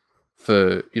there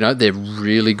for, they're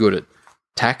really good at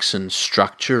tax and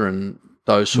structure and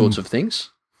those sorts of things,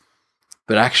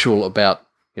 but about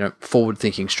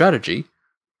forward-thinking strategy,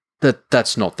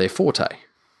 that's not their forte.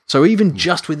 So even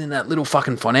just within that little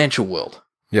fucking financial world,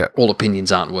 all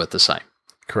opinions aren't worth the same.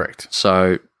 Correct.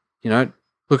 So,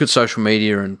 look at social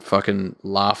media and fucking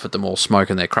laugh at them all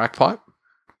smoking their crack pipe,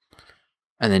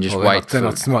 and then just wait. They're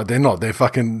not smart. They're not. They're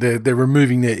fucking. They're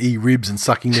removing their e-ribs and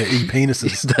sucking their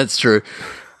e-penises. That's true.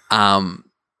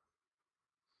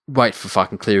 Wait for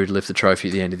fucking Cleary to lift the trophy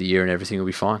at the end of the year, and everything will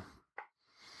be fine.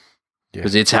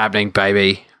 Because it's happening,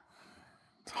 baby.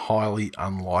 It's highly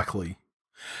unlikely.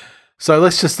 So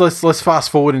let's fast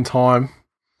forward in time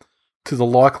to the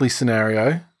likely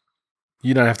scenario.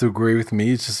 You don't have to agree with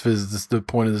me. It's just the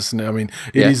point of the scenario. I mean,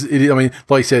 it is. I mean,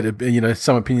 like you said,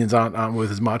 some opinions aren't worth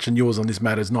as much, and yours on this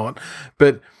matter is not.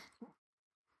 But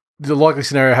the likely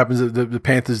scenario happens that the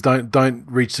Panthers don't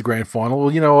reach the grand final.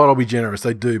 Well, you know what? I'll be generous.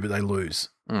 They do, but they lose.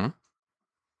 At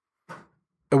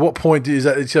what point is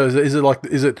that?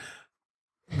 Is it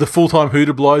the full-time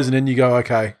hooter blows, and then you go,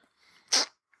 okay,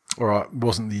 all right, it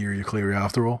wasn't the year of Cleary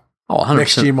after all. Oh, 100%.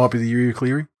 Next year might be the year of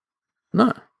Cleary.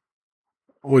 No.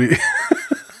 What do you?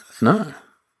 No.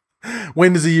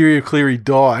 When does the year of Cleary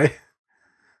die?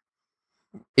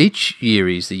 Each year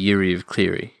is the year of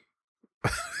Cleary.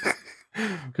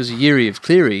 Because the year of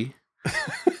Cleary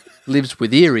lives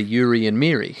with Erie, Yuri, and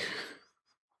Miri.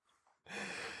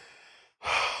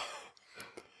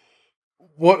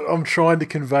 What I'm trying to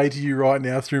convey to you right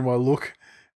now through my look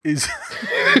is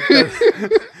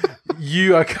that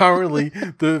you are currently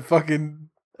the fucking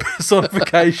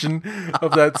personification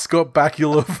of that Scott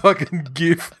Bakula fucking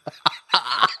gif.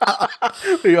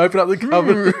 You open up the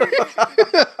cupboard.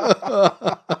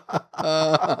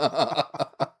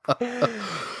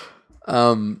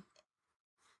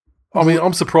 I mean,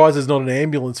 I'm surprised there's not an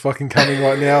ambulance fucking coming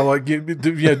right now. Like,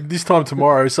 this time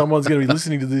tomorrow, someone's going to be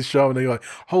listening to this show and they're like,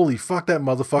 "Holy fuck, that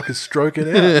motherfucker's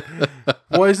stroking out."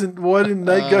 Why didn't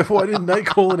Nate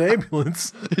call an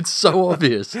ambulance? It's so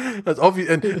obvious. That's obvious,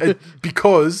 and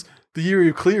because the year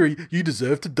of Cleary, you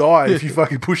deserve to die if you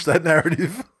fucking push that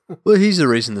narrative. Well, he's the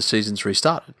reason the season's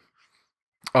restarted.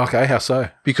 Okay, how so?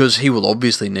 Because he will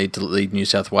obviously need to lead New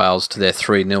South Wales to their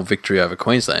 3-0 victory over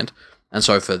Queensland, and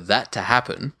so for that to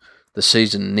happen, the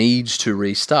season needs to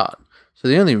restart. So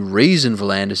the only reason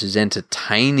Volandis is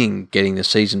entertaining getting the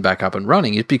season back up and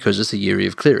running is because it's the year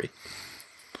of Cleary.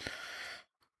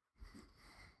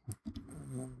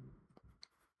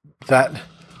 That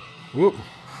Whoop.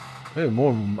 Even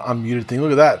more unmuted thing.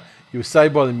 Look at that. You were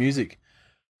saved by the music.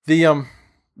 The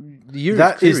Yuri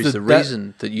of Cleary is the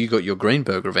reason that you got your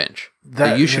Greenberg revenge.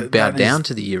 That you should bow down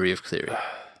to the Yuri of Cleary.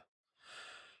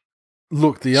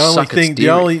 Look, the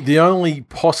only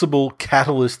possible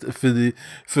catalyst for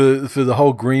the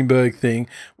whole Greenberg thing,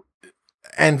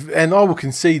 and I will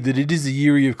concede that it is the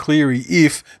Yuri of Cleary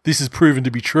if this is proven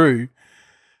to be true,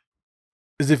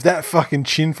 is if that fucking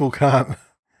chinful cunt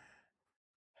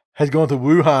has gone to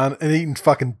Wuhan and eaten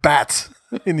fucking bats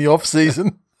in the off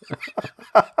season.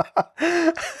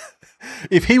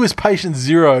 If he was patient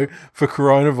zero for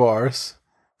coronavirus,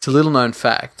 it's a little known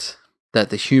fact that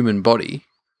the human body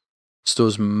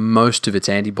stores most of its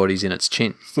antibodies in its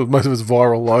chin. So most of its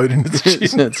viral load in its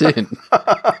chin. That's it.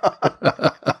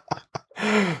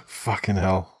 Fucking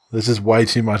hell. There's just way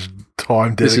too much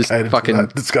time dedicated to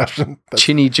that discussion.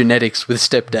 Chinny genetics with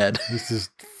stepdad. This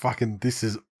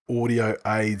is audio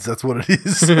AIDS. That's what it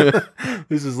is.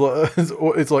 This is like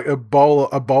it's like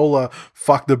Ebola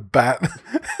fucked a bat,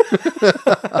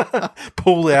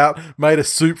 pulled out, made a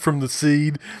soup from the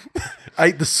seed,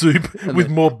 ate the soup with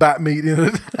more bat meat in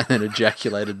it, and then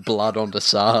ejaculated blood onto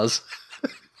SARS.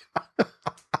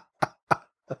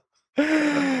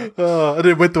 And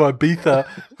then went to Ibiza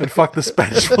and fucked the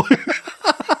Spanish flu.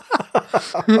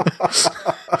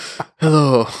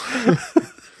 Hello.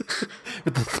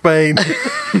 With the Spain.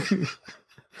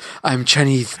 I'm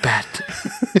Chinese bat.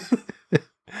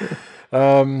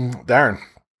 Darren,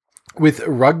 with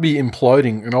rugby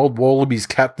imploding and old Wallabies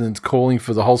captains calling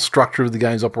for the whole structure of the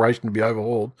game's operation to be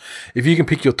overhauled, if you can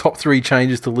pick your top 3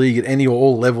 changes to league at any or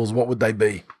all levels, what would they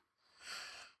be?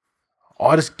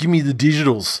 Just give me the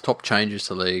digitals. Top changes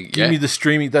to league. Give me the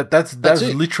streaming. That's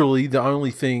literally the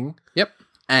only thing. Yep.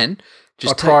 And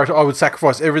I would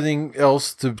sacrifice everything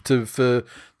else to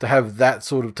have that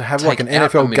sort of, to have like an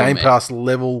NFL Game Pass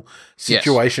level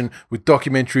situation with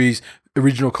documentaries,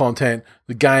 original content,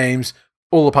 the games,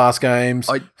 all the past games,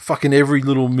 fucking every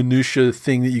little minutia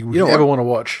thing that you would ever want to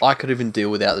watch. I could even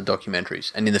deal without the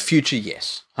documentaries. And in the future,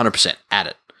 yes, 100%, add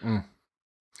it. Mm.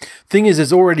 Thing is,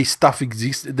 there's already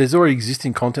there's already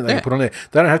existing content they can put on there.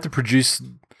 They don't have to produce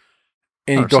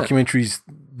any 100%. Documentaries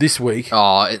this week.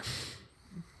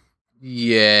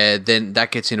 Then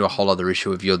that gets into a whole other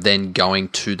issue of you're then going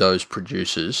to those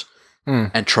producers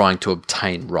and trying to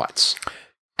obtain rights.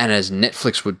 And as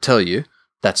Netflix would tell you,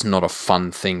 that's not a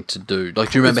fun thing to do.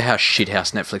 Like, do you remember how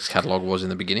shithouse Netflix catalog was in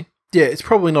the beginning? Yeah, it's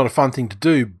probably not a fun thing to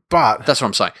do, but that's what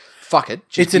I'm saying. Fuck it.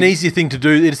 It's an easier thing to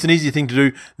do. It's an easier thing to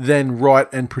do than write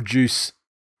and produce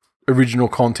original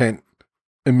content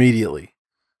immediately.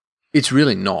 It's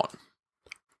really not.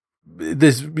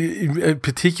 There's,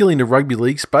 particularly in the rugby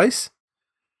league space,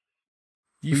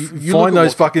 you find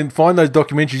those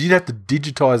documentaries. You'd have to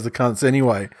digitize the cunts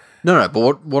anyway. No.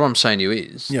 But what I'm saying to you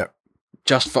is,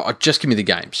 just give me the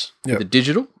games. Yep. The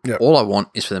digital. Yep. All I want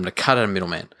is for them to cut out a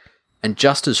middleman. And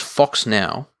just as Fox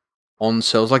now on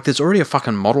sells, like there's already a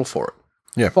fucking model for it.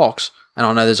 Yeah. Fox, and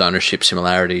I know there's ownership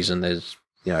similarities and there's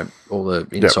all the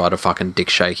insider fucking dick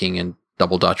shaking and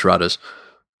double Dutch rudders,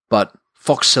 but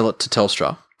Fox sell it to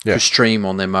Telstra. To stream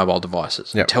on their mobile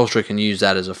devices. Yep. Telstra can use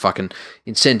that as a fucking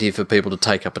incentive for people to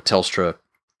take up a Telstra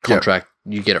contract.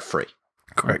 Yep. You get it free.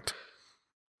 Correct.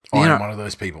 I'm one of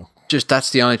those people.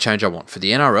 That's the only change I want for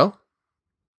the NRL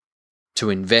to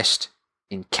invest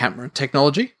in camera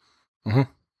technology,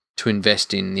 to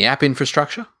invest in the app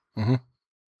infrastructure,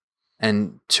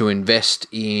 and to invest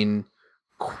in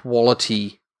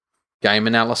quality game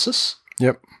analysis.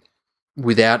 Yep.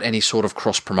 Without any sort of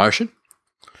cross promotion.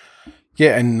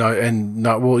 Yeah, and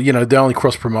no. Well, the only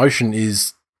cross promotion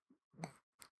is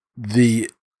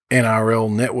the NRL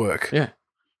network. Yeah,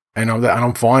 and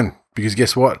I'm fine because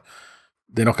guess what?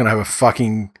 They're not going to have a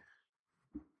fucking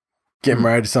get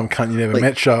married to some cunt you never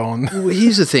met show on. Well,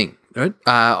 here's the thing, right?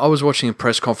 I was watching a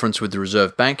press conference with the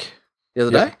Reserve Bank the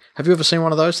other day. Have you ever seen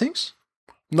one of those things?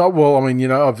 No. Well, I mean,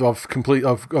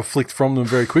 I've flicked from them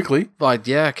very quickly. Like,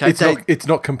 yeah, okay. It's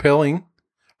not compelling.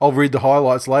 I'll read the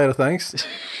highlights later, thanks.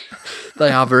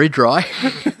 They are very dry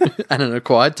and an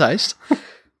acquired taste.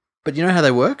 But you know how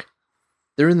they work?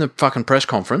 They're in the fucking press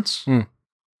conference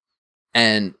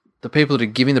and the people that are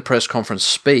giving the press conference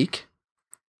speak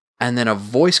and then a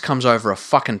voice comes over a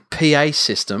fucking PA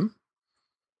system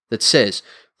that says,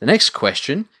 the next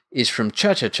question is from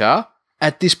Cha-Cha-Cha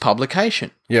at this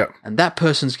publication. Yeah. And that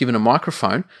person's given a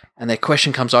microphone and their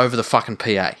question comes over the fucking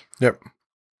PA. Yep.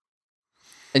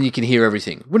 And you can hear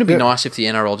everything. Wouldn't it be nice if the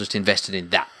NRL just invested in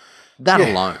that? That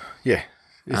alone. Yeah.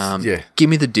 Give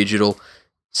me the digital,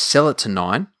 sell it to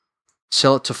Nine,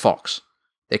 sell it to Fox.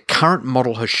 Their current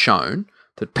model has shown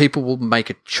that people will make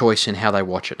a choice in how they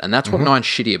watch it. And that's what Nine's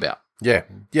shitty about. Yeah,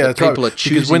 that's people right. are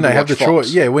choosing because when they to have the watch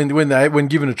Fox. choice, when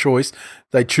given a choice,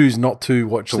 they choose not to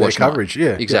watch their coverage. Nine.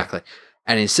 Yeah, exactly.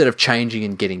 And instead of changing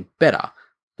and getting better,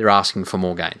 they're asking for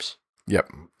more games. Yep,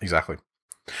 exactly.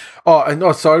 Oh, and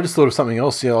so I just thought of something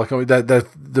else. Yeah, like that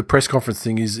the press conference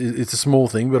thing it's a small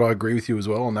thing, but I agree with you as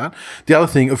well on that. The other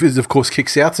thing is, of course,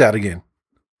 kick outs out again.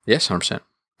 Yes, 100%.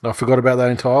 I forgot about that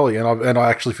entirely, and I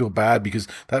actually feel bad because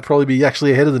that'd probably be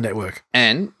actually ahead of the network.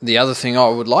 And the other thing I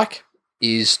would like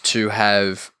is to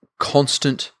have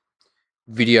constant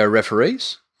video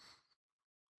referees.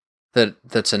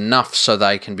 That's enough so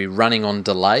they can be running on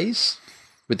delays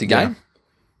with the game.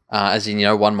 As in,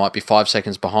 one might be 5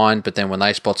 seconds behind, but then when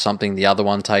they spot something, the other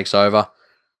one takes over,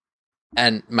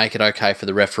 and make it okay for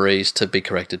the referees to be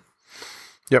corrected.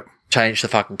 Yep. Change the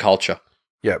fucking culture.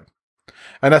 Yep.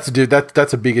 And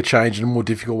that's a bigger change and a more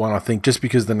difficult one, I think, just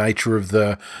because the nature of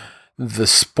the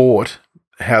sport,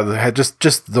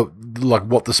 just the like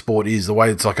what the sport is, the way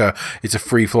it's it's a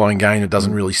free flowing game that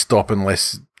doesn't really stop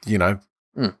unless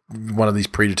one of these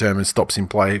predetermined stops in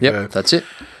play. Yep, that's it.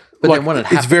 But then when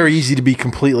it's very easy to be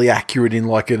completely accurate in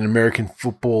like an American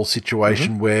football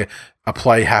situation where a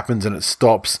play happens and it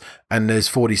stops, and there's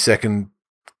 40 seconds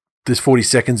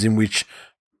in which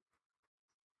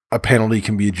a penalty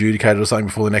can be adjudicated or something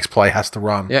before the next play has to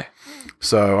run. Yeah.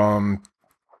 So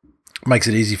makes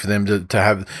it easy for them to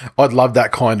have. I'd love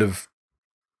that kind of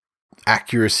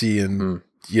accuracy and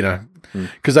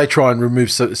because they try and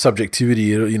remove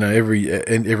subjectivity. Every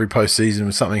postseason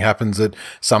when something happens that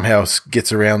somehow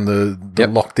gets around the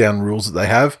lockdown rules that they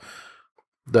have,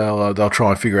 they'll try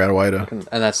and figure out a way to.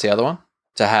 And that's the other one,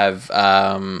 to have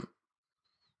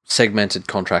segmented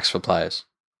contracts for players.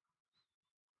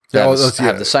 Have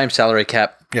the same salary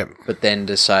cap, but then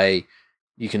to say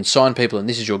you can sign people and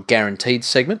this is your guaranteed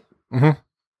segment,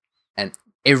 and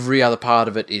every other part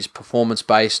of it is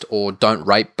performance-based or don't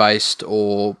rape-based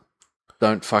or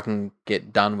don't fucking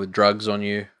get done with drugs on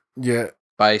you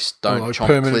based, don't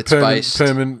chomp clits-based.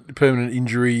 Permanent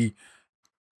injury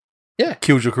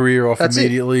kills your career off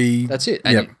immediately. That's it.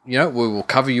 And, we will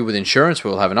cover you with insurance.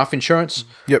 We'll have enough insurance.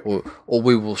 Yep. Or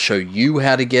we will show you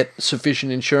how to get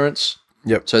sufficient insurance.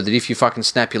 Yep. So that if you fucking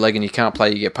snap your leg and you can't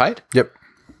play, you get paid. Yep.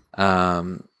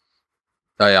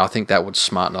 I think that would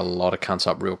smarten a lot of cunts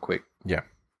up real quick. Yeah.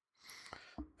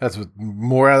 That's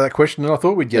more out of that question than I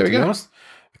thought we'd get, to be honest.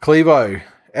 Clevo,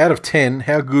 out of 10,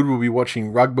 how good will be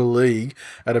watching rugby league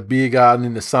at a beer garden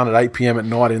in the sun at 8 p.m. at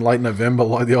night in late November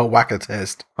like the old Wacker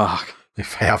test? Fuck.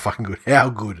 How fucking good. How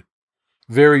good.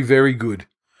 Very, very good.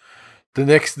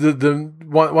 Once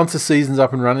the season's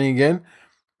up and running again,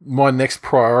 my next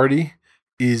priority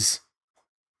is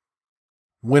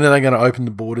when are they going to open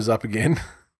the borders up again?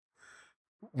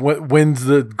 When's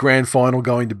the grand final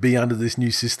going to be under this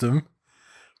new system?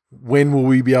 When will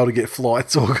we be able to get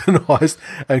flights organised?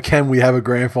 And can we have a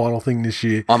grand final thing this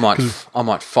year? I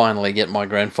might finally get my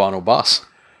grand final bus.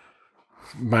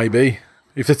 Maybe.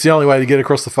 If it's the only way to get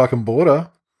across the fucking border.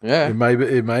 Yeah. It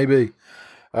may be.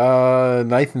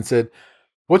 Nathan said,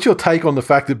 what's your take on the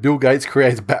fact that Bill Gates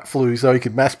creates bat flu so he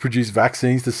could mass produce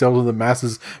vaccines to sell to the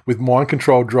masses with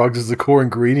mind-controlled drugs as the core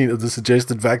ingredient of the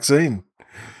suggested vaccine?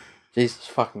 Jesus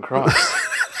fucking Christ.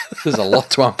 There's a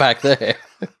lot to unpack there.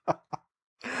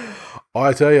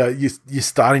 I tell you, you're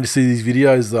starting to see these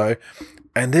videos, though,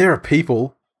 and there are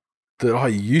people that I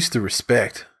used to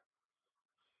respect.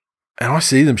 And I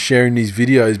see them sharing these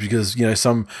videos because,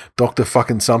 some doctor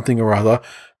fucking something or other,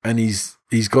 and he's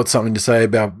got something to say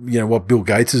about, what Bill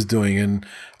Gates is doing. And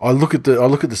I look at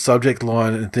the subject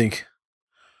line and think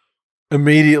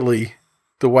immediately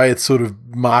the way it's sort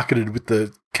of marketed with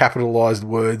the capitalized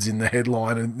words in the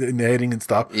headline and in the heading and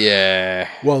stuff. Yeah.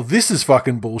 Well, this is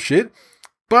fucking bullshit.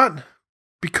 But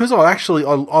because I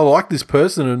like this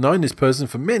person and have known this person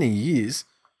for many years,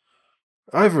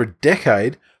 over a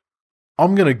decade,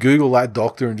 I'm going to Google that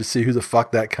doctor and just see who the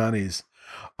fuck that cunt is.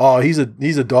 Oh, he's a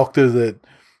doctor that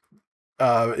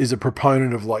is a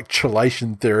proponent of like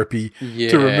chelation therapy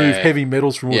to remove heavy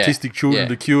metals from autistic children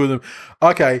to cure them.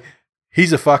 Okay,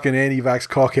 he's a fucking anti-vax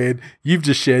cockhead. You've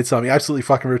just shared something absolutely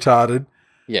fucking retarded.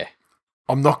 Yeah.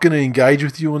 I'm not going to engage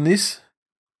with you on this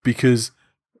because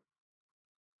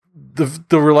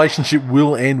the relationship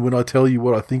will end when I tell you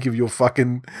what I think of your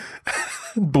fucking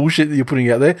bullshit that you're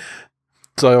putting out there.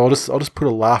 So I'll just put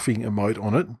a laughing emote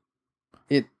on it.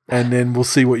 And then we'll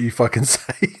see what you fucking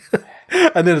say.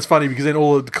 And then it's funny because then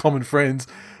all of the common friends,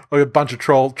 like a bunch of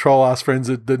troll ass friends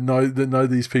that know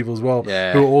these people as well, who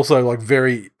are also like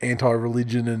very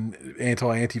anti-religion and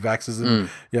anti-vaxxers, and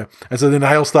and so then they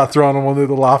all start throwing them on there,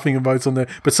 the laughing emotes on there,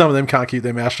 but some of them can't keep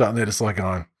their mouth shut and they're just like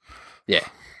going, Yeah.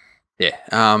 Yeah.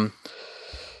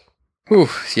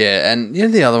 Yeah, and you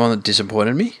know the other one that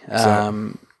disappointed me?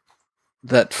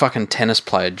 That fucking tennis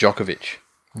player, Djokovic.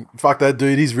 Fuck that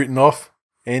dude. He's written off.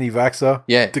 Anti-vaxxer.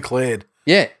 Yeah. Declared.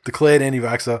 Yeah. Declared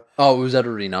anti-vaxxer. Oh, was that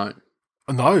already known?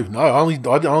 No. I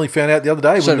only found out the other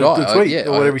day So when the tweet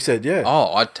or whatever he said. Yeah.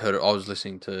 Oh, I heard it. I was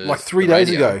listening to like 3 days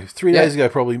ago. 3 days ago,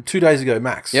 probably 2 days ago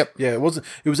max. Yep. Yeah. It was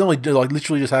only like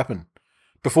literally just happened.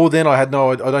 Before then, I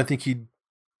don't think he'd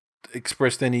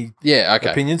expressed any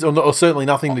opinions, or certainly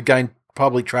nothing to gain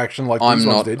public traction like these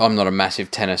ones did. I'm not a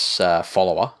massive tennis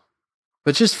follower,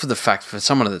 but just for the fact for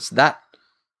someone that's that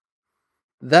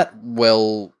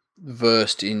well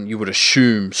versed in, you would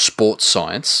assume, sports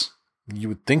science. You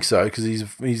would think so because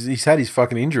he's had his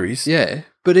fucking injuries. Yeah,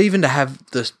 but even to have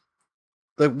this,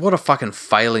 like, what a fucking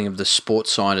failing of the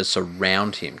sports scientists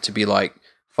around him to be like,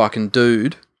 fucking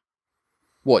dude,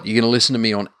 what, you're going to listen to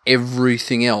me on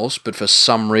everything else, but for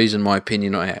some reason my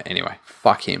opinion, anyway,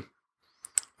 fuck him.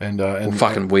 And we'll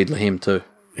fucking wheedle him too.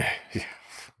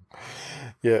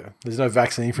 Yeah. There's no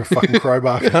vaccine for a fucking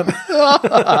crowbar cunt.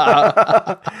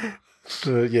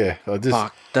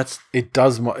 It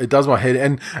does my head,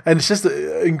 and it's just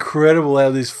incredible how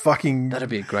this fucking that'd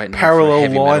be a great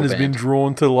parallel line has been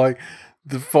drawn to like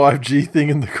the 5G thing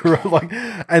and the corona, like,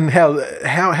 and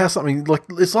how something like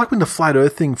it's like when the flat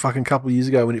Earth thing fucking couple of years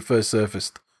ago when it first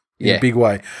surfaced in a big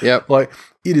way. Yep. Like,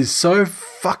 it is so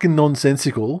fucking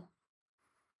nonsensical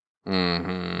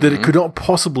that it could not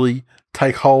possibly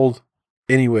take hold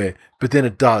anywhere, but then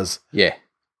it does. Yeah.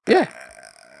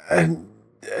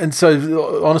 And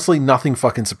so, honestly, nothing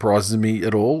fucking surprises me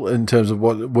at all in terms of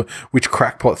which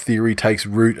crackpot theory takes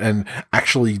root and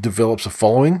actually develops a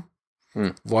following.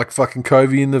 Like fucking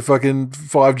Covey and the fucking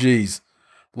 5Gs.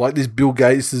 Like this Bill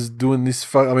Gates is doing this.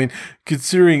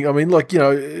 Considering, like, you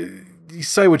know, you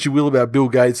say what you will about Bill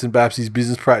Gates and perhaps his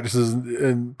business practices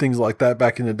and things like that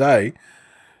back in the day.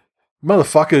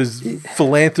 Motherfuckers,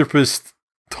 philanthropist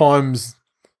times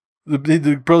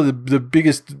probably the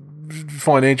biggest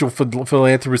financial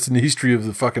philanthropist in the history of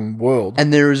the fucking world.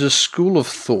 And there is a school of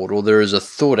thought, or there is a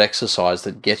thought exercise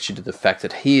that gets you to the fact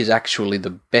that he is actually the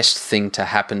best thing to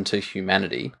happen to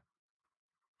humanity,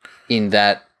 in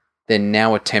that they're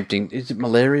now attempting, is it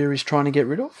malaria he's trying to get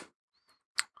rid of?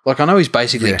 Like, I know he's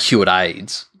basically cured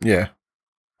AIDS. Yeah.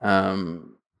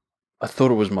 I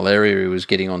thought it was malaria he was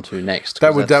getting onto next.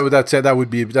 That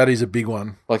is a big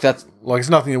one. Like, that's like, it's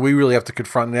nothing that we really have to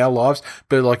confront in our lives,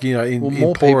 but like, you know,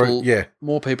 more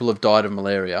people have died of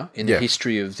malaria in the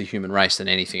history of the human race than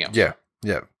anything else. Yeah.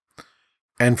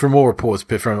 And from all reports,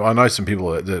 I know some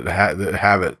people that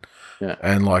have it,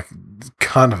 and like, it's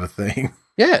kind of a thing.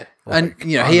 Yeah, like, and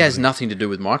you know, he has nothing to do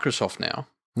with Microsoft now.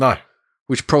 No,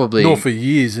 which probably not for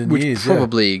years and years. Which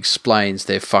probably explains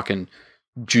their fucking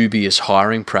dubious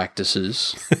hiring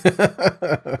practices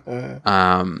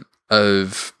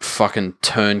of fucking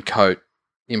turncoat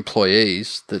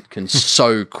employees that can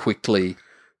so quickly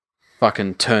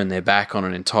fucking turn their back on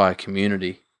an entire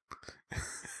community.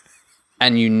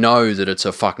 And you know that it's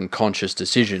a fucking conscious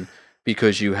decision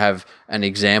because you have an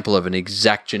example of an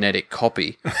exact genetic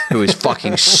copy who is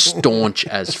fucking staunch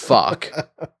as fuck.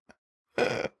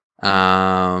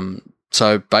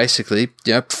 So basically,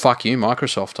 fuck you,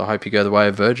 Microsoft. I hope you go the way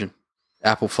of Virgin.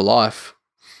 Apple for life.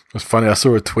 It's funny. I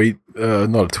saw a tweet,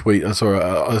 not a tweet. I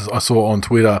saw on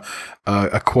Twitter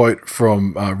a quote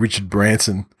from Richard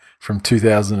Branson from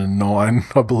 2009,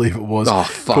 I believe it was,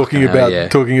 talking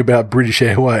about British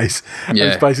Airways. And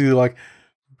it's basically like,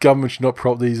 government should not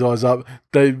prop these eyes up.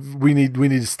 We need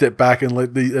to step back and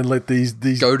let these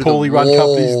poorly run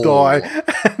companies die.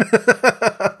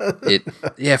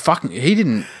 He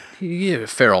didn't. He gave a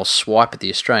fair old swipe at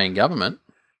the Australian government.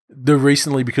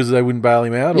 Recently, because they wouldn't bail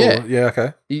him out?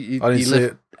 Okay. I didn't see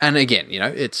it. And again,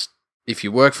 it's, if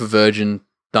you work for Virgin,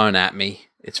 don't at me.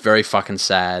 It's very fucking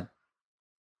sad.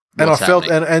 And I felt,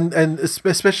 and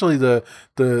especially the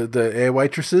air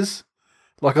waitresses,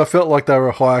 like, I felt like they were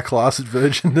a higher class at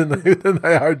Virgin than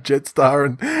they are at Jetstar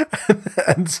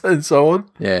and so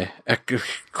on. Yeah.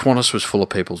 Qantas was full of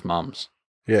people's mums.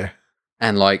 Yeah.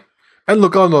 And like, and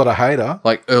look, I'm not a hater.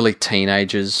 Like early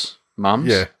teenagers' mums.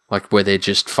 Yeah. Like, where they're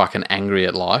just fucking angry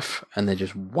at life and they're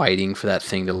just waiting for that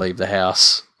thing to leave the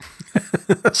house.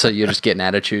 So you're just getting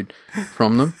attitude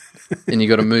from them. And you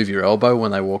got to move your elbow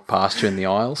when they walk past you in the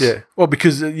aisles. Yeah. Well,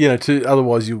 because,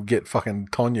 otherwise you'll get fucking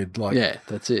tonyered. Like, yeah,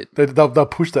 that's it. They'll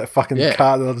push that fucking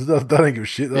cart. They don't give a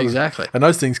shit. Exactly. And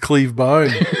those things cleave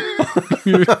bone.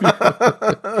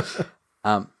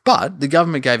 But the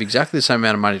government gave exactly the same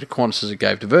amount of money to Qantas as it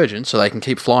gave to Virgin, so they can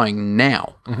keep flying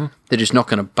now. Mm-hmm. They're just not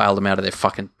going to bail them out of their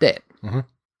fucking debt. Mm-hmm.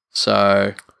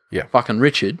 So, yeah, fucking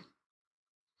Richard,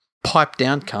 pipe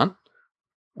down, cunt,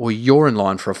 or you're in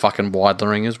line for a fucking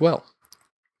widlering as well.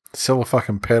 Sell a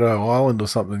fucking pedo island or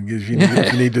something if you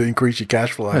need to increase your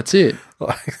cash flow. That's it.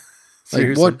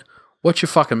 Seriously. Watch your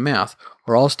fucking mouth,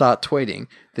 or I'll start tweeting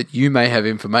that you may have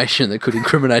information that could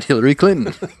incriminate Hillary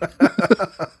Clinton.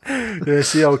 Yeah,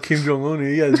 see old Kim Jong-un,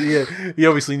 he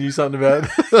obviously knew something about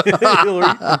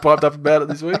Hillary and piped up about it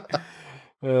this week.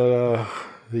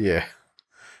 Yeah.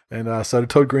 And so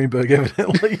did Todd Greenberg,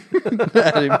 evidently.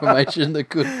 That information that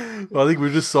could... I think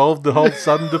we've just solved the whole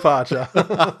sudden departure.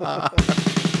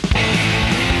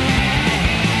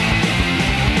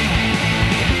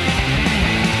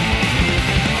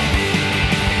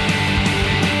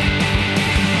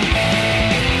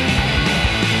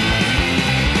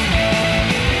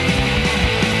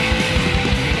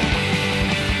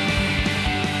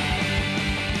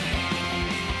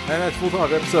 And that's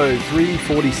full-time episode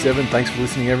 347. Thanks for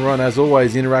listening, everyone. As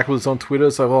always, interact with us on Twitter.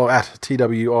 So follow at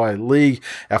TWI League.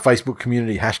 Our Facebook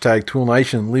community, hashtag Twill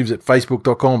Nation, lives at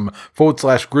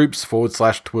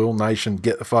facebook.com/groups/Twill Nation.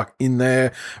 Get the fuck in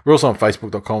there. We're also on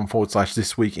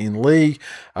facebook.com/This Week in League.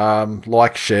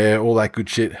 Like, share, all that good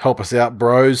shit. Help us out,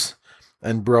 bros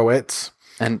and broettes.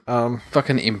 And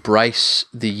fucking embrace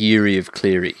the Yeary of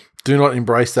Cleary. Do not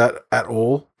embrace that at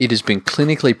all. It has been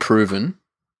clinically proven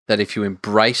that if you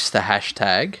embrace the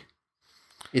hashtag,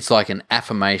 it's like an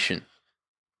affirmation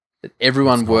that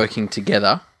everyone working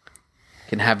together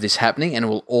can have this happening, and it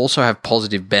will also have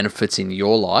positive benefits in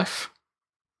your life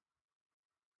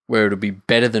where it'll be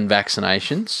better than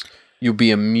vaccinations. You'll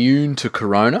be immune to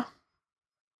corona.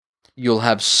 You'll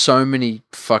have so many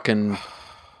fucking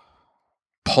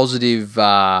positive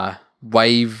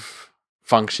wave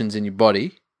functions in your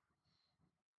body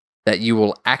that you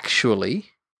will actually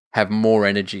have more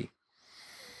energy.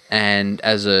 And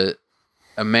as a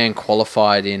man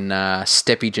qualified in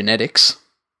steppy genetics,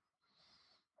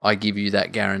 I give you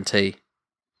that guarantee.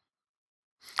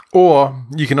 Or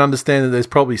you can understand that there's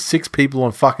probably 6 people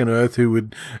on fucking Earth who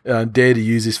would dare to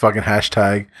use this fucking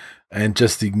hashtag and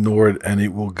just ignore it, and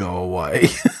it will go away.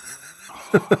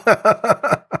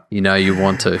 You know you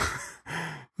want to.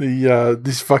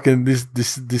 This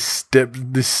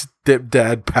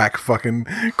stepdad pack fucking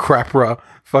crapra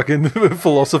fucking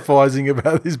philosophizing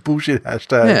about this bullshit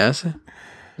hashtag. Yeah,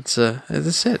 it's as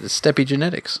I said, it's steppy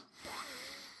genetics.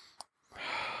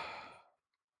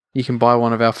 You can buy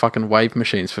one of our fucking wave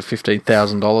machines for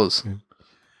 $15,000.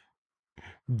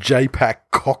 Jaypak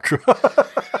Chopra.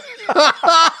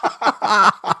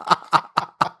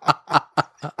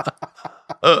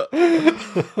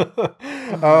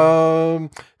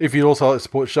 If you'd also like to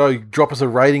support the show, drop us a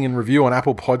rating and review on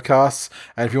Apple Podcasts.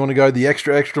 And if you want to go the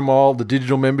extra mile, the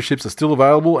digital memberships are still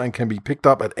available and can be picked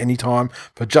up at any time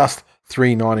for just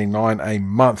 $3.99 a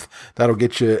month. That'll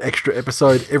get you an extra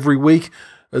episode every week,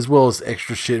 as well as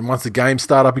extra shit. And once the games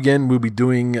start up again, we'll be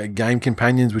doing game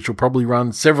companions, which will probably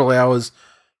run several hours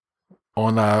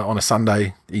on a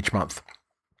Sunday each month.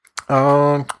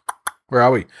 Where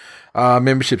are we?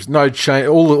 Memberships, no change.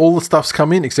 All the stuff's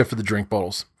come in except for the drink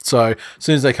bottles. So as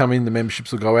soon as they come in, the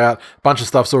memberships will go out. A bunch of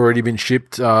stuff's already been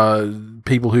shipped.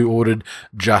 People who ordered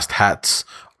just hats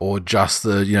or just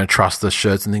the trust the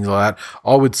shirts and things like that.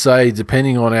 I would say,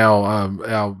 depending on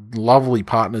our lovely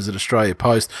partners at Australia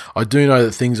Post, I do know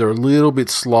that things are a little bit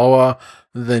slower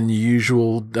than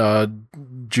usual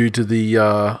due to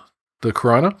the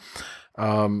corona.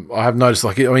 I have noticed,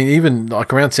 even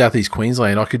around southeast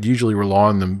Queensland, I could usually rely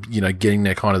on them, getting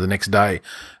there kind of the next day.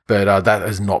 But that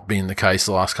has not been the case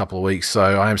the last couple of weeks. So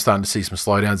I am starting to see some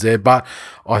slowdowns there. But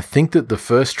I think that the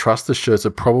first Truster shirts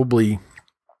are probably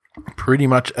pretty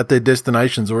much at their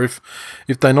destinations. Or if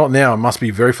they're not now, it must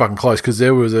be very fucking close, because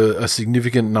there was a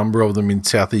significant number of them in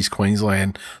southeast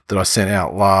Queensland that I sent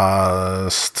out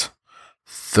last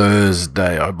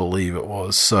Thursday, I believe it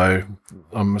was. So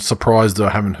I'm surprised that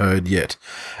I haven't heard yet.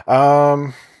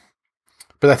 But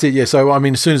that's it, yeah. So,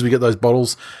 as soon as we get those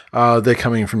bottles, they're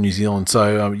coming in from New Zealand.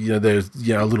 So, they're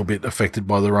a little bit affected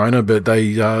by the Rona, but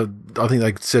I think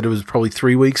they said it was probably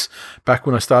 3 weeks back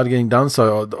when I started getting done.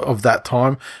 So, of that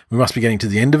time, we must be getting to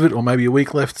the end of it, or maybe a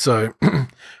week left. So,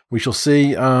 we shall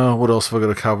see. What else have I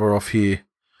got to cover off here?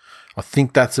 I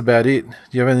think that's about it. Do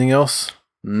you have anything else?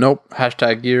 Nope.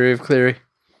 Hashtag Geary of Cleary.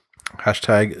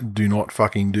 Hashtag do not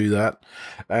fucking do that.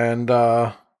 And,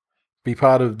 be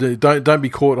part of don't be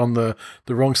caught on the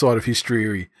wrong side of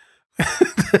history.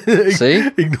 See?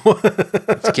 Ignore.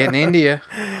 It's getting into you.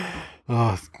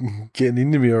 Oh, it's getting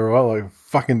into me, all right, like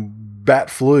fucking bat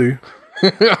flu.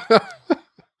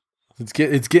 It's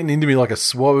getting into me like a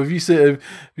swab. Have you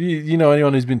know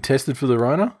anyone who's been tested for the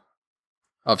Rona?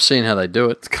 I've seen how they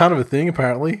do it. It's kind of a thing,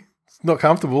 apparently. It's not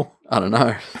comfortable. I don't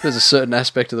know. There's a certain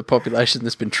aspect of the population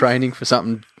that's been training for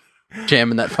something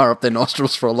jamming that far up their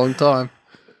nostrils for a long time.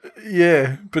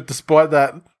 Yeah, but despite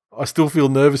that, I still feel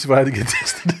nervous if I had to get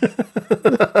tested.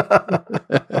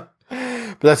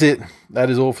 But that's it. That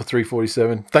is all for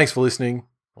 347. Thanks for listening.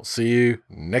 I'll see you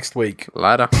next week.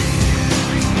 Later.